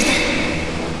നശിപ്പിക്കരുത്.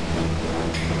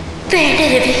 വേണ്ട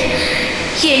രവി,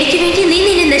 എനിക്ക് വേണ്ടി നീ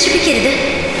നിന്നെ നശിപ്പിക്കരുത്.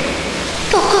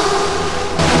 പൊക്കോ.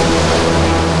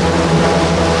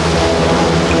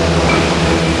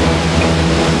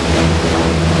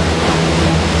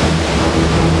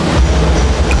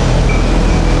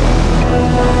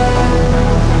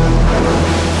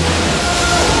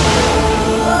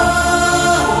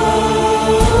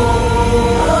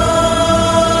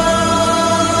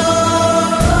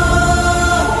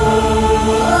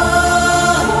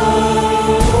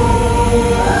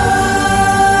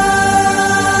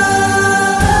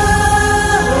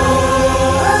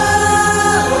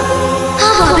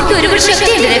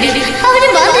 ശക്തിയുണ്ട് രവി, അവന്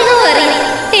മാന്ത്രികവും അറിയാം.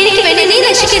 എനിക്ക് വേണ്ടി നീ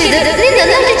നശിക്കരുത്. നീ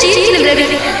നന്നായിട്ട് ജീവിക്കണം രവി.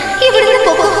 ഇവിടുന്ന്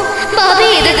പൊക്കോ. ബാബയെ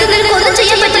എതിർത്ത് നിനക്ക് ഒന്നും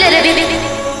ചെയ്യാൻ പറ്റില്ല രവി.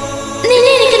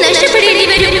 നിന്നെ എനിക്ക് നഷ്ടപ്പെടേണ്ടി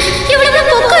വരും. ഇവിടുന്ന്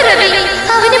പൊക്കോ രവി.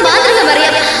 അവന് മാന്ത്രികം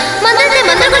അറിയാം. മന്ത്രത്തെ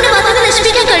മന്ത്രം കൊണ്ട് മാത്രമേ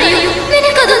നശിപ്പിക്കാൻ കഴിയൂ.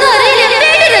 നിനക്കതൊന്നും അറിയില്ല.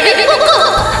 വേണ്ട രവി, പൊക്കോ.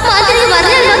 മാന്ത്രികം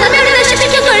അറിഞ്ഞാൽ മാത്രമേ അവനെ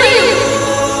നശിപ്പിക്കാൻ കഴിയൂ.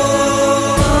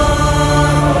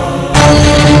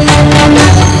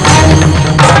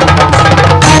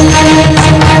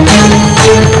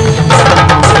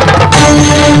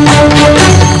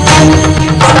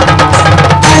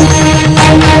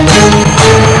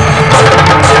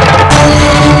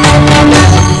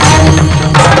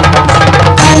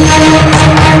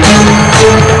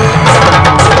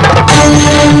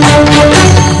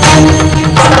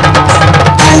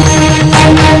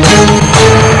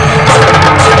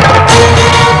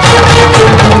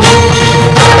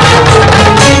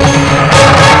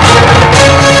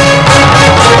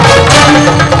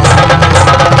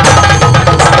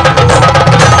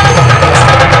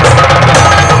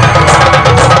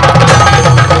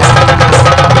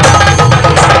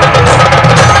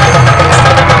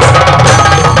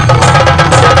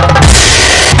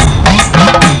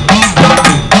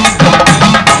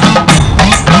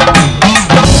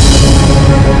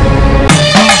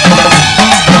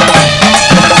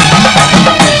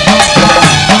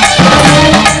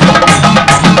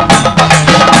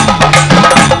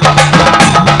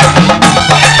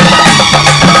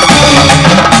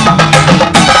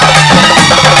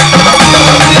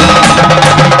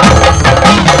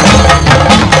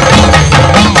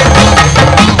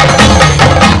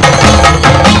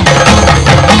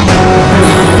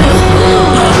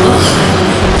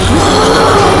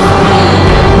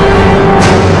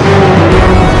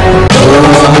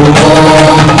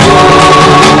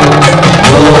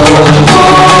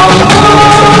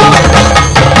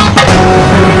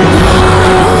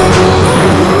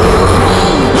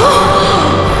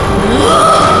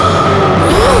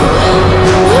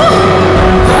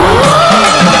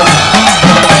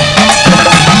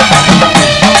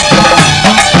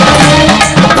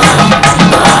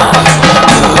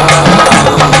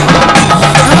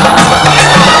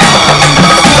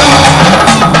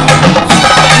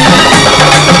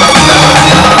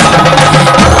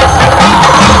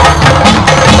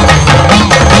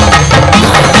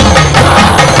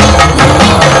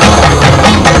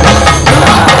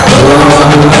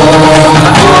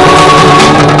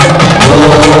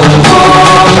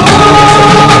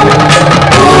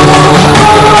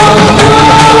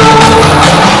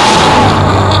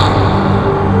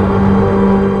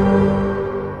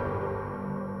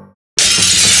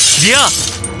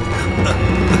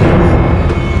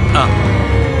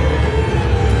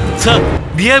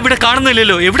 ദിയ ഇവിടെ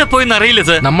കാണുന്നില്ലല്ലോ. എവിടെ പോയെന്ന് അറിയില്ല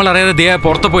സർ. നമ്മൾ അറിയാതെ ദിയ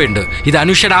പുറത്തു പോയിട്ടുണ്ട്. ഇത്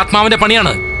അനുഷ്യയുടെ ആത്മാവിന്റെ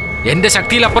പണിയാണ്. എന്റെ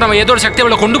ശക്തിയിലപ്പുറം ഏതൊരു ശക്തി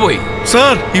അവളെ കൊണ്ടുപോയി.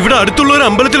 സാർ, ഇവിടെ അടുത്തുള്ള ഒരു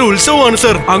അമ്പലത്തിൽ ഉത്സവമാണ്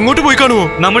സാർ. അങ്ങോട്ട് പോയി കാണുമോ?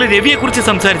 നമ്മൾ രവിയെ കുറിച്ച്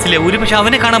സംസാരിച്ചില്ലേ? ഒരുപക്ഷെ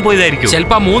അവനെ കാണാൻ പോയതായിരിക്കും.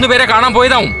 ചിലപ്പോ 3 പേരെ കാണാൻ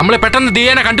പോയതാവും. നമ്മളെ പെട്ടെന്ന്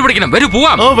ദിയനെ കണ്ടുപിടിക്കണം. വരൂ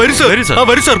പോവാം. വരൂ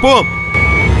സാർ, പോവാം.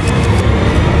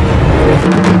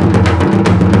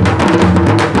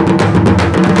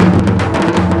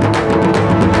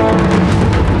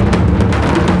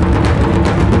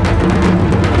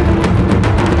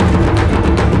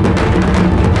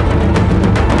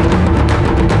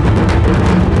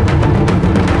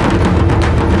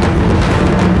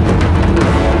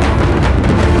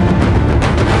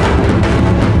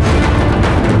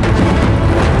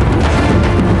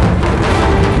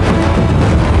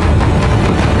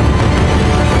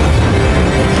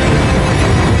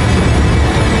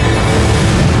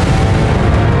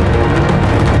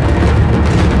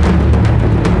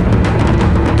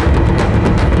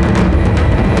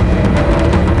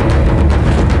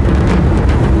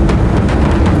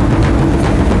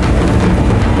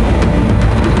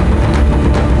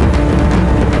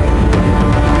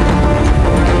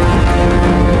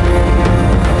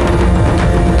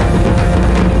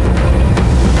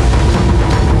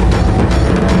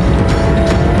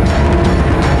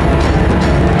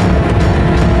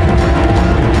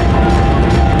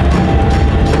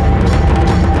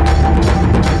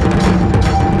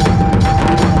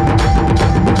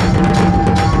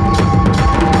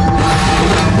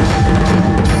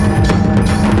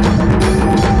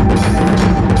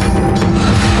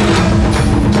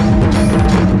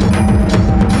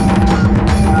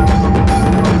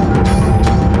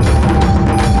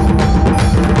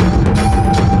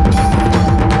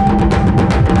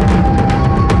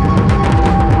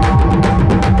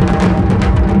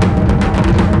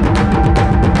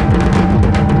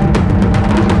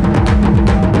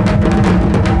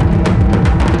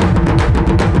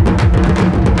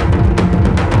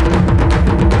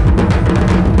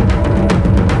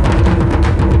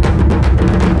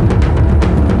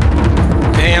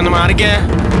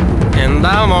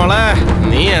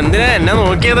 എന്തിനാ എന്നെ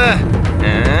നോക്കിയത്?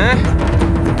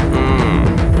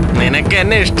 നിനക്ക്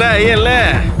എന്നെ ഇഷ്ടായി അല്ലേ?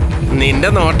 നിന്റെ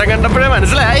നോട്ടം കണ്ടപ്പോഴേ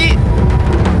മനസ്സിലായി.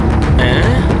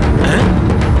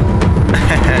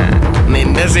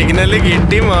 നിന്റെ സിഗ്നല്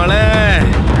കിട്ടി മോളെ.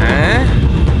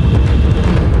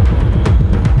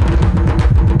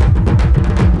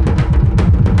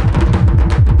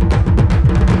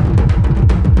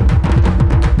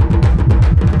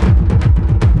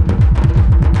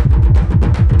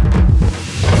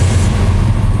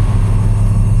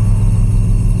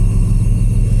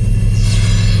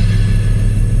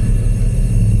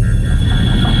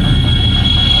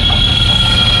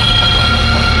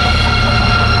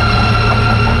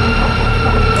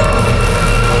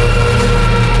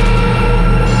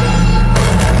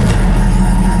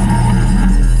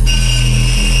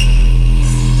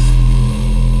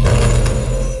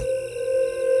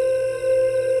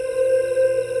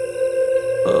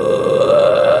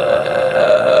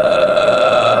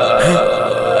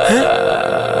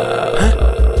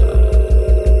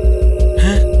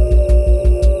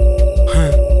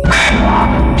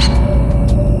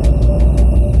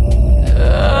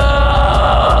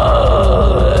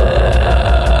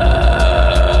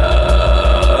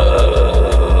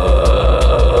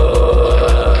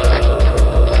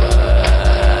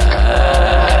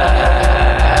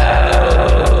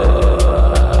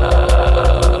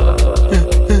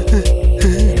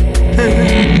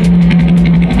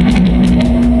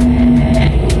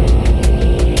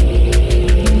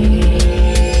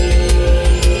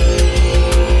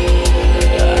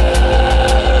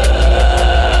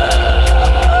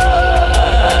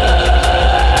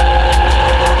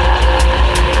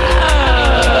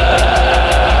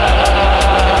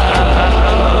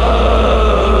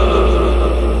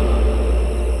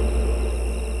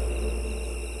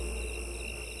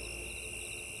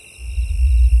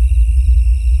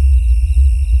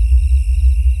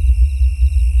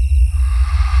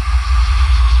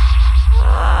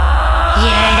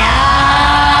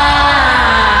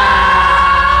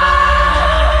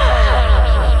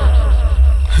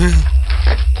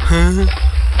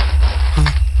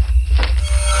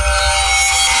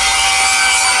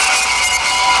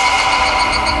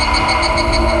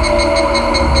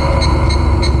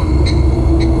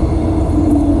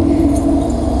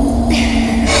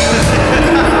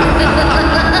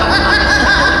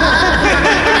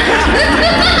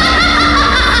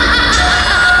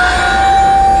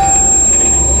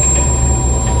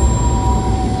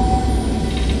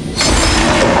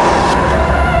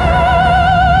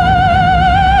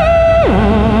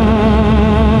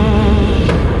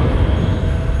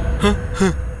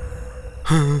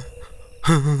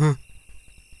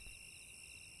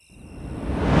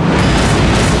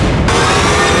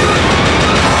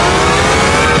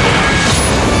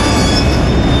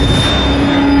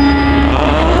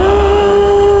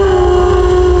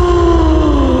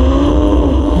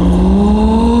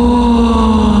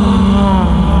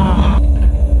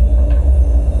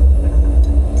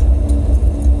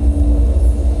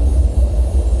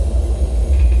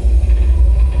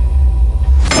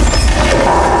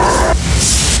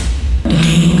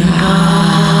 ലിംഗ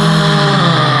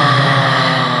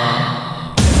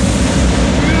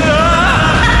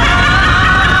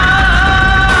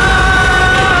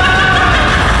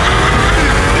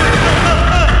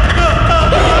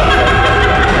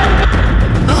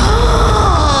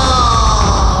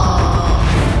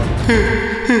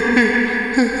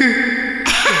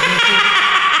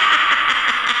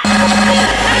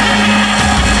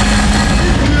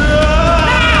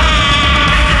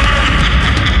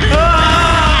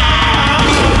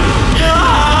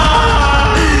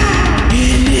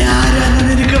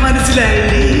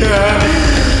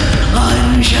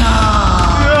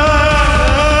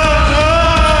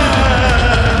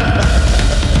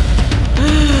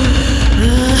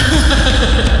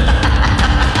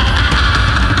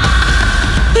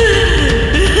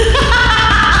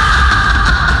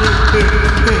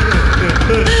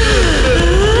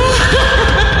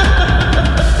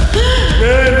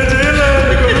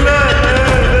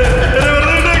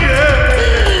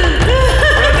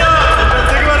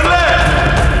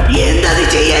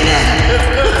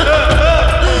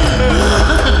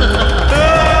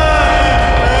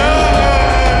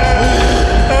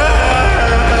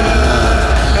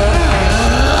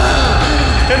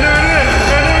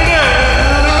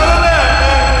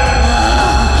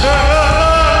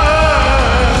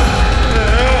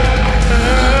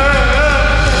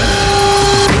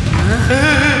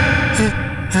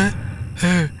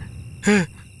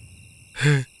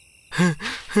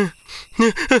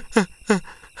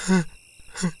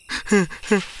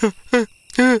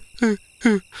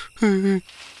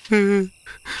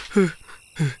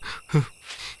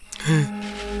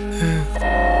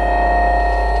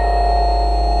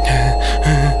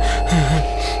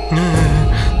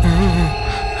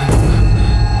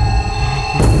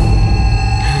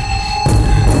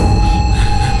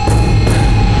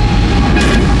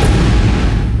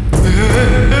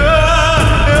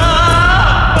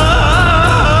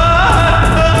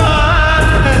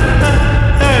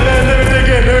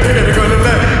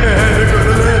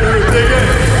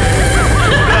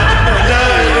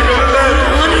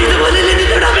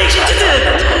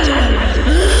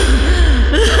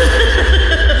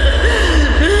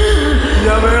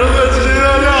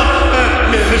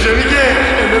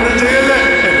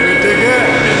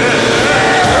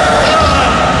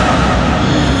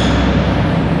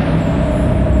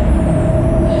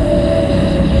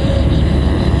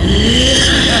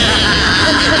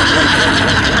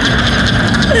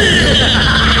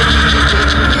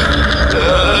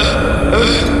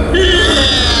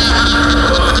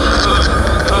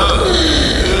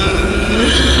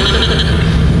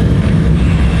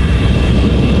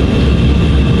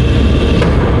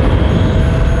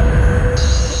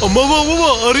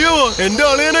അറിയാമോ, എന്റെ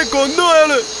അളിയനെ കൊന്നു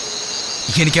അയാള്.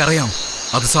 എനിക്കറിയാം,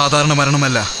 അത് സാധാരണ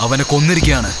മരണമല്ല, അവനെ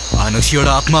കൊന്നിരിക്കുകയാണ്.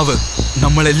 അനുഷയുടെ ആത്മാവ്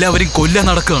നമ്മളെല്ലാവരും കൊല്ലാൻ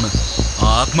നടക്കുകയാണ്.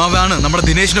 ആത്മാവാണ് നമ്മുടെ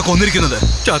ദിനേശിനെ കൊന്നിരിക്കുന്നത്.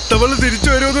 ചത്തവള് തിരിച്ചു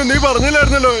വരുമെന്ന് നീ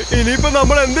പറഞ്ഞില്ലായിരുന്നല്ലോ, ഇനിയിപ്പോ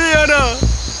നമ്മൾ എന്ത് ചെയ്യാനാ?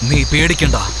 നീ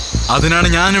പേടിക്കണ്ട, അതിനാണ്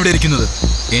ഞാൻ ഇവിടെ ഇരിക്കുന്നത്.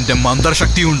 എന്റെ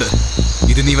മന്ത്രശക്തിയുണ്ട്,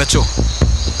 ഇത് നീ വെച്ചോ.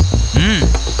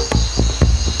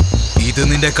 ഇത്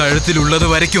നിന്റെ കഴുത്തിലുള്ളത്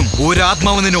വരയ്ക്കും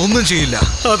ഒരാത്മാവ് നിന്നെ ഒന്നും ചെയ്യില്ല.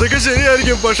 അതൊക്കെ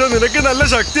ശരിയായിരിക്കും, പക്ഷെ നിനക്ക് നല്ല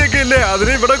ശക്തിയൊക്കെ ഇല്ലേ,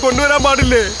 അതിനെ ഇവിടെ കൊണ്ടുവരാൻ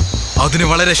പാടില്ലേ? അതിന്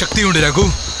വളരെ ശക്തിയുണ്ട് രഘു.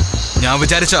 ഞാൻ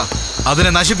വിചാരിച്ച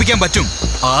അതിനെ നശിപ്പിക്കാൻ പറ്റും.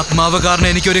 ആത്മാവ് കാരണം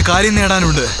എനിക്കൊരു കാര്യം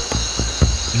നേടാനുണ്ട്.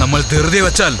 നമ്മൾ ധൃതി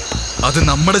വെച്ചാൽ അത്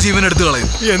നമ്മുടെ ജീവൻ എടുത്തു കളയും.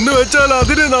 എന്ന് വെച്ചാൽ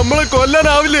അതിന് നമ്മളെ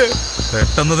കൊല്ലാനാവില്ലേ?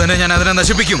 പെട്ടെന്ന് തന്നെ ഞാൻ അതിനെ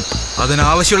നശിപ്പിക്കും.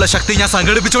 അതിനാവശ്യമുള്ള ശക്തി ഞാൻ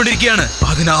സംഘടിപ്പിച്ചുകൊണ്ടിരിക്കുകയാണ്.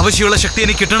 അതിനാവശ്യമുള്ള ശക്തി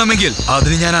എനിക്ക് കിട്ടണമെങ്കിൽ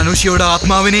അതിന് ഞാൻ അനുഷയുടെ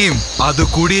ആത്മാവിനെയും അത്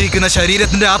കൂടിയിരിക്കുന്ന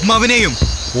ശരീരത്തിന്റെ ആത്മാവിനെയും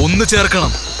ഒന്ന്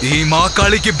ചേർക്കണം. ഈ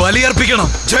മാക്കാളിക്ക് ബലിയർപ്പിക്കണം.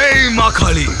 ജയ്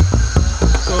മാക്കാളി.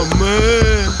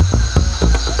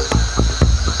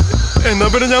 എന്നാ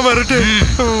പിന്നെ ഞാൻ വരട്ടെ.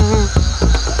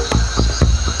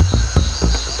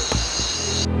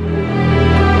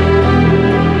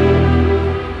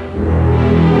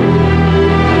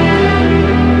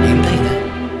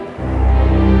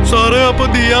 സാറേ, അപ്പൊ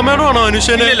ദിയാമേടാണോ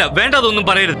അനുഷ്യനെ? ഇല്ല, വേണ്ട, അതൊന്നും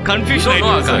പറയരുത്. കൺഫ്യൂഷൻ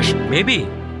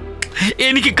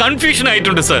എനിക്ക് കൺഫ്യൂഷൻ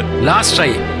ആയിട്ടുണ്ട് സർ. ലാസ്റ്റ്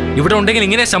ട്രൈ ഇവിടെ ഉണ്ടെങ്കിൽ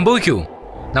ഇങ്ങനെ സംഭവിക്കൂ.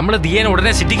 നമ്മള് ദിയേനെ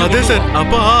ഉടനെ സിറ്റിക്ക്. അതെ സർ,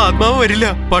 അപ്പൊ ആ ആത്മാവ് വരില്ല.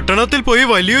 പട്ടണത്തിൽ പോയി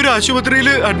വലിയൊരു ആശുപത്രിയിൽ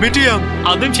അഡ്മിറ്റ് ചെയ്യാം.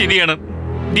 അതും ശരിയാണ്.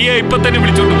 ദിയ ഇപ്പൊ തന്നെ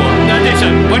വിളിച്ചോണ്ട് പോവാം. രാജേഷ്,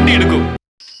 വണ്ടി എടുക്കൂ.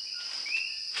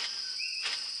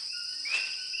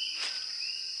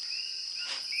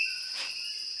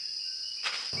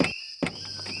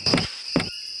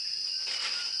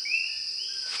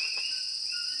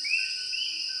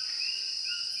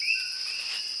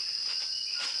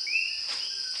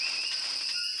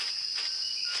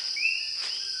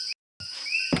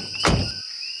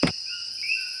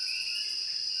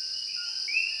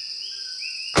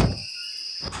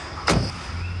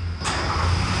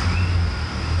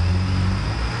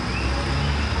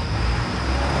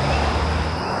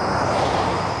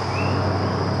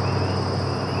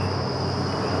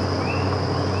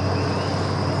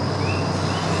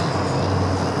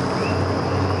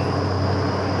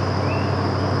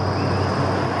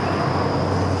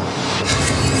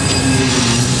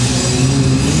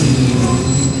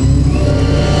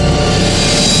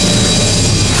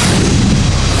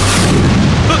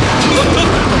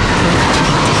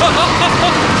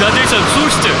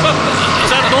 സൂക്ഷിച്ച്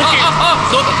സാർ, നോക്കി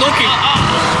നോക്കി.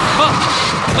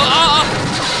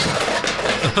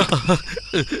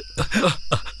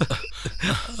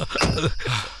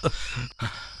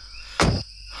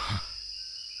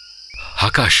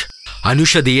 ആകാശ്,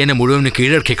 അനുഷ ദിയേനെ മുഴുവൻ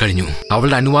കീഴടക്കി കഴിഞ്ഞു.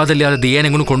 അവളുടെ അനുവാദമില്ലാതെ ദിയേനെ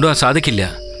എങ്ങോട്ട് കൊണ്ടുപോകാൻ സാധിക്കില്ല.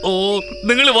 ഓ,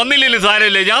 നിങ്ങൾ വന്നില്ലല്ലോ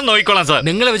സാരല്ലേ, ഞാൻ നോക്കിക്കോളാം സാർ.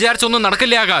 നിങ്ങൾ വിചാരിച്ചൊന്നും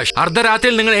നടക്കില്ല ആകാശ്.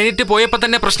 അർദ്ധരാത്രിയിൽ നിങ്ങൾ എണീറ്റ് പോയപ്പോ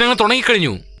തന്നെ പ്രശ്നങ്ങൾ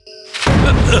തുടങ്ങിക്കഴിഞ്ഞു.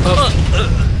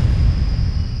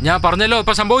 ഞാൻ പറഞ്ഞല്ലോ,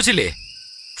 ഇപ്പൊ സംഭവിച്ചില്ലേ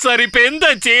സാർ? ഇപ്പൊ എന്താ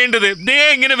ചെയ്യേണ്ടത്? ദിയ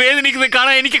ഇങ്ങനെ വേദനിക്കുന്നത്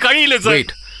കാണാൻ എനിക്ക് കഴിയില്ല സാർ.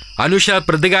 അനുഷ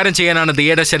പ്രതികാരം ചെയ്യാനാണ്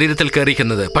ദിയയുടെ ശരീരത്തിൽ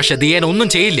കയറിയിരിക്കുന്നത്. പക്ഷെ ദിയേനെ ഒന്നും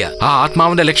ചെയ്യില്ല. ആ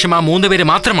ആത്മാവിന്റെ ലക്ഷ്യം ആ 3 പേര്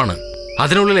മാത്രമാണ്.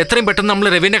 അതിനുള്ളിൽ എത്രയും പെട്ടെന്ന് നമ്മൾ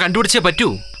രവിനെ കണ്ടുപിടിച്ചേ പറ്റൂ.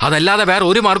 അതല്ലാതെ വേറെ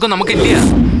ഒരു മാർഗം നമുക്കില്ല.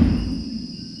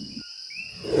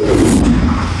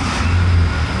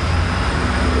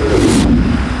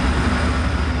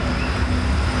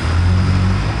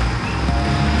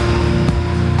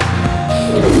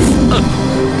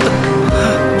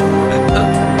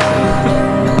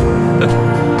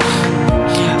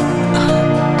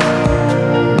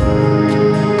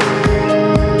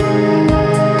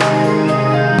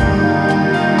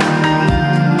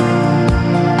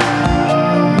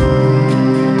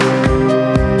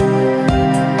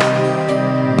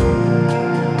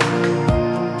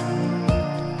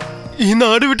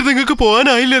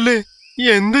 പോവാനായില്ലല്ലേ?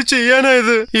 എന്ത്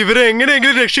ചെയ്യാനായത്? ഇവരെ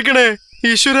എങ്ങനെയെങ്കിലും രക്ഷിക്കണേ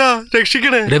ഈശ്വര,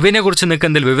 രക്ഷിക്കണേ. രവിനെ കുറിച്ച് നിങ്ങൾക്ക്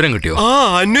എന്തെങ്കിലും വിവരം കിട്ടിയോ?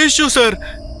 അന്വേഷിച്ചു സർ.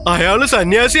 അയാള്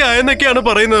സന്യാസി ആയെന്നൊക്കെയാണ്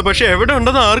പറയുന്നത്, പക്ഷെ എവിടെ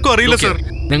ഉണ്ടെന്ന് ആർക്കും അറിയില്ല സർ.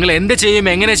 നിങ്ങൾ എന്ത് ചെയ്യും,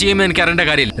 എങ്ങനെ ചെയ്യുമെന്ന് എനിക്ക് അറിയേണ്ട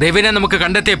കാര്യമില്ല. രവിനെ നമുക്ക്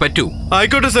കണ്ടെത്തിയേ പറ്റൂ.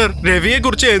 ആയിക്കോട്ടെ സർ. രവിയെ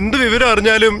കുറിച്ച് എന്ത് വിവരം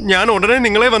അറിഞ്ഞാലും ഞാൻ ഉടനെ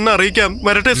നിങ്ങളെ വന്ന് അറിയിക്കാം.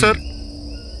 വരട്ടെ സർ.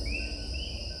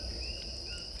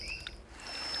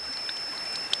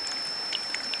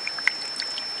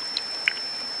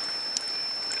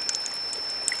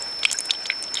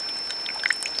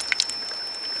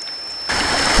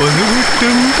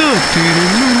 പലവട്ടം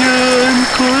കാത്തിരുന്നു ഞാൻ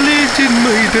കോളേജിൻ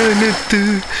മൈതാനത്ത്,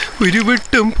 ഒരു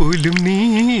വട്ടം പോലും നീ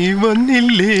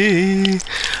വന്നില്ലേ,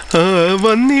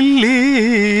 വന്നില്ലേ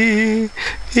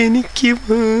എനിക്ക്.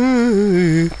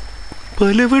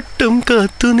 പലവട്ടം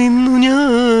കാത്തുനിന്നു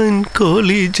ഞാൻ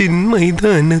കോളേജിൻ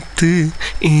മൈതാനത്ത്,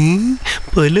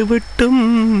 പലവട്ടം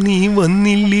നീ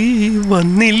വന്നില്ലേ,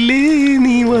 വന്നില്ലേ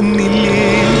നീ വന്നില്ലേ.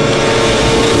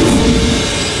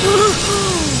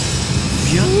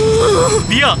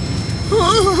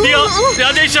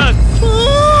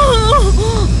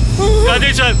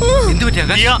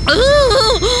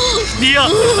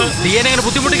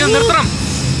 ബുദ്ധിമുട്ടിക്കാൻ നിർത്തണം.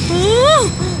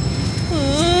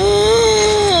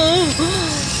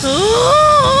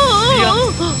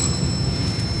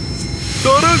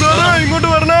 ഇങ്ങോട്ട്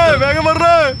വരണേ, വേഗം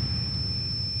വരണേ.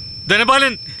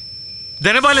 ധനപാലൻ,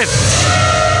 ധനപാലൻ,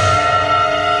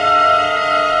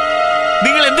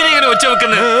 നിങ്ങൾ എന്തിനാ ഇങ്ങനെ ഒച്ച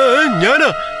വെക്കുന്നത്?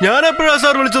 ഞാൻ എപ്പോഴാ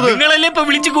സാർ വിളിച്ചത്? നിങ്ങളല്ലേ ഇപ്പൊ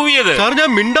വിളിച്ചു കൂവിയത്? സാർ ഞാൻ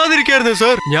മിണ്ടാതിരിക്കായിരുന്നു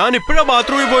സാർ. ഞാൻ ഇപ്പോഴാ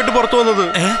ബാത്റൂമിൽ പോയിട്ട് പുറത്തു വന്നത്.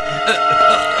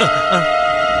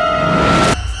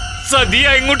 സാർ ദിയ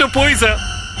എങ്ങോട്ട് പോയി സാർ?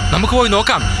 നമുക്ക് പോയി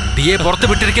നോക്കാം. ദിയെ പുറത്ത്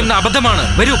വിട്ടിരിക്കുന്ന അബദ്ധമാണ്.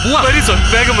 വരൂ പോവാ. വരൂ സാർ,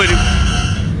 വേഗം വരൂ.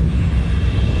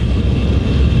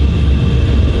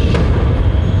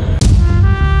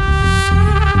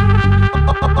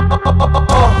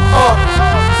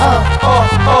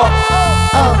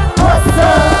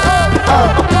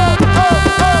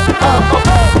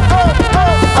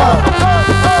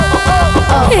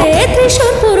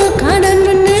 തൃശൂർ പൂരം കാണാൻ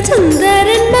വന്ന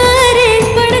സുന്ദരന്മാരെ,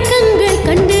 പടക്കങ്ങൾ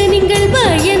കണ്ട് നിങ്ങൾ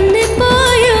ഭയന്ന്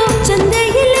പോയോ?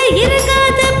 ചന്തയിലെ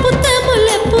ഇറങ്ങാതെ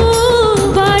പുത്തമുല്ലപ്പൂ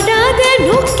വാടാതെ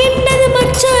നോക്കിണ്ടത്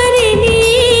മച്ചാനെ നീ.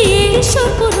 തൃശൂർ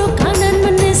പൂരം കാണാൻ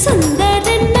വന്ന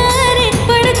സുന്ദരന്മാരെ,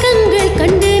 പടക്കങ്ങൾ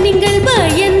കണ്ട് നിങ്ങൾ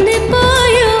ഭയന്ന്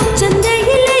പോയോ?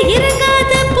 ചന്തയിലെ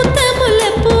ഇറങ്ങാതെ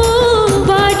പുത്തമുല്ലപ്പൂ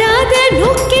വാടാതെ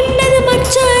നോക്കിണ്ടത്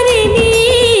മച്ചാനെ നീ.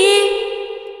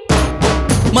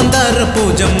 മന്ദാരപ്പൂ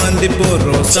ജമ്മന്തിപ്പൂ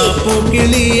റോസാപ്പൂ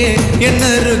കിളിയെ,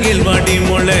 എന്നരുകിൽ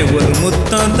വടിമുളെ ഒരു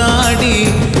മുത്തം താടി.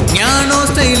 ഞാനോ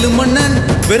സ്റ്റൈലും മണ്ണൻ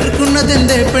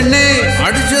വെറുക്കുന്നതെന്റെ പെണ്ണെ,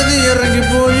 അടിച്ചത്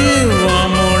ഇറങ്ങിപ്പോയി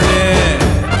വാമോളെ.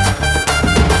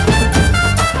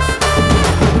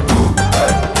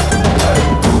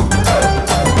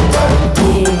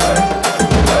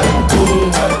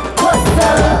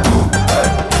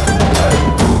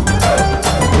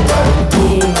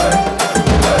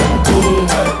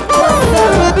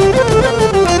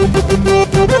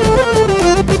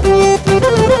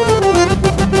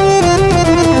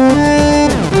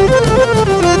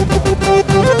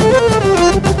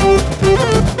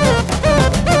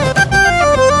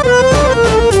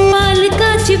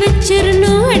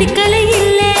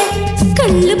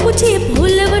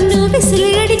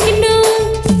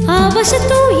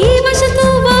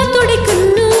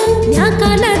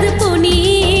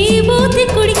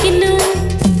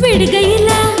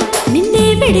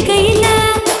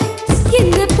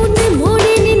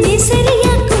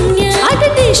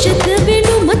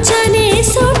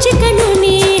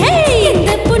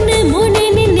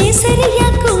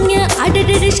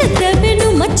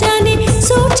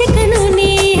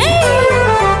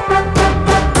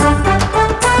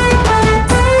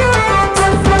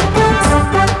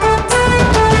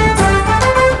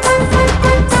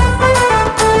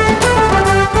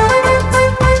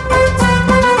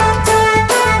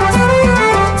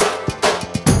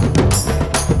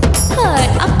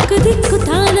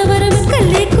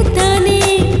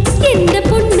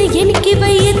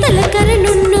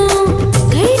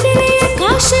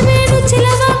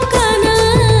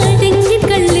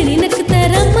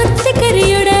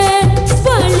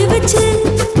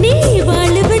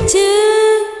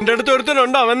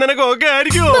 അവൻ നിനക്ക് ഓക്കെ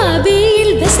ആയിരിക്കുമോ? ഭാവിയിൽ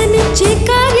വ്യസനിച്ച്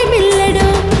കാര്യമില്ലടോ,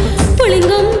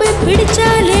 പുളിങ്കൊമ്പ്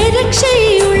പിടിച്ചാലേ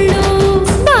രക്ഷയുള്ളൂ.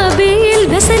 ഭാവിയിൽ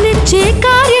വ്യസനിച്ച്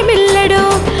കാര്യമില്ലടോ,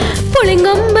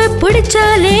 പുളിങ്കൊമ്പ്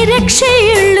പിടിച്ചാലേ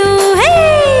രക്ഷയുള്ളൂ.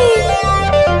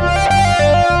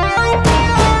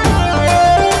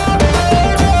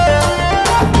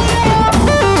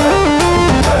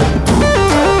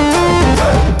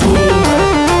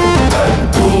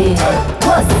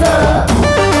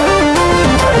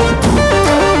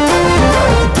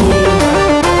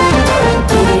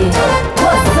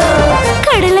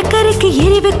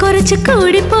 കുറച്ച്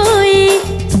കൂടിപ്പോയി.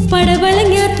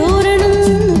 പടവളങ്ങ തോരണം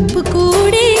ഉപ്പ്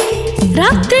കൂടി.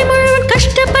 രാത്രി മുഴുവൻ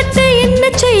കഷ്ടപ്പെട്ട് എന്നെ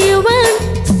ചെയ്യുവാൻ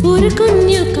ഒരു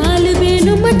കുഞ്ഞു കാല്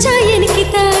വേണം മച്ചാ എനിക്ക്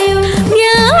തായോ.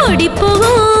 ഞാൻ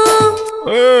ഓടിപ്പോകും.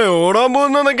 ഓടാൻ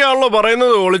പോകുന്നൊക്കെയാണല്ലോ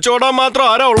പറയുന്നത്. ഒളിച്ചോടാൻ മാത്രം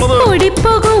ആരാ ഉള്ളത്?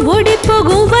 ഓടിപ്പോകും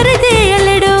ഓടിപ്പോകും വെറുതെ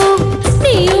അല്ലടോ.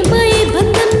 നീയുമായി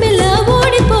ബന്ധമില്ല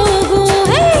ഓടിപ്പോകും.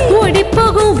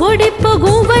 ഓടിപ്പോകും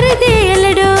ഓടിപ്പോകും വെറുതെ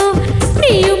അല്ലടോ.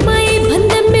 നീയുമായി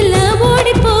ബന്ധമില്ല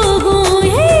ഓടിപ്പോകും.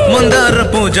 മന്ദാര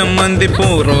പൂജം മന്തിപ്പൂ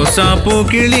റോസാപ്പൂ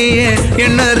കിളിയെ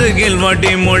എന്നരുകിൽ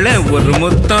വടിമുളെ ഒരു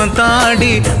മുത്തം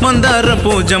താടി. മന്ദാര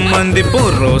പൂജം മന്തിപ്പൂ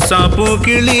റോസാപ്പൂ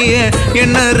കിളിയെ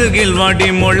എന്നരുകിൽ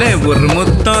വടിമുളെ ഒരു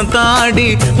മുത്തം താടി.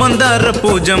 മന്ദാര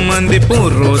പൂജം മന്തിപ്പൂ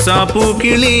റോസാപ്പൂ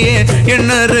കിളിയെ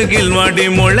എന്നരുകിൽ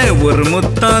വടിമുളെ ഒരു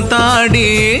മുത്തം താടി.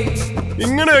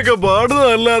 ഇങ്ങനെയൊക്കെ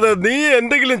പാടുന്നതല്ലാതെ നീ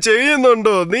എന്തെങ്കിലും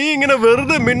ചെയ്യുന്നുണ്ടോ? നീ ഇങ്ങനെ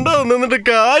വെറുതെ മിണ്ടാതെ നിന്നിട്ട്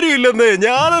കാര്യമില്ലെന്നേ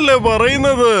ഞാനല്ലേ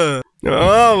പറയുന്നത്.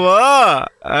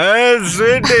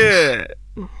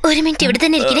 ഒരു മിനിറ്റ് ഇവിടെ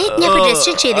തന്നെ ഇരിക്കണേ, ഞാൻ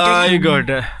ഡ്രസ് ചെയ്തിട്ട്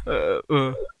ആയിക്കോട്ടെ.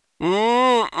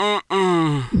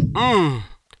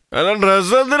 അല്ല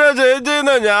ഡ്രസ് എന്തിനാ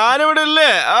ചെയ്യുന്ന? ഞാനിവിടെ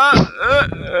ഇല്ലേ?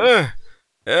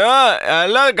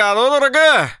 അല്ല കഥവ് തുറക്ക.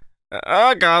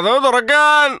 കഥവ്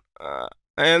തുറക്കാൻ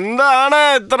എന്താണ്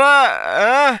ഇത്ര?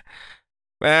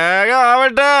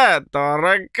 വേഗമാവട്ടെ,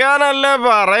 തുറക്കാനല്ലേ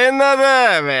പറയുന്നത്.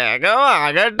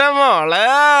 വേഗമാകട്ടെ മോളെ,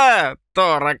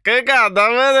 തുറക്ക്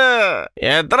കഥവ്.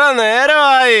 എത്ര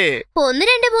നേരമായി? 1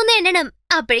 2 3 എണ്ണണം.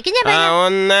 അപ്പോഴേക്കും ഞാൻ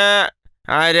 1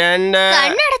 2 3 4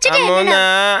 5 6 7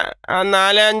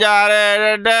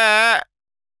 8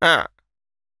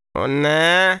 1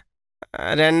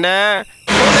 2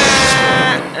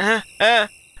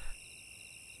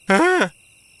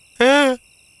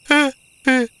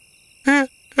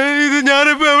 ഇത്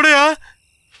ഞാനിപ്പോ എവിടെയാ?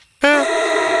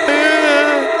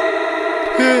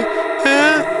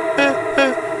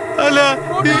 അല്ല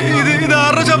ഇത്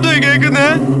ആരുടെ ശബ്ദം കേൾക്കുന്നേ?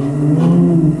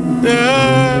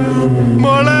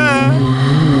 മോളെ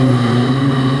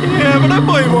എവിടെ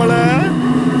പോയി മോളെ?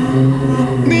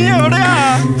 നീ എവിടെയാ?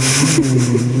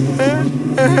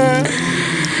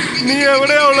 നീ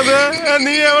എവിടെയാ ഉള്ളത്?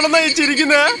 നീ എവിടെ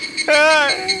നയിച്ചിരിക്കുന്നേ?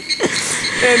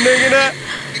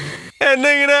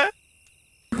 എന്നെ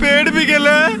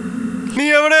പേടിപ്പിക്കല്ലേ? നീ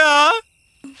എവിടെയാ?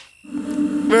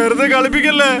 വെറുതെ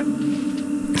കളിപ്പിക്കല്ലേ?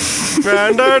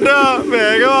 വേണ്ട കേട്ടാ,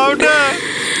 വേഗമാവട്ടെ.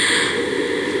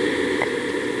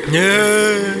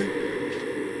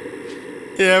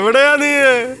 എവിടെയാ നീ?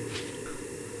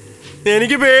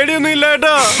 എനിക്ക് പേടിയൊന്നും ഇല്ല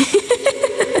കേട്ടോ.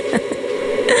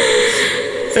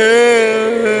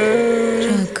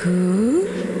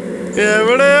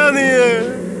 എവിടെയാ നീ?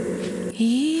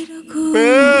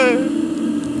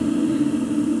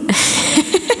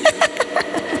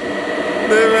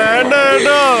 വേണ്ട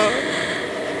കേട്ടോ,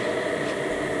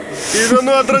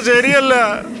 ഇതൊന്നും അത്ര ശരിയല്ല.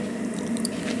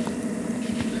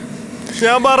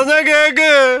 ഞാൻ പറഞ്ഞ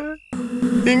കേക്ക്,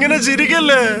 ഇങ്ങനെ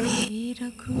ചിരിക്കല്ലേ.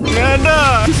 വേണ്ട.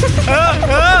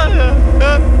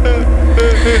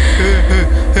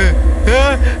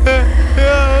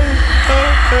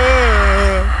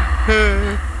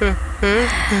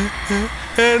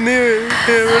 നീ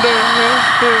എവിടെ?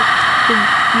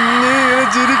 നീ ഇങ്ങനെ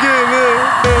ചിരിക്കല്ലേ?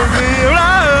 നീ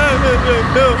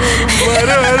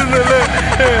മരമായിരുന്നല്ലേ?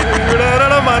 ഇവിടെ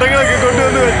ആരാടാ മരങ്ങളൊക്കെ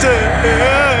കൊണ്ടുവന്ന് വെച്ച്?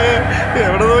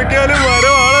 എവിടെ നോക്കിയാലും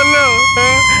മരമാണല്ലോ.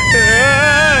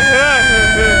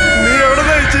 നീ എവിടെ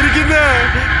നയിച്ചിരിക്കുന്നേ?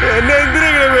 എന്നെ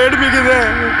എന്തിനാ പേടിപ്പിക്കുന്നേ?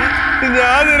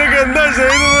 ഞാൻ നിനക്ക് എന്താ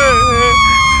ചെയ്തത്?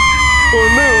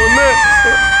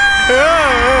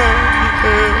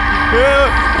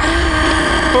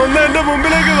 ഒന്ന് എന്റെ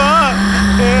മുമ്പിലേക്ക് വാ.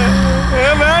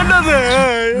 വേണ്ടത്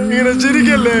ഇങ്ങനെ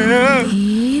ചിരിക്കല്ലേ.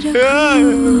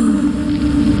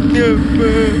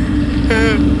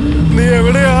 നീ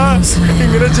എവിടെയാ?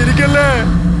 ഇങ്ങനെ ചിരിക്കല്ലേ.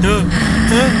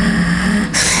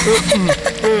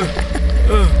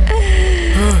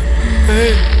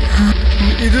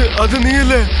 അത്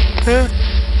നീയല്ലേ?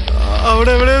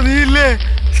 അവിടെ എവിടെയാ? നീയില്ലേ?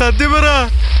 സത്യം പറ.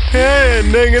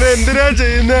 എന്നെ ഇങ്ങനെ എന്തിനാ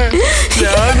ചെയ്യുന്നേ?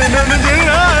 ഞാൻ നിന്നൊന്നും ചെയ്യ.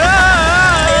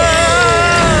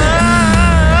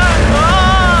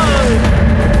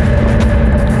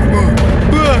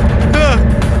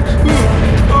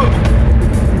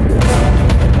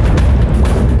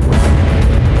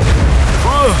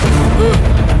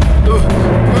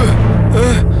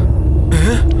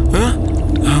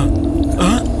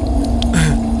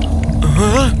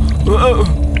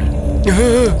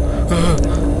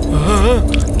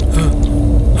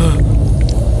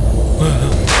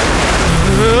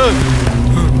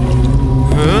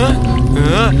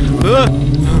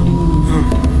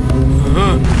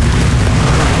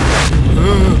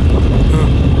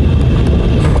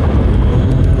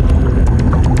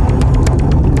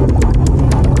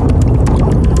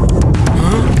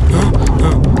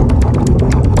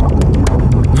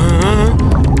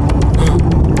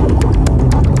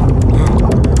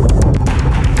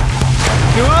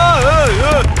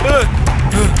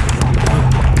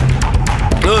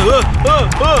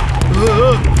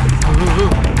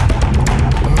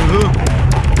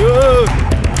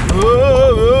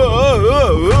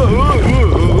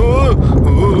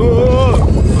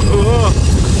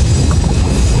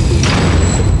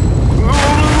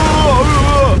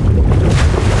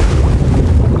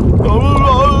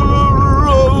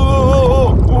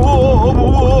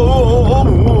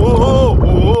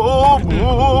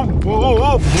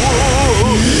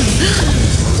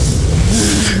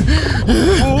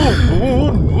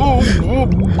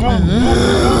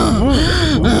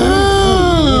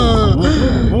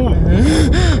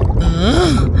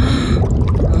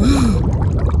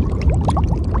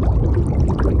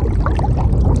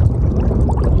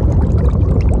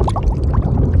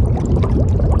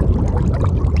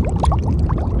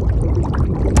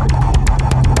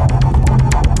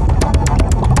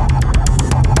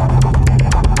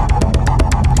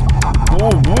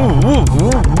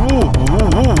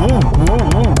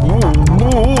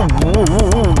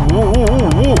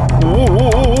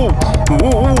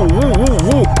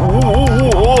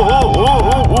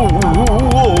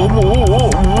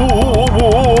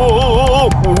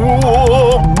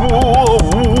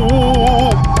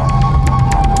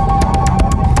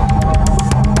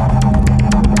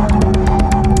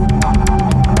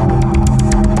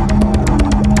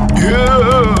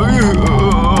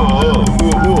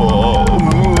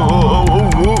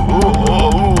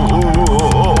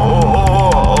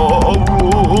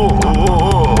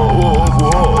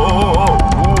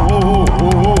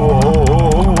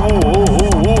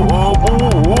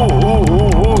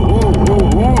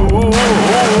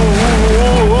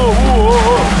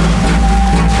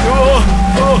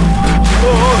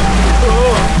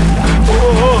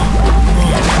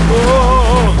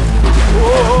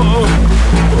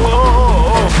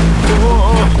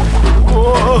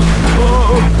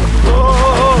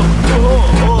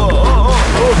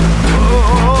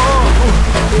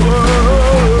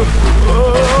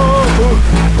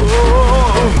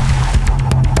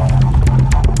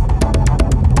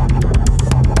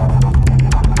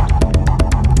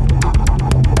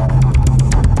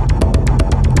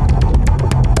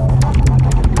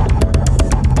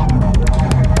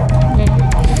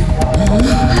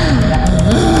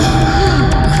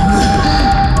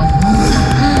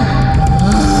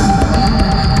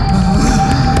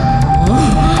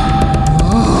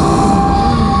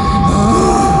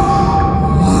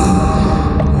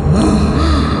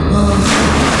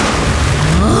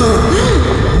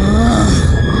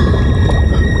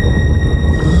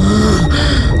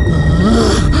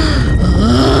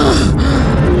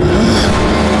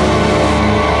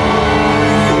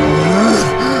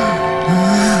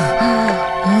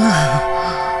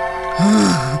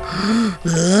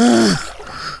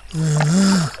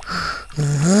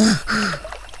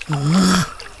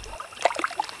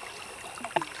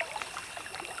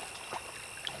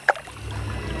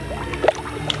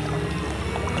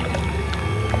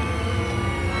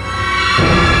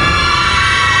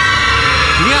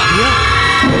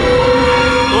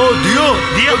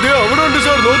 അവിടെ ഉണ്ട്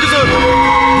സാർ, നോക്ക് സാർ.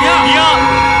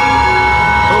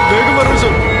 വേഗം പറഞ്ഞു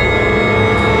സാർ.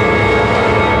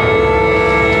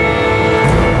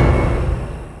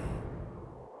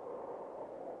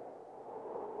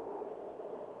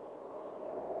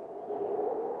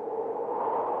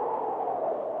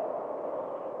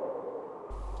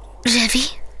 രവി,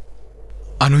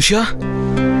 അനുഷ,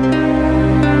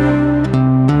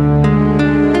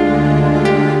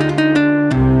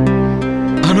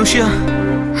 അനുഷ,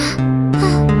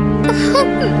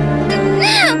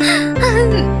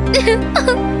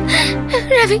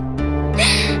 രവി,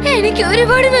 എനിക്ക്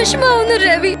ഒരുപാട് വിഷമാവുന്നു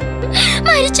രവി.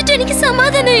 മരിച്ചിട്ട് എനിക്ക്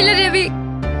സമാധാനമില്ല രവി.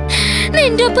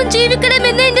 നിന്റെ ഒപ്പം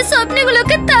ജീവിക്കണമെന്ന് എന്റെ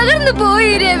സ്വപ്നങ്ങളൊക്കെ തകർന്നു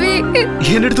പോയി രവി.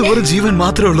 എന്റെ അടുത്ത് ഒരു ജീവൻ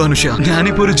മാത്രമേ ഉള്ളൂ അനുഷ.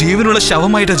 ഞാനിപ്പോ ഒരു ജീവനുള്ള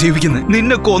ശവമായിട്ടാ ജീവിക്കുന്നത്.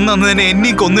 നിന്നെ കൊന്നു തന്നെ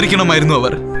എന്നെയും കൊന്നിരിക്കണമായിരുന്നു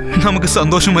അവർ. നമുക്ക്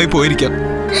സന്തോഷമായി പോയിരിക്കാം.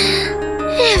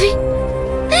 രവി,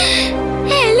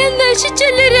 എല്ലാം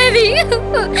നശിച്ചല്ലോ രവി.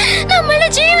 നമ്മുടെ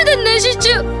ജീവിതം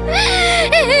നശിച്ചു.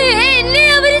 എന്നെ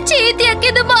അവര്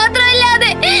ചീത്തയാക്കിയത്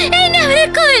മാത്രമല്ലാതെ എന്നെ അവരെ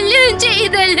കൊല്ലുകയും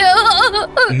ചെയ്തല്ലോ.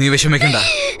 നീ വിഷമിക്കണ്ട,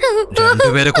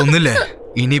 രണ്ടുപേരെ കൊന്നില്ലേ,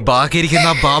 ഇനി ബാക്കിയിരിക്കുന്ന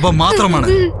ആ ബാബ മാത്രമാണ്.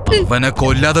 അവനെ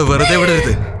കൊല്ലാതെ വെറുതെ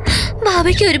വിടരുത്.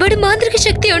 ബാബയ്ക്ക് ഒരുപാട് മാന്ത്രിക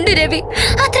ശക്തിയുണ്ട് രവി.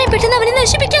 അത്രയും പെട്ടെന്ന് അവനെ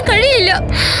നശിപ്പിക്കാൻ കഴിയില്ല.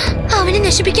 അവനെ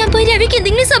നശിപ്പിക്കാൻ പോയി രവിക്ക്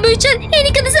എന്തെങ്കിലും സംഭവിച്ചാൽ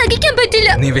എനിക്കത് സഹിക്കാൻ പറ്റില്ല.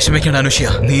 നീ വിഷമിക്കണ്ട അനുഷ്യ.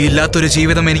 നീ ഇല്ലാത്തൊരു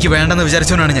ജീവിതം എനിക്ക് വേണ്ടെന്ന്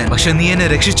വിചാരിച്ചവനാണ് ഞാൻ. പക്ഷെ നീ എന്നെ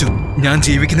രക്ഷിച്ചു. ഞാൻ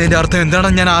ജീവിക്കുന്നതിന്റെ അർത്ഥം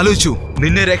എന്താണെന്ന് ഞാൻ ആലോചിച്ചു.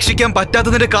 നിന്നെ രക്ഷിക്കാൻ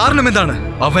പറ്റാത്തതിന്റെ കാരണം എന്താണ്?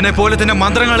 അവനെ പോലെ തന്നെ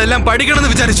മന്ത്രങ്ങളെല്ലാം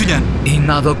പഠിക്കണമെന്ന് വിചാരിച്ചു ഞാൻ.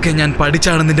 ഇന്ന് അതൊക്കെ ഞാൻ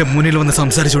പഠിച്ചാണ് നിന്റെ മുന്നിൽ വന്ന്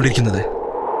സംസാരിച്ചുകൊണ്ടിരിക്കുന്നത്.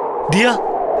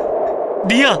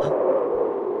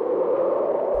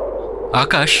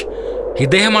 ആകാശ്,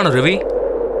 ഇദ്ദേഹമാണോ രവി?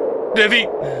 രവി,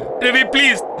 രവി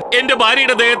പ്ലീസ്, എന്റെ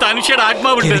ഭാര്യയുടെ ദേഹത്ത് അനുഷയുടെ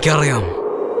ആത്മാവുണ്ട്. എനിക്കറിയാം,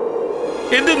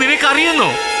 എന്ത് നിനക്കറിയുന്നോ?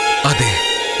 അതെ,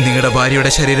 നിങ്ങളുടെ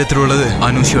ഭാര്യയുടെ ശരീരത്തിലുള്ളത്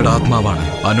അനൂഷയുടെ ആത്മാവാണ്.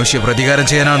 അനൂഷയെ പ്രതികാരം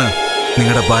ചെയ്യാനാണ്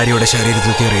നിങ്ങളുടെ ഭാര്യയുടെ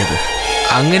ശരീരത്തിൽ കയറിയത്.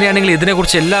 അങ്ങനെയാണെങ്കിൽ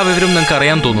ഇതിനെക്കുറിച്ച് എല്ലാ വിവരവും നിങ്ങൾക്ക്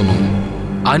അറിയാൻ തോന്നുന്നു.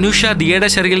 അനൂഷ ദിയയുടെ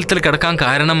ശരീരത്തിൽ കിടക്കാൻ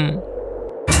കാരണം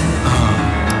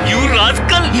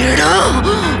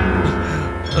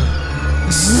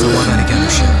സമാധാനിക്കാൻ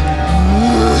അനൂഷ.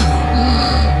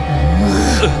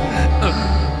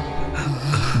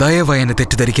 ദയവായി എന്നെ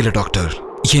തെറ്റിദ്ധരിക്കില്ല ഡോക്ടർ.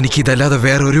 എനിക്കിതല്ലാതെ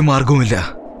വേറൊരു മാർഗവുമില്ല.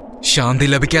 ശാന്തി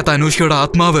ലഭിക്കാത്ത അനൂഷയുടെ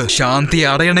ആത്മാവ് ശാന്തി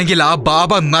അടയണമെങ്കിൽ ആ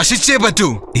ബാബ നശിച്ചേ പറ്റൂ.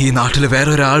 ഈ നാട്ടിൽ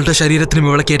വേറൊരാളുടെ ശരീരത്തിനും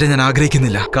വിളക്കേറ്റാൻ ഞാൻ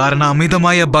ആഗ്രഹിക്കുന്നില്ല. കാരണം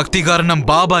അമിതമായ ഭക്തി കാരണം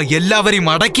ബാബ എല്ലാവരെയും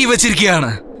അടക്കി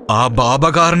വെച്ചിരിക്കുകയാണ്. ആ ബാബ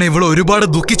കാരണം ഇവൾ ഒരുപാട്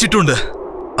ദുഃഖിച്ചിട്ടുണ്ട്.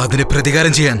 അതിന്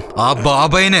പ്രതികാരം ചെയ്യാൻ ആ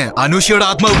ബാബയെ അനൂഷയുടെ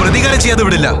ആത്മാവ് പ്രതികാരം ചെയ്യാതെ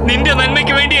വിടില്ല. നിന്റെ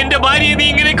നന്മയ്ക്ക് വേണ്ടി എന്റെ ഭാര്യയെ നീ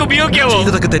ഇങ്ങനെയൊക്കെ ഉപയോഗിക്കാവോ?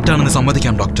 ഇതൊക്കെ തെറ്റാണെന്ന്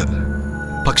സമ്മതിക്കാം ഡോക്ടർ.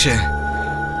 പക്ഷേ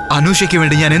അനൂഷയ്ക്ക്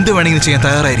വേണ്ടി ഞാൻ എന്ത് വേണമെങ്കിലും ചെയ്യാൻ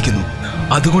തയ്യാറായിരിക്കുന്നു.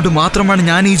 അതുകൊണ്ട് മാത്രമാണ്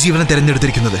ഞാൻ ഈ ജീവനം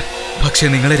തിരഞ്ഞെടുത്തിരിക്കുന്നത്. പക്ഷെ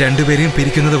നിങ്ങളെ രണ്ടുപേരെയും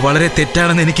പിരിക്കുന്നത് വളരെ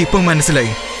തെറ്റാണെന്ന് എനിക്ക് ഇപ്പം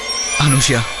മനസ്സിലായി.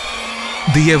 അനൂഷ,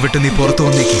 ദിയ വിട്ട് നീ പുറത്തു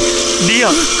വന്നേക്ക്.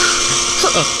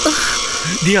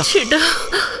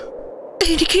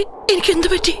 എനിക്ക് എന്ത്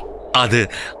പറ്റി?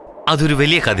 അതൊരു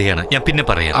വലിയ കഥയാണ്, ഞാൻ പിന്നെ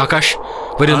പറയാം. ആകാശ്,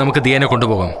 വരൂ നമുക്ക് ദിയനെ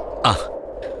കൊണ്ടുപോകാം.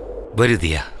 വരൂ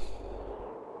ദിയ.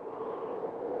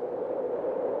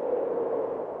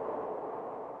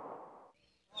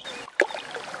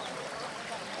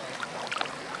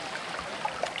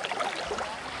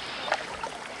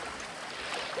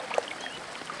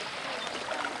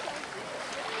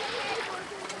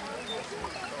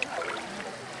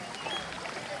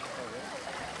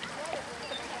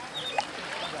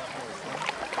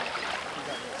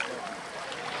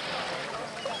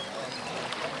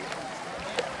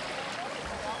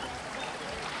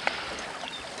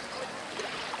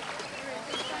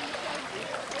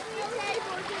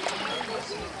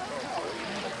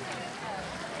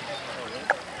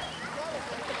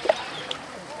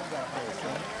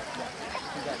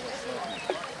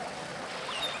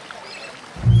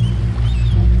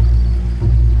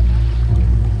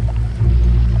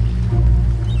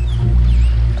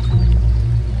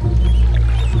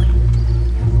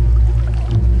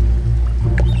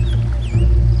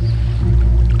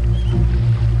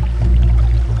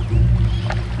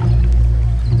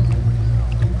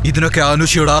 ഇതിനൊക്കെ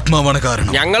അനൂഷയുടെ ആത്മാവാണ് കാരണം.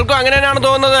 ഞങ്ങൾക്കും അങ്ങനെ തന്നെയാണ്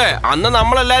തോന്നുന്നത്. അന്ന്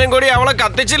നമ്മളെല്ലാരും കൂടി അവളെ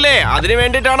കത്തിച്ചില്ലേ, അതിനു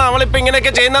വേണ്ടിയിട്ടാണ് അവളിപ്പോ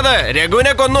ഇങ്ങനെയൊക്കെ ചെയ്യുന്നത്.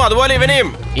 രഘുവിനെ കൊന്നു, അതുപോലെ ഇവനെയും.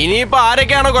 ഇനിയിപ്പോ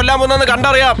ആരൊക്കെയാണോ കൊല്ലാൻ പോകുന്നതെന്ന്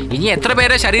കണ്ടറിയാം. ഇനി എത്ര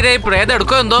പേരെ ശരീരം പ്രേതം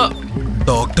എടുക്കോ എന്തോ.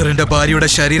 ഡോക്ടറിന്റെ ഭാര്യയുടെ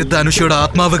ശരീരത്തെ അനൂഷയുടെ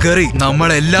ആത്മാവ് കയറി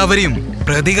നമ്മളെല്ലാവരെയും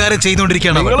പ്രതികാരം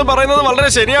ചെയ്തുകൊണ്ടിരിക്കുകയാണ്. നിങ്ങൾ പറയുന്നത് വളരെ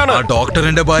ശരിയാണ്.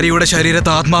 ഡോക്ടറിന്റെ ഭാര്യയുടെ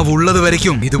ശരീരത്തെ ആത്മാവ് ഉള്ളത്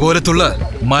വരയ്ക്കും ഇതുപോലത്തുള്ള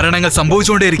മരണങ്ങൾ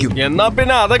സംഭവിച്ചുകൊണ്ടേയിരിക്കും. എന്നാ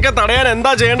പിന്നെ അതൊക്കെ തടയാൻ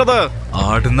എന്താ ചെയ്യേണ്ടത്?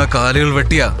 ആടുന്ന കാലുകൾ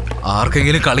വെട്ടിയ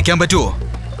ആർക്കെങ്കിലും കളിക്കാൻ പറ്റുമോ?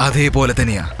 അതേപോലെ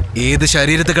തന്നെയാ ഏത്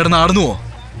ശരീരത്തിൽ കിടന്ന് ആടുന്നുവോ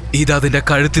ഇതതിന്റെ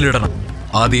കഴുത്തിലിടണം.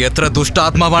 അത് എത്ര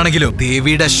ദുഷ്ടാത്മാവാണെങ്കിലും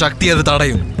ദേവിയുടെ ശക്തി അത്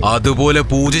തടയും. അതുപോലെ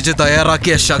പൂജിച്ച്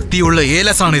തയ്യാറാക്കിയ ശക്തിയുള്ള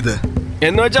ഏലസാണിത്.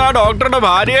 എന്ന് വെച്ചാ ഡോക്ടറുടെ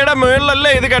ഭാര്യയുടെ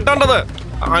മുകളിലല്ലേ ഇത് കെട്ടേണ്ടത്?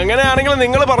 അങ്ങനെയാണെങ്കിൽ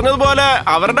നിങ്ങൾ പറഞ്ഞതുപോലെ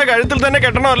അവരുടെ കഴുത്തിൽ തന്നെ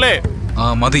കെട്ടണമല്ലേ?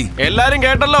 മതി. എല്ലാരും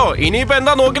കേട്ടല്ലോ. ഇനിയിപ്പോ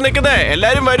എന്താ നോക്കി നിൽക്കുന്നേ?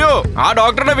 എല്ലാരും വരൂ, ആ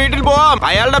ഡോക്ടറുടെ വീട്ടിൽ പോവാം.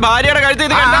 അയാളുടെ ഭാര്യയുടെ കഴുത്തിൽ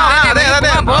ഇത് കെട്ടാം.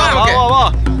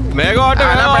 വേഗമായിട്ട്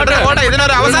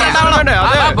ഇതിനൊരു അവസരം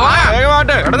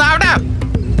വേഗമായിട്ട്.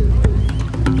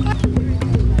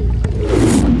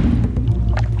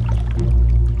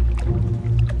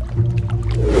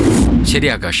 ശരി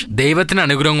ആകാശ്, ദൈവത്തിന്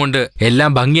അനുഗ്രഹം കൊണ്ട്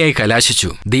എല്ലാം ഭംഗിയായി കലാശിച്ചു.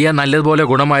 ദിയ നല്ലതുപോലെ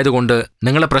ഗുണമായതുകൊണ്ട്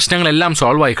നിങ്ങളെ പ്രശ്നങ്ങളെല്ലാം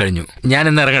സോൾവ് ആയി കഴിഞ്ഞു. ഞാൻ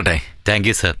ഇന്ന് ഇറങ്ങട്ടെ. Thank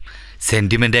you sir.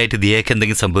 സെന്റിമെന്റ് ആയിട്ട് ദിയക്ക്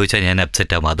എന്തെങ്കിലും സംഭവിച്ചാൽ ഞാൻ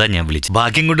അപ്സെറ്റ് ആവും. അതാ ഞാൻ വിളിച്ചു.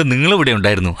 ഭാഗ്യം കൊണ്ട് നിങ്ങൾ ഇവിടെ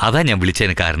ഉണ്ടായിരുന്നു, അതാ ഞാൻ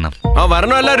വിളിച്ചതിന് കാരണം.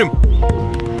 വരണോ എല്ലാരും?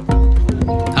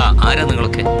 ആരാ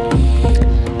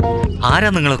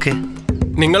നിങ്ങളൊക്കെ?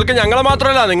 നിങ്ങൾക്ക് ഞങ്ങളെ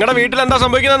മാത്രമല്ല, നിങ്ങളുടെ വീട്ടിൽ എന്താ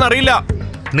സംഭവിക്കുന്നതെന്ന് അറിയില്ല.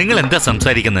 നിങ്ങൾ എന്താ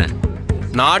സംസാരിക്കുന്നത്?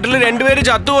 നാട്ടിൽ രണ്ടുപേര്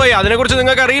ചത്തുപോയി, അതിനെ കുറിച്ച്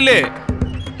നിങ്ങൾക്ക് അറിയില്ലേ?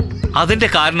 അതിന്റെ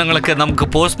കാരണങ്ങളൊക്കെ നമുക്ക്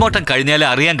പോസ്റ്റ്മോർട്ടം കഴിഞ്ഞാലേ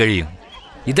അറിയാൻ കഴിയും.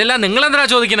 ഇതെല്ലാം നിങ്ങൾ എന്തിനാ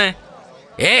ചോദിക്കണേ?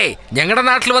 ഏയ്, ഞങ്ങളുടെ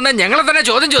നാട്ടിൽ വന്ന് ഞങ്ങളെ തന്നെ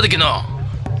ചോദ്യം ചോദിക്കുന്നോ?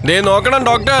 ദേ നോക്കണം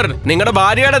ഡോക്ടർ, നിങ്ങളുടെ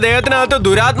ഭാര്യയുടെ ദേഹത്തിനകത്ത്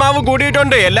ദുരാത്മാവ്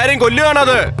കൂടിയിട്ടുണ്ട്. എല്ലാരെയും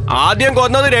കൊല്ലുകയാണത്. ആദ്യം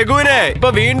കൊന്നത് രഘുവിനെ, ഇപ്പൊ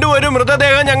വീണ്ടും ഒരു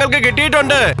മൃതദേഹം ഞങ്ങൾക്ക്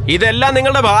കിട്ടിയിട്ടുണ്ട്. ഇതെല്ലാം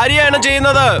നിങ്ങളുടെ ഭാര്യയാണ്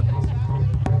ചെയ്യുന്നത്.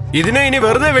 ഇതിനെ ഇനി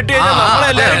വെറുതെ വെട്ടി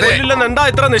നമ്മളല്ലേ കൊല്ലില്ലെന്ന് എന്താ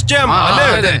ഇത്ര നിശ്ചയം?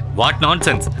 What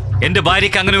nonsense. എന്റെ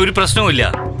ഭാര്യക്ക് അങ്ങനെ ഒരു പ്രശ്നവുമില്ല,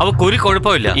 അവക്ക് ഒരു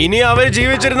കുഴപ്പമില്ല. ഇനി അവർ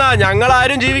ജീവിച്ചിരുന്ന ഞങ്ങൾ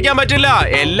ആരും ജീവിക്കാൻ പറ്റില്ല.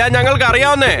 എല്ലാം ഞങ്ങൾക്ക്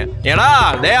അറിയാവുന്നേ. എടാ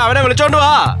ദേ അവനെ വിളിച്ചോണ്ട്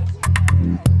വാ.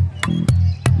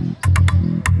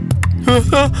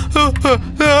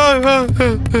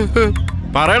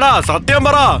 പറയടാ, സത്യം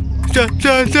പറ.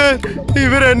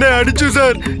 ഇവരെന്നെ അടിച്ചു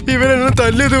സാർ. ഇവരെന്നെ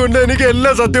തല്ലിയത് കൊണ്ട് എനിക്ക്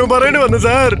എല്ലാ സത്യവും പറയേണ്ടി വന്നു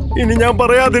സാർ. ഇനി ഞാൻ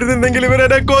പറയാതിരുന്നെങ്കിൽ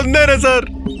ഇവരെന്നെ കൊന്നേനെ സാർ.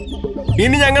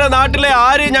 ഇനി ഞങ്ങളുടെ നാട്ടിലെ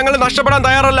ആരെയും ഞങ്ങൾ നഷ്ടപ്പെടാൻ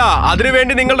തയ്യാറല്ല.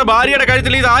 അതിനുവേണ്ടി നിങ്ങളുടെ ഭാര്യയുടെ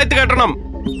കഴുത്തിൽ ഇത് ആയത്ത് കെട്ടണം.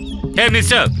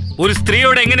 മിസ്റ്റർ, ഒരു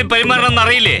സ്ത്രീയോട് എങ്ങനെ പെരുമാറണം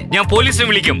എന്നറിയില്ലേ? ഞാൻ പോലീസിനെ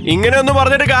വിളിക്കും. ഇങ്ങനെയൊന്നും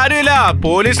പറഞ്ഞിട്ട് കാര്യമില്ല.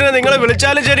 പോലീസിനെ നിങ്ങൾ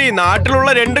വിളിച്ചാലും ശരി, നാട്ടിലുള്ള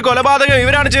 2 കൊലപാതകം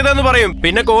ഇവരാണ് ചെയ്തതെന്ന് പറയും.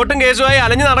 പിന്നെ കോർട്ടും കേസുമായി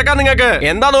അലഞ്ഞു നടക്കാൻ നിങ്ങൾക്ക്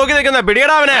എന്താ നോക്കി നിൽക്കുന്നത്?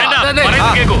 പിടിയടാ അവനെ.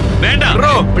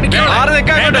 മാറി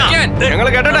നിൽക്കാൻ ഞങ്ങൾ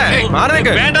കേട്ടെ. മാറി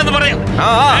നിൽക്ക്. വേണ്ടെന്ന് പറയാം.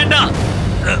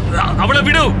 അവളെ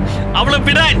വിടൂ. അവളെ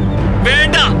വിടാൻ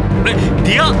വേണ്ട.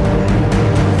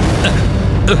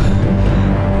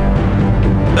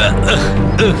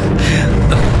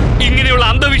 ഇങ്ങനെയുള്ള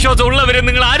അന്ധവിശ്വാസം ഉള്ളവരെ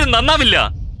നിങ്ങൾ ആരും നന്നാവില്ല.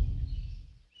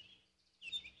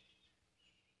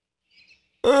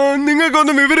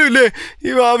 നിങ്ങൾക്കൊന്നും വിവരമില്ലേ?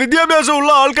 വിദ്യാഭ്യാസം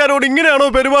ഉള്ള ആൾക്കാരോട് ഇങ്ങനെയാണോ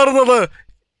പെരുമാറുന്നത്?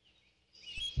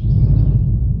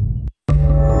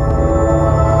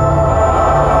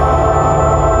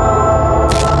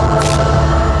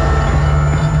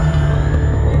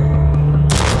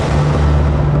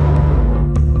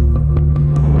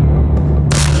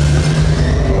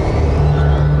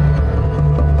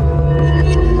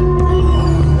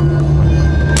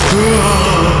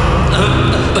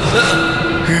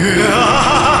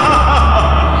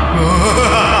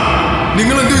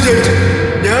 നിങ്ങൾ എന്ത് വിചാരിച്ചു?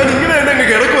 ഞാൻ ഇങ്ങനെ തന്നെ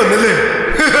കിടക്കുവന്നല്ലേ?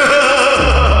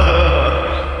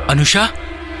 അനുഷ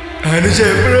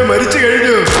എപ്പോഴും മരിച്ചു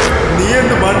കഴിഞ്ഞു. നീ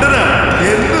എന്ത് മണ്ടനാ?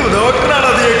 എന്ത് ഡോക്ടറാണ്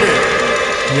അതിയൊക്കെ?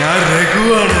 ഞാൻ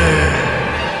രഘുവാണ്.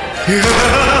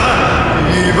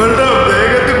 ഇവളുടെ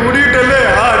ദേഹത്ത് കൂടിയിട്ടല്ലേ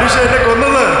ആ അനുഷ എന്നെ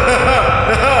കൊന്നത്.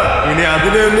 ഇനി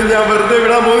അതിനെയൊന്നും ഞാൻ വെറുതെ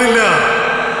വിടാൻ പോകുന്നില്ല.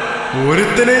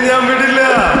 ഒരുത്തനെ ഞാൻ വിടില്ല.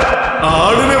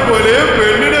 ആടിനെ പോലെയും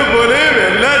പെണ്ണിനെ പോലെയും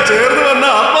എല്ലാം ചേർന്ന് വന്ന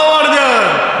അമ്മമാണ് ഞാൻ.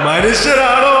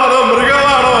 മനുഷ്യരാണോ അതോ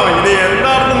മൃഗമാണോ? ഇനി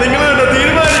എന്താണെന്ന് നിങ്ങൾ തന്നെ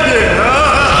തീരുമാനിക്കേ.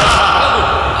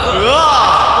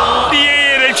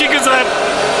 രക്ഷിക്കും സാർ.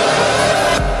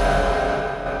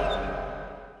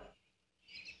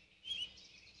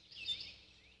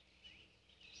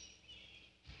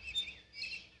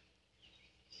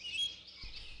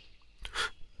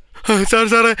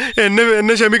 സാറേ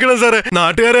എന്നെ ക്ഷമിക്കണം സാറേ.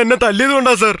 നാട്ടുകാരെ എന്നെ തല്ലിയത്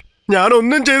കൊണ്ടാ സാർ.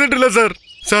 ഞാനൊന്നും ചെയ്തിട്ടില്ല സാർ.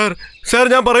 സാർ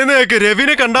ഞാൻ പറയുന്ന കേക്ക്.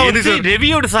 രവിനെ കണ്ടാ മതി സാർ.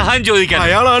 രവിയോട് സഹായം ചോദിക്കാൻ.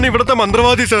 അയാളാണ് ഇവിടുത്തെ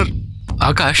മന്ത്രവാദി സാർ.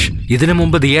 ആകാശ്, ഇതിനു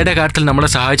മുമ്പ് ദിയയുടെ കാര്യത്തിൽ നമ്മളെ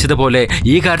സഹായിച്ചതുപോലെ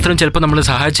ഈ കാര്യത്തിലും ചിലപ്പോൾ നമ്മൾ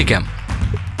സഹായിച്ചേക്കാം.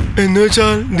 എന്ന്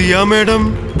വെച്ചാൽ ദിയ മേഡം?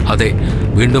 അതെ,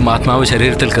 വീണ്ടും ആത്മാവ്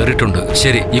ശരീരത്തിൽ കയറിയിട്ടുണ്ട്.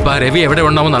 ശരി, ഇപ്പൊ ആ രവി എവിടെ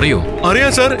ഉണ്ടാവും അറിയോ?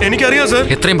 അറിയാം സാർ, എനിക്കറിയാം സാർ.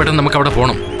 എത്രയും പെട്ടെന്ന് നമുക്ക് അവിടെ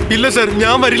പോകണം. ഇല്ല സാർ,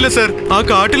 ഞാൻ വരില്ല സാർ. ആ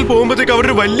കാട്ടിൽ പോകുമ്പോഴത്തേക്ക് അവിടെ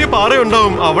ഒരു വലിയ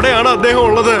പാറയുണ്ടാവും. അവിടെയാണ് അദ്ദേഹം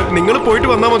ഉള്ളത്. നിങ്ങൾ പോയിട്ട്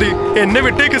വന്നാ മതി. എന്നെ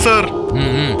വിട്ടേക്ക് സാർ.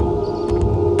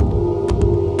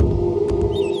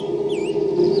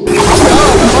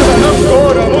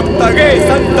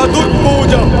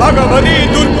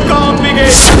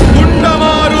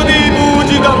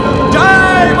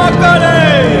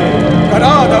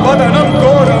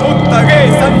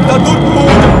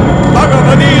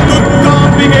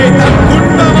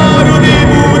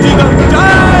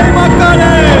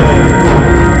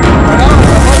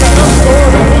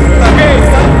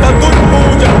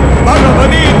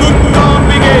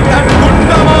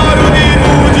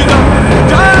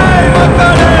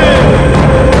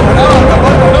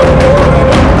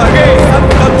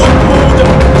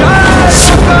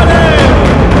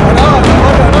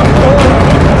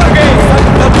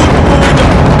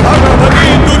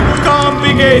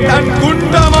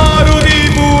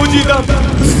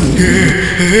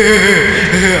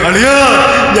 അളിയാ,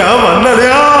 ഞാൻ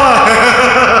വന്നളിയാ.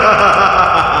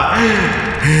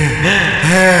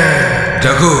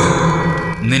 രഘു,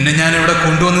 നിന്നെ ഞാൻ ഇവിടെ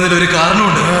കൊണ്ടുവന്നതിൽ ഒരു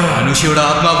കാരണമുണ്ട്. അനുഷയുടെ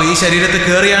ആത്മാവ് ഈ ശരീരത്തിൽ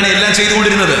കയറിയാണ് എല്ലാം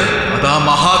ചെയ്തുകൊണ്ടിരുന്നത്. അത് ആ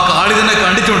മഹാകാളി തന്നെ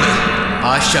കണ്ടിട്ടുണ്ട്.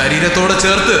 ആ ശരീരത്തോടെ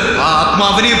ചേർത്ത് ആ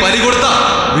ആത്മാവിനെയും ബലി കൊടുത്ത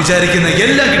വിചാരിക്കുന്ന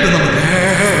എല്ലാം കിട്ടും നമുക്ക്.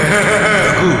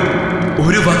 രഘു,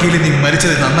 ഒരു വകയിൽ നീ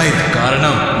മരിച്ചത് നന്നായില്ല.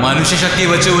 കാരണം മനുഷ്യശക്തി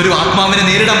വെച്ച് ഒരു ആത്മാവിനെ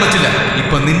നേരിടാൻ പറ്റില്ല.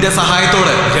 ഇപ്പൊ നിന്റെ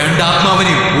സഹായത്തോടെ 2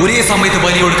 ആത്മാവിനെയും ഒരേ സമയത്ത്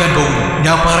ബലി കൊടുക്കാൻ പോകുന്നു.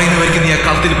 ഞാൻ പറയുന്നവർക്ക് നീ ആ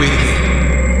കളത്തിൽ പോയിരിക്കേ.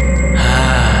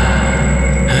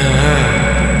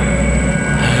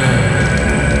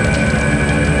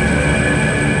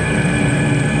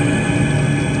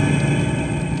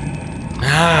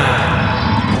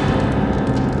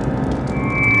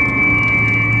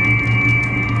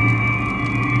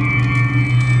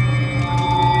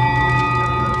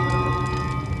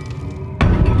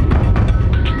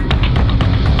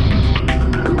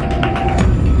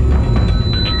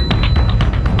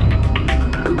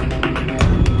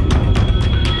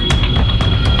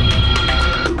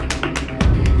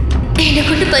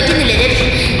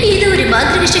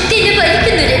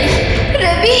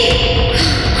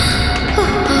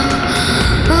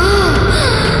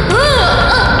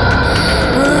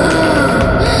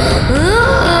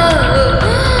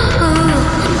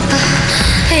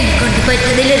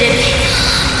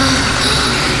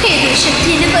 ശക്തി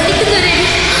എന്നെ വലിക്കുന്നു രവി.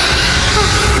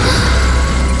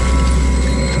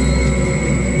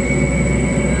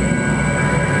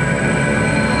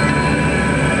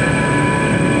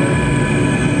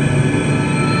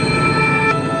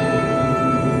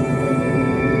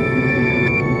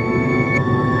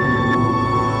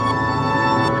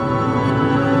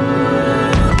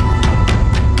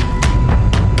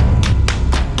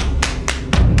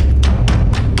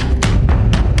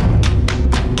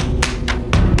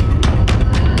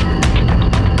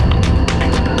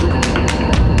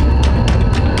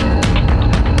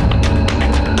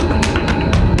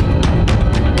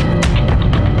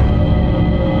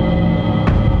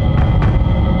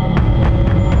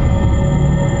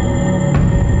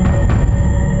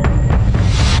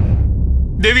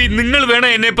 ദേവി, നിങ്ങൾ വേണം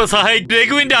എന്നെ ഇപ്പൊ സഹായിക്കും.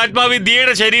 രഘുവിന്റെ ആത്മാവ്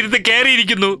ദിയയുടെ ശരീരത്തിൽ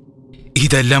കയറിയിരിക്കുന്നു.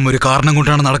 ഇതെല്ലാം ഒരു കാരണം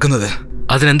കൊണ്ടാണ് നടക്കുന്നത്.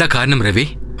 അതിനെന്താ കാരണം രവി?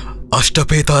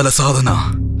 അഷ്ടപേതാല സാധന.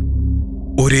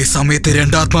 ഒരേ സമയത്ത്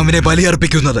രണ്ടാത്മാവിനെ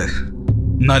ബലിയർപ്പിക്കുന്നത്.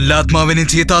 നല്ല ആത്മാവിനെയും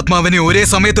ചീത്താത്മാവിനെയും ഒരേ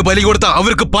സമയത്ത് ബലി കൊടുത്ത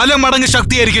അവർക്ക് പല മടങ്ങ്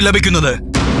ശക്തിയായിരിക്കും ലഭിക്കുന്നത്.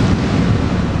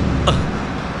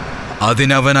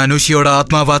 അതിനവൻ അനുഷിയുടെ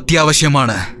ആത്മാവ്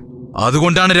അത്യാവശ്യമാണ്.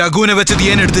 അതുകൊണ്ടാണ് രഘുവിനെ വെച്ച്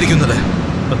ദിയേനെ എടുത്തിരിക്കുന്നത്.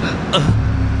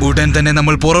 ഉടൻ തന്നെ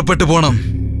നമ്മൾ പുറപ്പെട്ടു പോണം.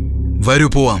 വരൂ,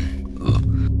 പോവാം.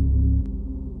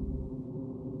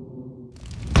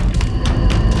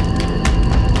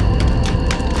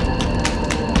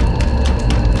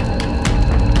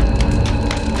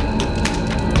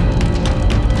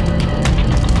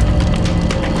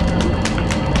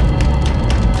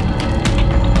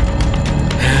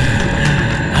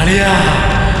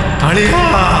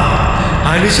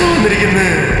 അനുഷ വന്നിരിക്കുന്നു.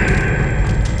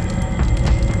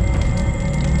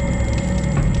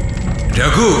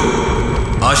 രഘു,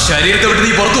 ആ ശരീരത്തെ വിട്ട്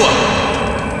നീ പുറത്തു വാ.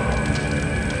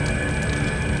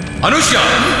 അനുഷ്യ,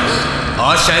 ആ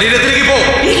ശരീരത്തിലേക്ക് പോ.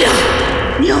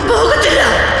 ഞാൻ പോകത്തില്ല.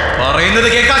 പറയുന്നത്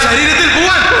കേൾക്കാ. ശരീരത്തിൽ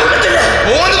പോവാൻ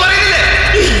പോന്ന് പറയുന്നില്ലേ?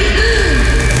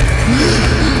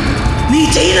 നീ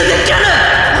ചെയ്യുന്നത് തെറ്റാണ്.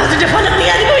 അതിന്റെ ഫലം നീ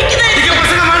അനുഭവിക്കുന്നത്. എനിക്ക്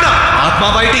പ്രസംഗം വേണ്ട.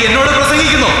 ആത്മാവായിട്ട് എന്നോട്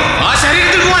പ്രസംഗിക്കുന്നു. ആ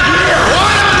ശരീരത്തിൽ പോവാൻ.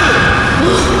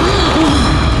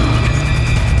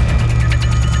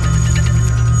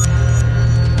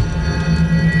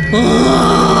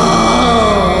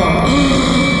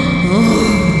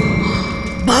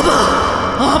 ബാബാ,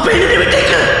 ആ പെണ്ണിനെ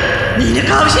വിട്ടേക്ക്.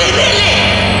 നിനക്ക് ആവശ്യമില്ലേ?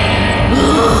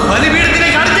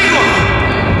 ബലിപീഠത്തിലേക്ക് അടുത്തേക്കോ.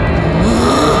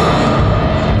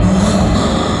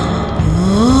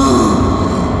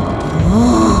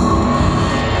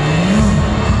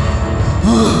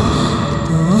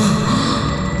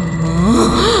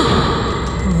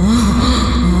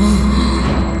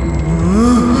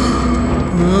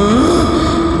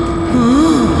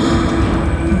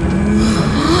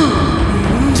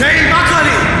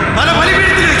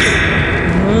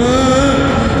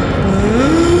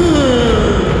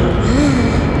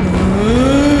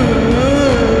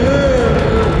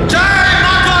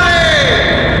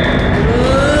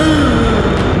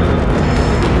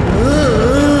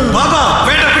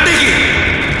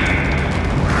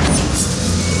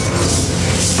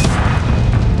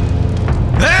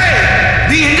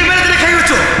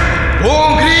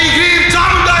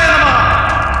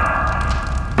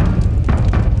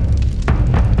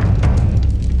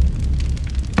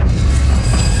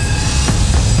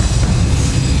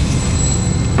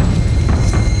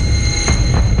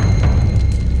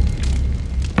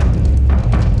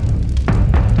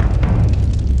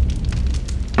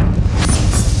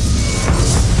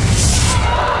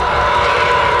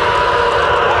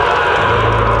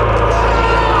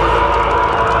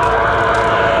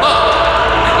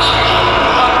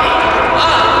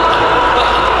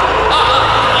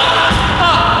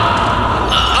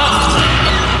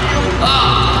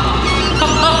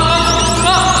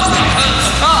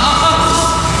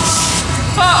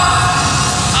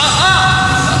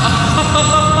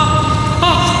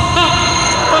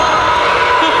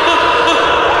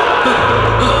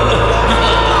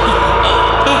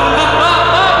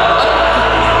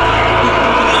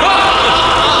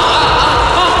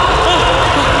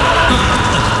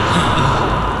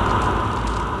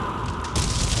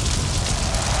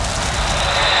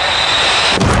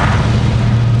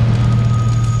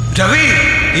 രവി,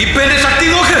 ഇപ്പൊ എന്റെ ശക്തി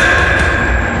നോക്ക്.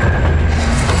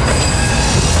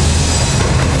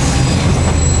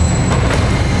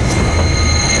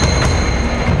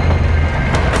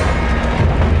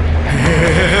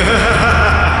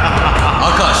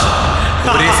 ആകാശ്,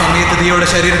 ഒരേ സമയത്ത് ദിയയുടെ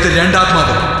ശരീരത്തിൽ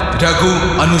രണ്ടാത്മാവ്, രഘു,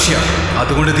 അനുഷ്യ.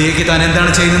 അതുകൊണ്ട് ദിയയ്ക്ക് താൻ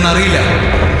എന്താണ് ചെയ്യുന്നതെന്ന് അറിയില്ല.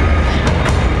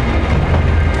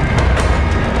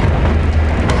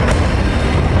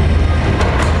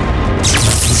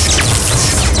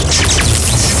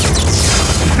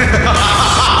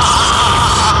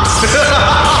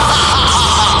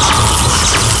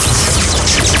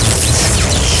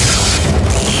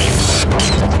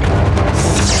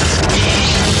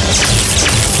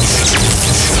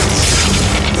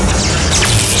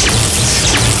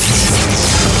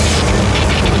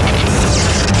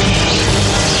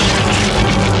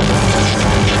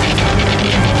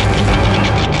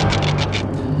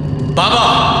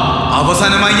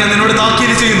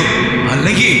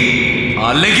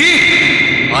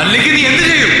 അല്ലെങ്കിൽ നീ എന്ത്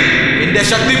ചെയ്യും? എന്റെ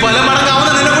ശക്തി പല മടങ്ങാവുന്ന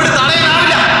നിന്നെ കൊണ്ട്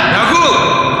തടയാനാവില്ല. രഘു,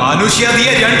 അനുഷ്യ, ദിയ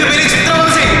രണ്ടുപേരും ചിത്രവധ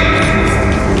ചെയ്യും.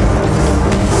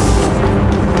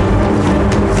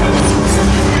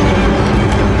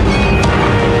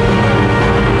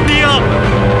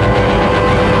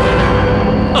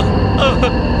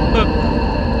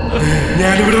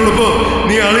 ഞാനിവിടെ ഉള്ളപ്പോ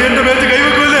നീ അളിയന്റെ മേത്ത്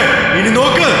കൈവെക്കുമല്ലേ? ഇനി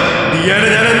നോക്ക്, ദിയാനെ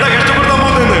ഞാൻ എന്താ കഷ്ടപ്പെടുത്താൻ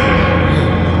പോകുന്നത്.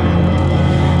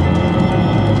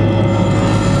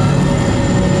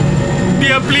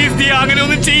 ദിയ പ്ലീസ്, ദിയ അങ്ങനെ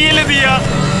ഒന്നും ചെയ്യല്ലേ ദിയ.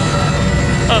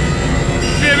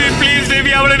 രവി പ്ലീസ്,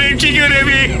 രവി അവളെ രക്ഷിക്കൂ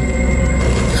രവി.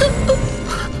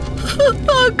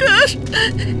 ആകാശ്,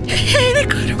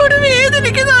 എനിക്ക് ഒരുപാട്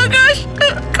വേദനിക്കുന്നു ആകാശ്,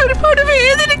 ഒരുപാട്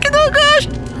വേദനിക്കുന്നു ആകാശ്.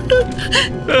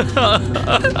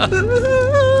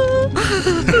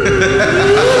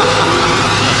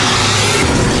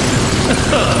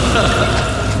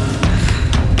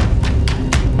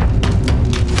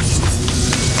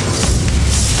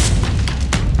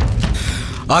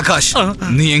 ആകാശ്,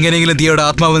 നീ എങ്ങനെയെങ്കിലും ദിയയുടെ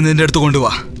ആത്മാവ് നിന്റെ അടുത്ത്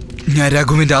കൊണ്ടുപോവാ. ഞാൻ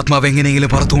രഘുവിന്റെ ആത്മാവ് എങ്ങനെയെങ്കിലും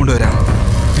പുറത്തു കൊണ്ടുവരാം.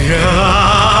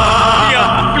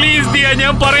 പ്ലീസ് ദിയ,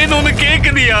 ഞാൻ പറയുന്നു ഒന്ന്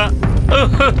കേക്ക് ദിയ.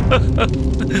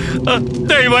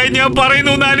 ദയവായി ഞാൻ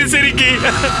പറയുന്നു ഒന്ന് അനുസരിക്ക്.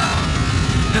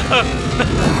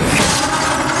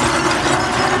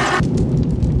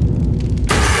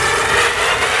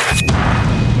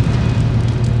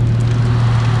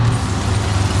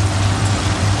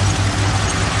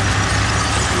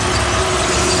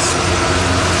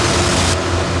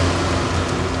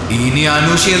 ഇനി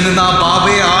അനുഷയിൽ നിന്ന് ആ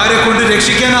ബാബയെ ആരെ കൊണ്ട്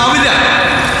രക്ഷിക്കാനാവില്ല.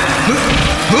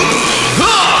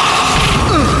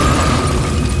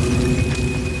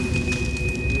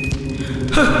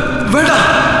 വേണ്ട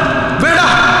വേണ്ട,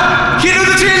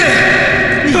 ഇതൊന്നും ചെയ്യില്ലേ.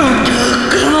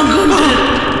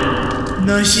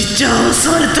 നശിച്ച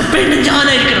അവസാനത്തെ പെണ്ണ്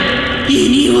ഞാനായിരിക്കണം.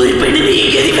 ഇനി ഒരു പെണ്ണിന് ഈ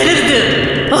ഗതി വരരുത്.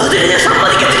 അതിന്